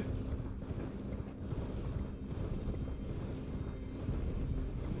right way.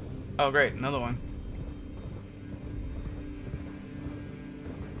 Oh great, another one.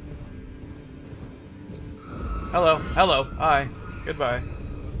 Hello, hi, goodbye.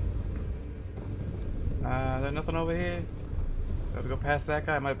 There's nothing over here. Do I have to go past that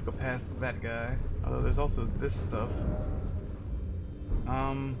guy? I might have to go past that guy. Although there's also this stuff.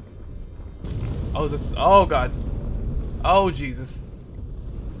 Oh, is it? Oh god. Oh Jesus.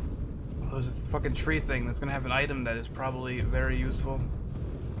 Oh, there's a fucking tree thing that's gonna have an item that is probably very useful.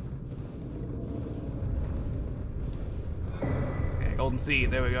 Okay, golden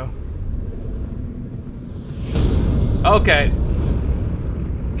seed. There we go. Okay.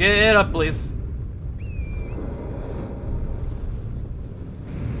 Get it up, please.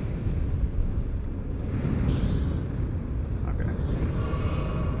 Okay.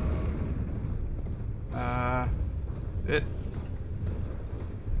 It.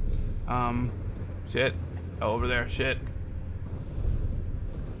 Shit. Oh, over there. Shit.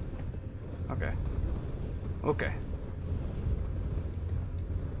 Okay. Okay.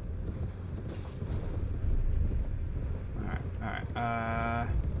 Alright,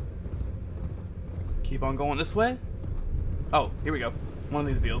 keep on going this way? Oh, here we go. One of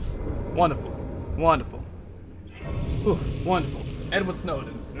these deals. Wonderful. Wonderful. Whew, wonderful. Edward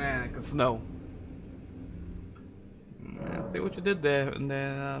Snowden. Nah, cause snow. See what you did there, and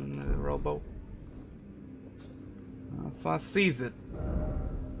then the rowboat. So I sees it.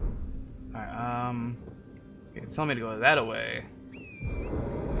 Alright, okay, tell me to go that away.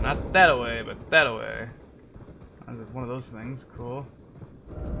 Not that away, but that away. One of those things, cool.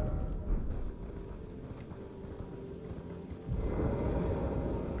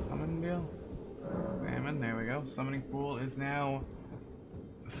 Summon deal? Salmon, there we go. Summoning pool is now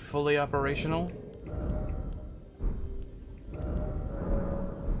fully operational.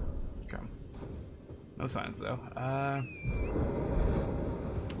 Okay. No signs though.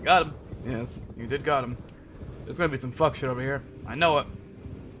 Got him. Yes, you did got him. There's gonna be some fuck shit over here. I know it.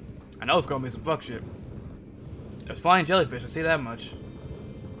 I know it's gonna be some fuck shit. There's flying jellyfish, I see that much.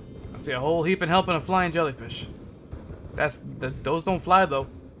 I see a whole heap and helping of flying jellyfish. Those don't fly though.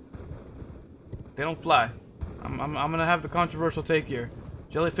 They don't fly. I'm gonna have the controversial take here.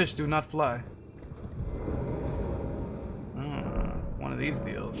 Jellyfish do not fly. One of these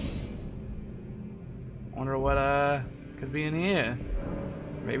deals. Wonder what could be in here.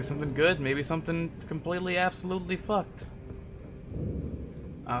 Maybe something good, maybe something completely absolutely fucked.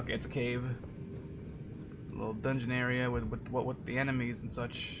 Okay, it's a cave. Little dungeon area with the enemies and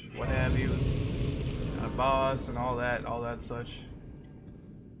such, what have yous, and a boss and all that such.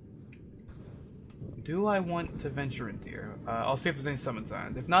 Do I want to venture into here? I'll see if there's any summon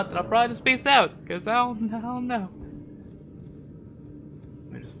signs. If not, then I'll probably just space out, because I don't know.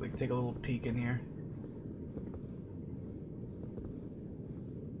 Let me just like take a little peek in here.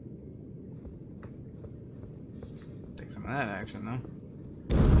 Take some of that action, though.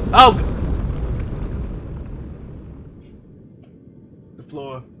 Oh! The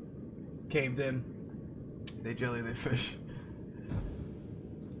floor caved in. They jelly, they fish.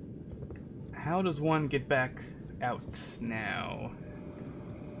 How does one get back out now?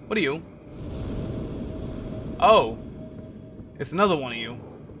 What are you? Oh! It's another one of you.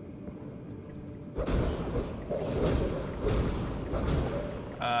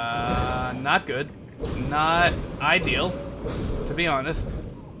 Not good. Not ideal, to be honest.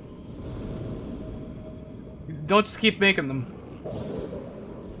 Don't just keep making them.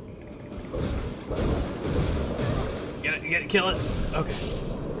 Get it, kill it. Okay.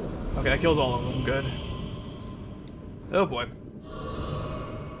 Okay, that kills all of them. Good. Oh boy.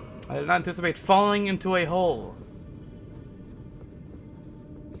 I did not anticipate falling into a hole.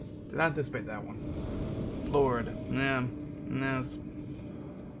 Did not anticipate that one. Floored. Yeah. Yes.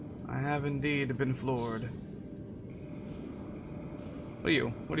 I have indeed been floored. What are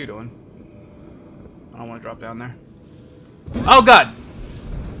you? What are you doing? I don't want to drop down there. Oh god!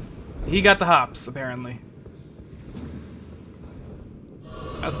 He got the hops, apparently.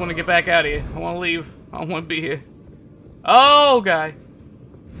 I just want to get back out of here. I want to leave. I don't want to be here. Oh, guy.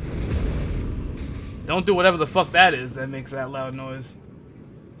 Don't do whatever the fuck that is that makes that loud noise.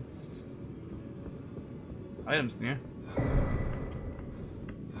 Items in here.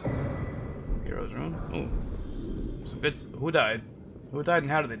 Hero's room. Ooh. Some bits. Who died? Who died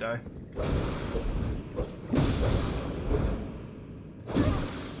and how did they die?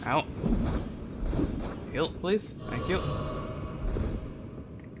 Ow. Heal, please. Thank you.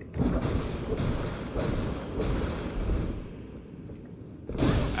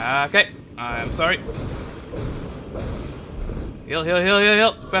 Okay. I'm sorry. Heal, heal, heal, heal,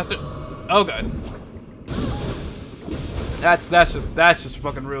 heal. Faster. Oh god. That's just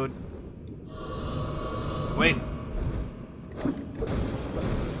fucking rude. Wait.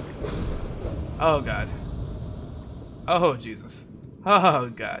 Oh god. Oh Jesus. Oh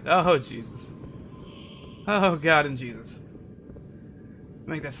god. Oh Jesus. Oh god and Jesus.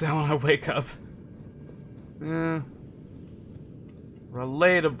 Make that sound when I wake up.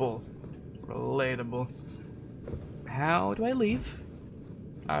 Relatable. Relatable. How do I leave?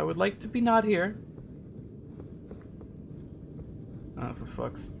 I would like to be not here. Oh, for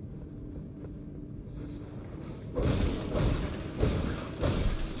fuck's.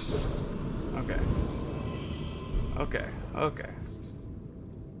 Okay. Okay. Okay.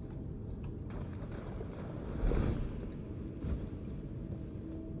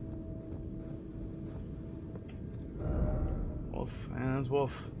 Wolf. And there's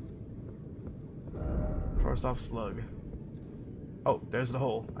Wolf. First off, slug. Oh, there's the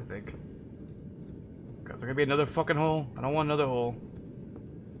hole, I think. Is there gonna be another fucking hole? I don't want another hole.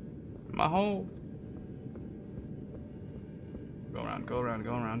 My hole. Go around, go around,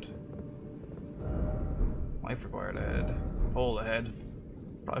 go around. Life required ahead. Hole ahead.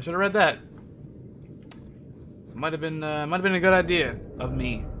 Probably should have read that. Might have been a good idea of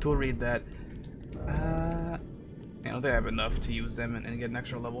me to read that. I don't think I have enough to use them and get an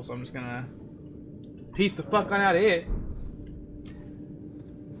extra level, so I'm just gonna piece the fuck on out of here.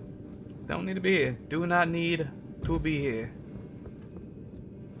 Don't need to be here. Do not need to be here.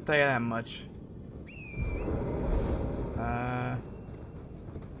 I'll tell you that much.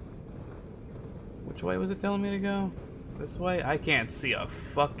 Which way was it telling me to go? This way? I can't see a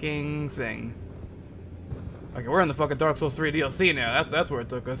fucking thing. Okay, we're in the fucking Dark Souls 3 DLC now. That's where it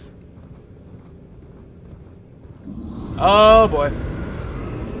took us. Oh boy.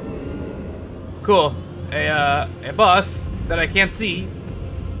 Cool. A boss that I can't see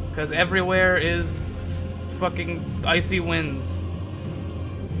because everywhere is fucking icy winds.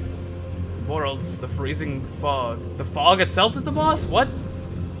 Worlds, the freezing fog. The fog itself is the boss? What?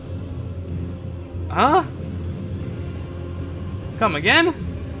 Huh? Come again?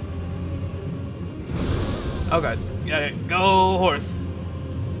 Oh god. Yeah, go horse.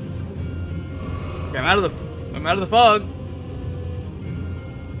 Okay, I'm out of the fog.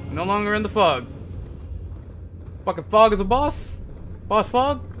 No longer in the fog. Fucking fog is a boss? Boss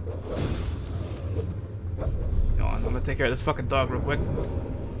fog? Go on, I'm gonna take care of this fucking dog real quick.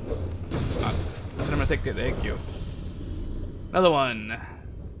 I'm gonna take the egg cube. Another one.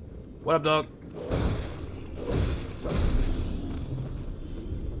 What up, dog?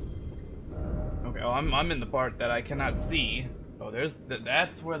 Okay, oh, I'm in the part that I cannot see. Oh,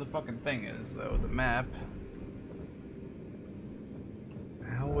 that's where the fucking thing is, though. The map.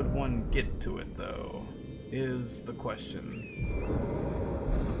 How would one get to it, though? Is the question.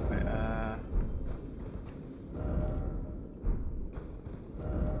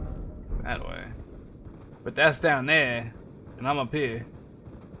 That way. But that's down there, and I'm up here.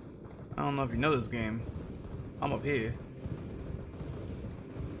 I don't know if you know this game. I'm up here.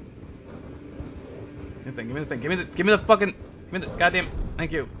 Give me the thing. Give me the fucking. Give me the goddamn.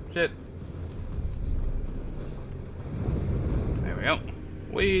 Thank you. Shit. There we go.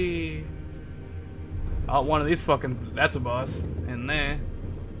 Whee. Oh, one of these fucking. That's a boss in there.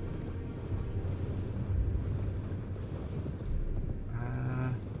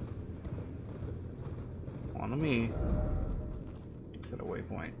 On me. Set a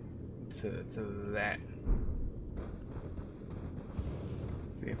waypoint to that.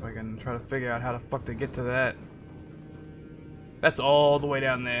 See if I can try to figure out how the fuck to get to that. That's all the way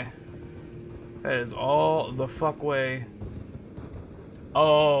down there. That is all the fuck way.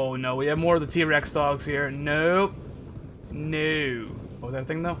 Oh no, we have more of the T-Rex dogs here. Nope. No. What was that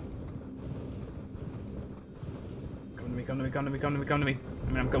thing though? Come to me, come to me, come to me, come to me, come to me. I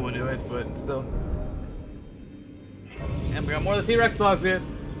mean, I'm going to it, but still. And we got more of the T-Rex dogs here.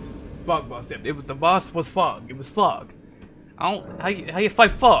 Fog boss. Yep. It was the boss was fog. It was fog. I don't. How you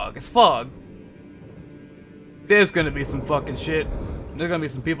fight fog? It's fog. There's gonna be some fucking shit. There's gonna be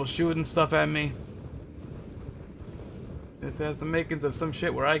some people shooting stuff at me. This has the makings of some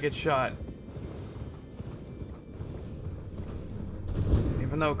shit where I get shot.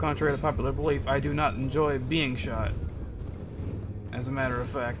 Even though, contrary to popular belief, I do not enjoy being shot. As a matter of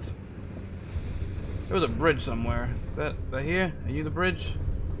fact. There was a bridge somewhere. Is that here? Are you the bridge?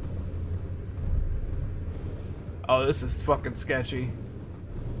 Oh, this is fucking sketchy.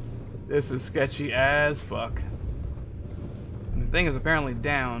 This is sketchy as fuck. And the thing is apparently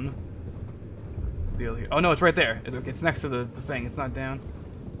down. Deal here. Oh no, it's right there. It's next to the thing. It's not down.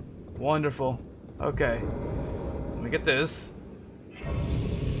 Wonderful. Okay. Let me get this.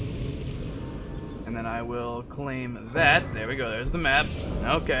 And then I will claim that. There we go. There's the map.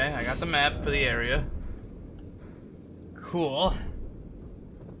 Okay, I got the map for the area. Cool.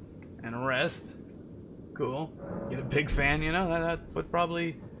 And rest. Cool. Get a big fan, you know? That would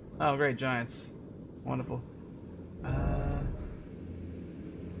probably... Oh, great, giants. Wonderful. Oh,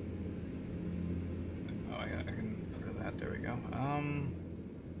 I can go that. There we go.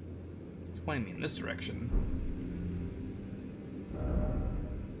 It's pointing me in this direction.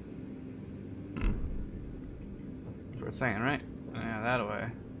 That's what it's saying, right? Yeah, that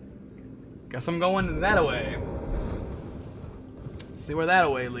way. Guess I'm going that way. See where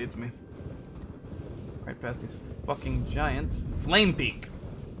that way leads me. Right past these fucking giants. Flame Peak.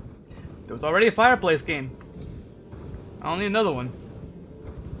 There was already a fireplace game. I don't need another one.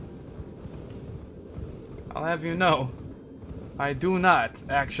 I'll have you know. I do not,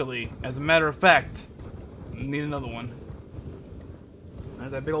 actually. As a matter of fact, need another one.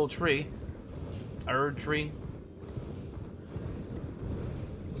 There's that big old tree. Erd tree.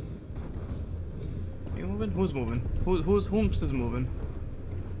 You moving? Who's moving? Who's is moving?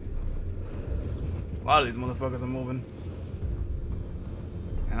 A lot of these motherfuckers are moving.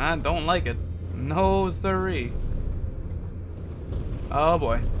 And I don't like it. No siree. Oh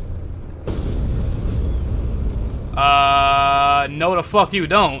boy. No the fuck you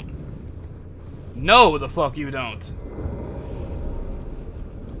don't. No the fuck you don't.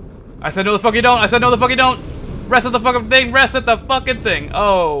 I said no the fuck you don't. I said no the fuck you don't. Rest at the fucking thing. Rest at the fucking thing.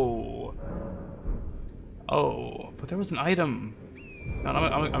 Oh. Oh. But there was an item. No,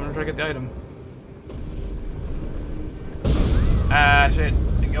 I'm gonna try to get the item. Ah, shit.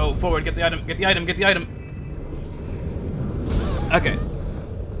 Go forward, get the item, get the item, get the item. Okay.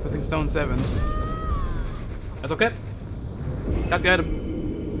 Putting stone 7. That's okay. Got the item.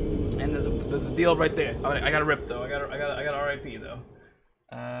 And there's a deal right there. I got a rip though. I got RIP though.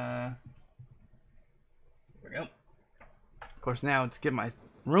 There we go. Of course now to get my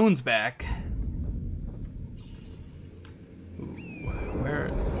runes back. Ooh, where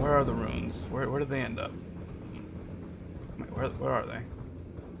are the runes? Where did they end up? Where are they?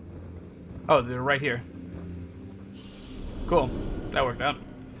 Oh, they're right here. Cool. That worked out.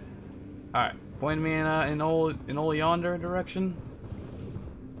 Alright. Point me in old yonder direction.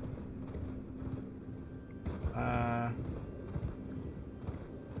 Over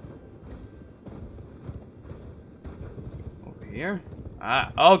here.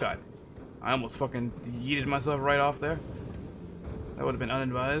 Ah, oh god. I almost fucking yeeted myself right off there. That would have been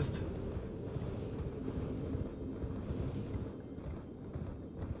unadvised.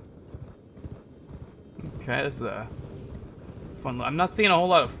 Okay, this is a fun. I'm not seeing a whole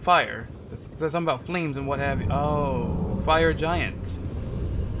lot of fire. It says something about flames and what have you. Oh, fire giant.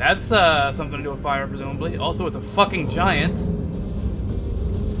 That's something to do with fire, presumably. Also, it's a fucking giant.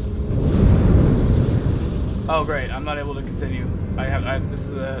 Oh great, I'm not able to continue. This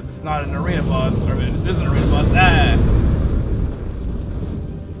is not an arena boss, or this is an arena boss. Ah.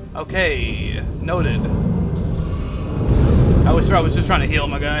 Okay, noted. I was just trying to heal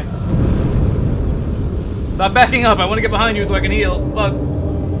my guy. Stop backing up. I want to get behind you so I can heal. Fuck.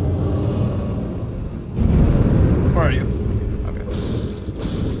 Where are you? Okay.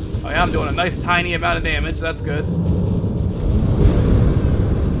 Oh yeah, I'm doing a nice tiny amount of damage. That's good.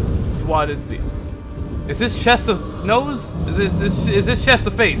 Swatted the. Is this chest a nose? Is this chest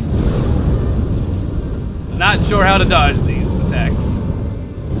a face? Not sure how to dodge these attacks,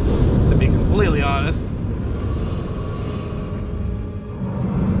 to be completely honest.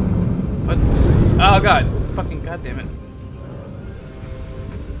 What? Oh god. Fucking goddamn it.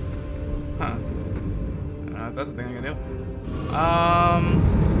 Huh. That's the thing I can do.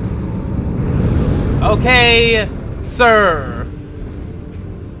 Okay, sir.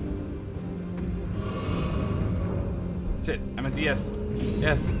 Shit, I meant to yes.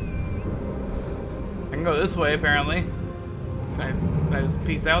 Yes. I can go this way, apparently. Can I just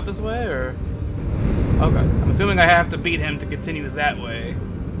peace out this way, or? Okay. I'm assuming I have to beat him to continue that way.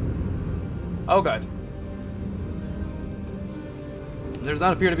 Oh god. There does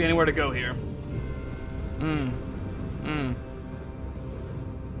not appear to be anywhere to go here.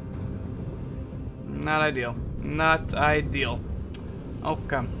 Not ideal. Not ideal.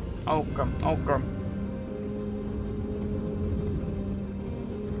 Okay. Okay. Okay.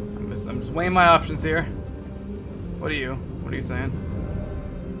 I'm just weighing my options here. What are you saying?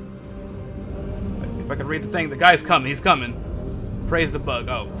 If I could read the thing, the guy's coming. He's coming. Praise the bug.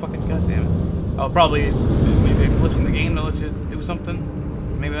 Oh, fucking goddamn it. Oh, probably maybe a glitch in the game to let you do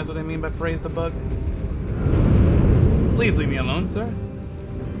something. Maybe that's what they mean by praise the bug. Please leave me alone, sir.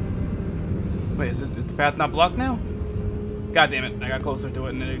 Wait, is the path not blocked now? God damn it! I got closer to it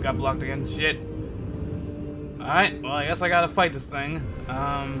and then it got blocked again. Shit. All right. Well, I guess I gotta fight this thing.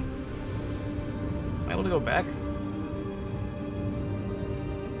 Am I able to go back?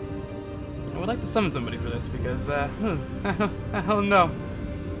 I would like to summon somebody for this because I don't know.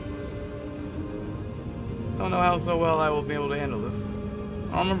 Don't know how so well I will be able to handle this.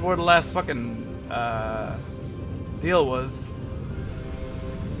 I don't remember where the last fucking deal was.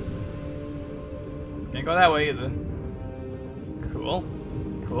 Can't go that way either. Cool.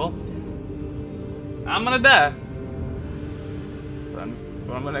 Cool. I'm gonna die. But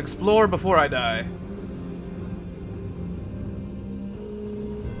I'm gonna explore before I die.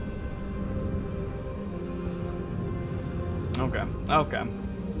 Okay. Okay.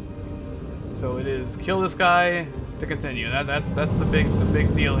 So it is kill this guy to continue. That's the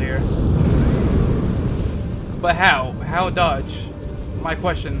big deal here. But how? How dodge? My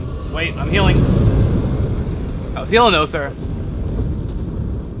question. Wait, I'm healing. I was healing though, sir.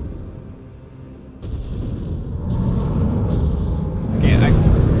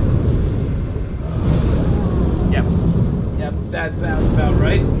 Yep, that sounds about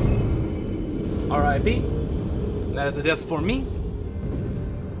right. R.I.P. That is a death for me.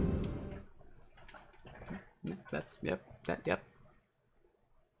 That's, yep.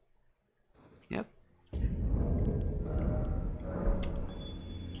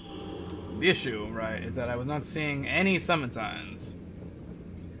 The issue, right, is that I was not seeing any summon signs.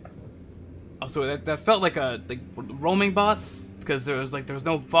 Also, that felt like a roaming boss, because there was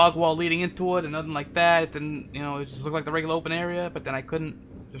no fog wall leading into it and nothing like that. It didn't, you know, it just looked like the regular open area, but then I couldn't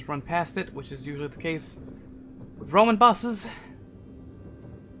just run past it, which is usually the case with Roman bosses.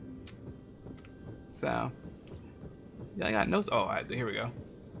 So, yeah, I got no. Oh, here we go.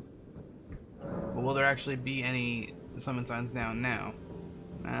 Well, will there actually be any summon signs down now?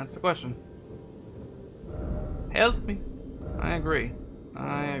 That's the question. Help me. I agree.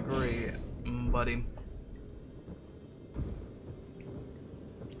 I agree, buddy.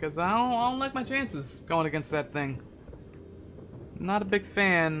 Because I don't like my chances going against that thing. Not a big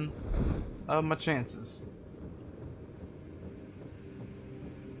fan of my chances.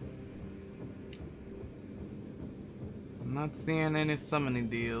 I'm not seeing any summoning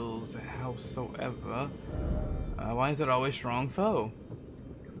deals howsoever. Why is it always strong foe?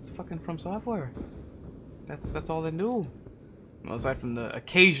 Because it's fucking From Software. That's all they do. Well, aside from the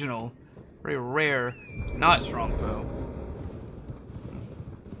occasional, very rare, not strong foe.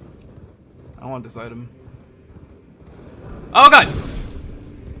 I want this item. Oh god!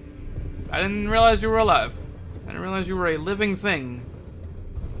 I didn't realize you were alive. I didn't realize you were a living thing.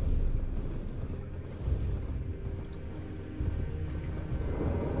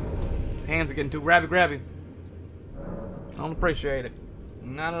 Hands are getting too grabby. I don't appreciate it.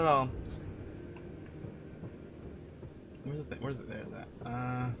 Not at all. Where's it? There's that.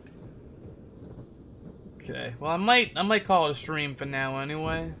 Okay. Well, I might call it a stream for now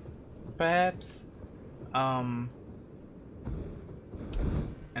anyway. Perhaps. And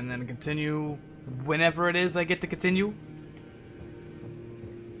then continue whenever it is I get to continue.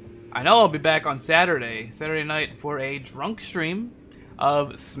 I know I'll be back on Saturday night for a drunk stream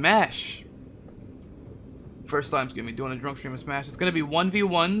of Smash. First time's gonna be doing a drunk stream of Smash. It's gonna be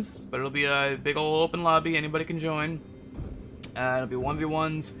 1v1s, but it'll be a big old open lobby. Anybody can join. It'll be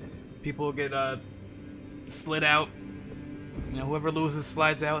 1v1s. People will get slid out. You know, whoever loses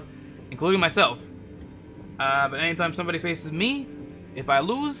slides out, including myself. But anytime somebody faces me, if I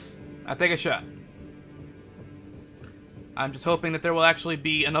lose, I take a shot. I'm just hoping that there will actually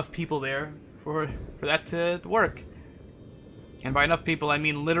be enough people there for that to work. And by enough people, I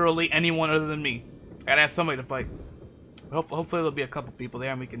mean literally anyone other than me. I gotta have somebody to fight. Hopefully there'll be a couple people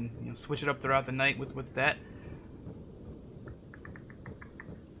there and we can, you know, switch it up throughout the night with that.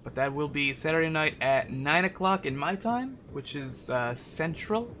 But that will be Saturday night at 9 o'clock in my time, which is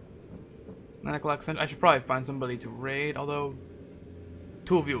Central. 9 o'clock Central. I should probably find somebody to raid, although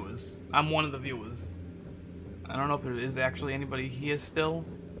 2 viewers. I'm one of the viewers. I don't know if there is actually anybody here still,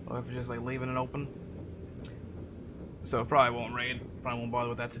 or if it's just like leaving it open. So probably won't raid. Probably won't bother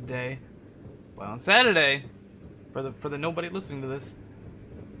with that today. But on Saturday, for the nobody listening to this,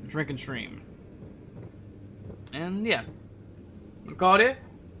 drink and stream. And yeah, I'm called it.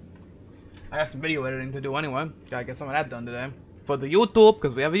 I got some video editing to do anyway. Gotta get some of that done today for the YouTube,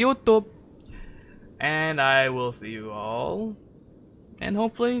 because we have a YouTube. And I will see you all, and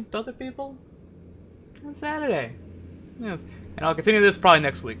hopefully other people, on Saturday. Yes. And I'll continue this probably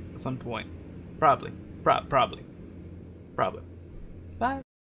next week at some point. Probably.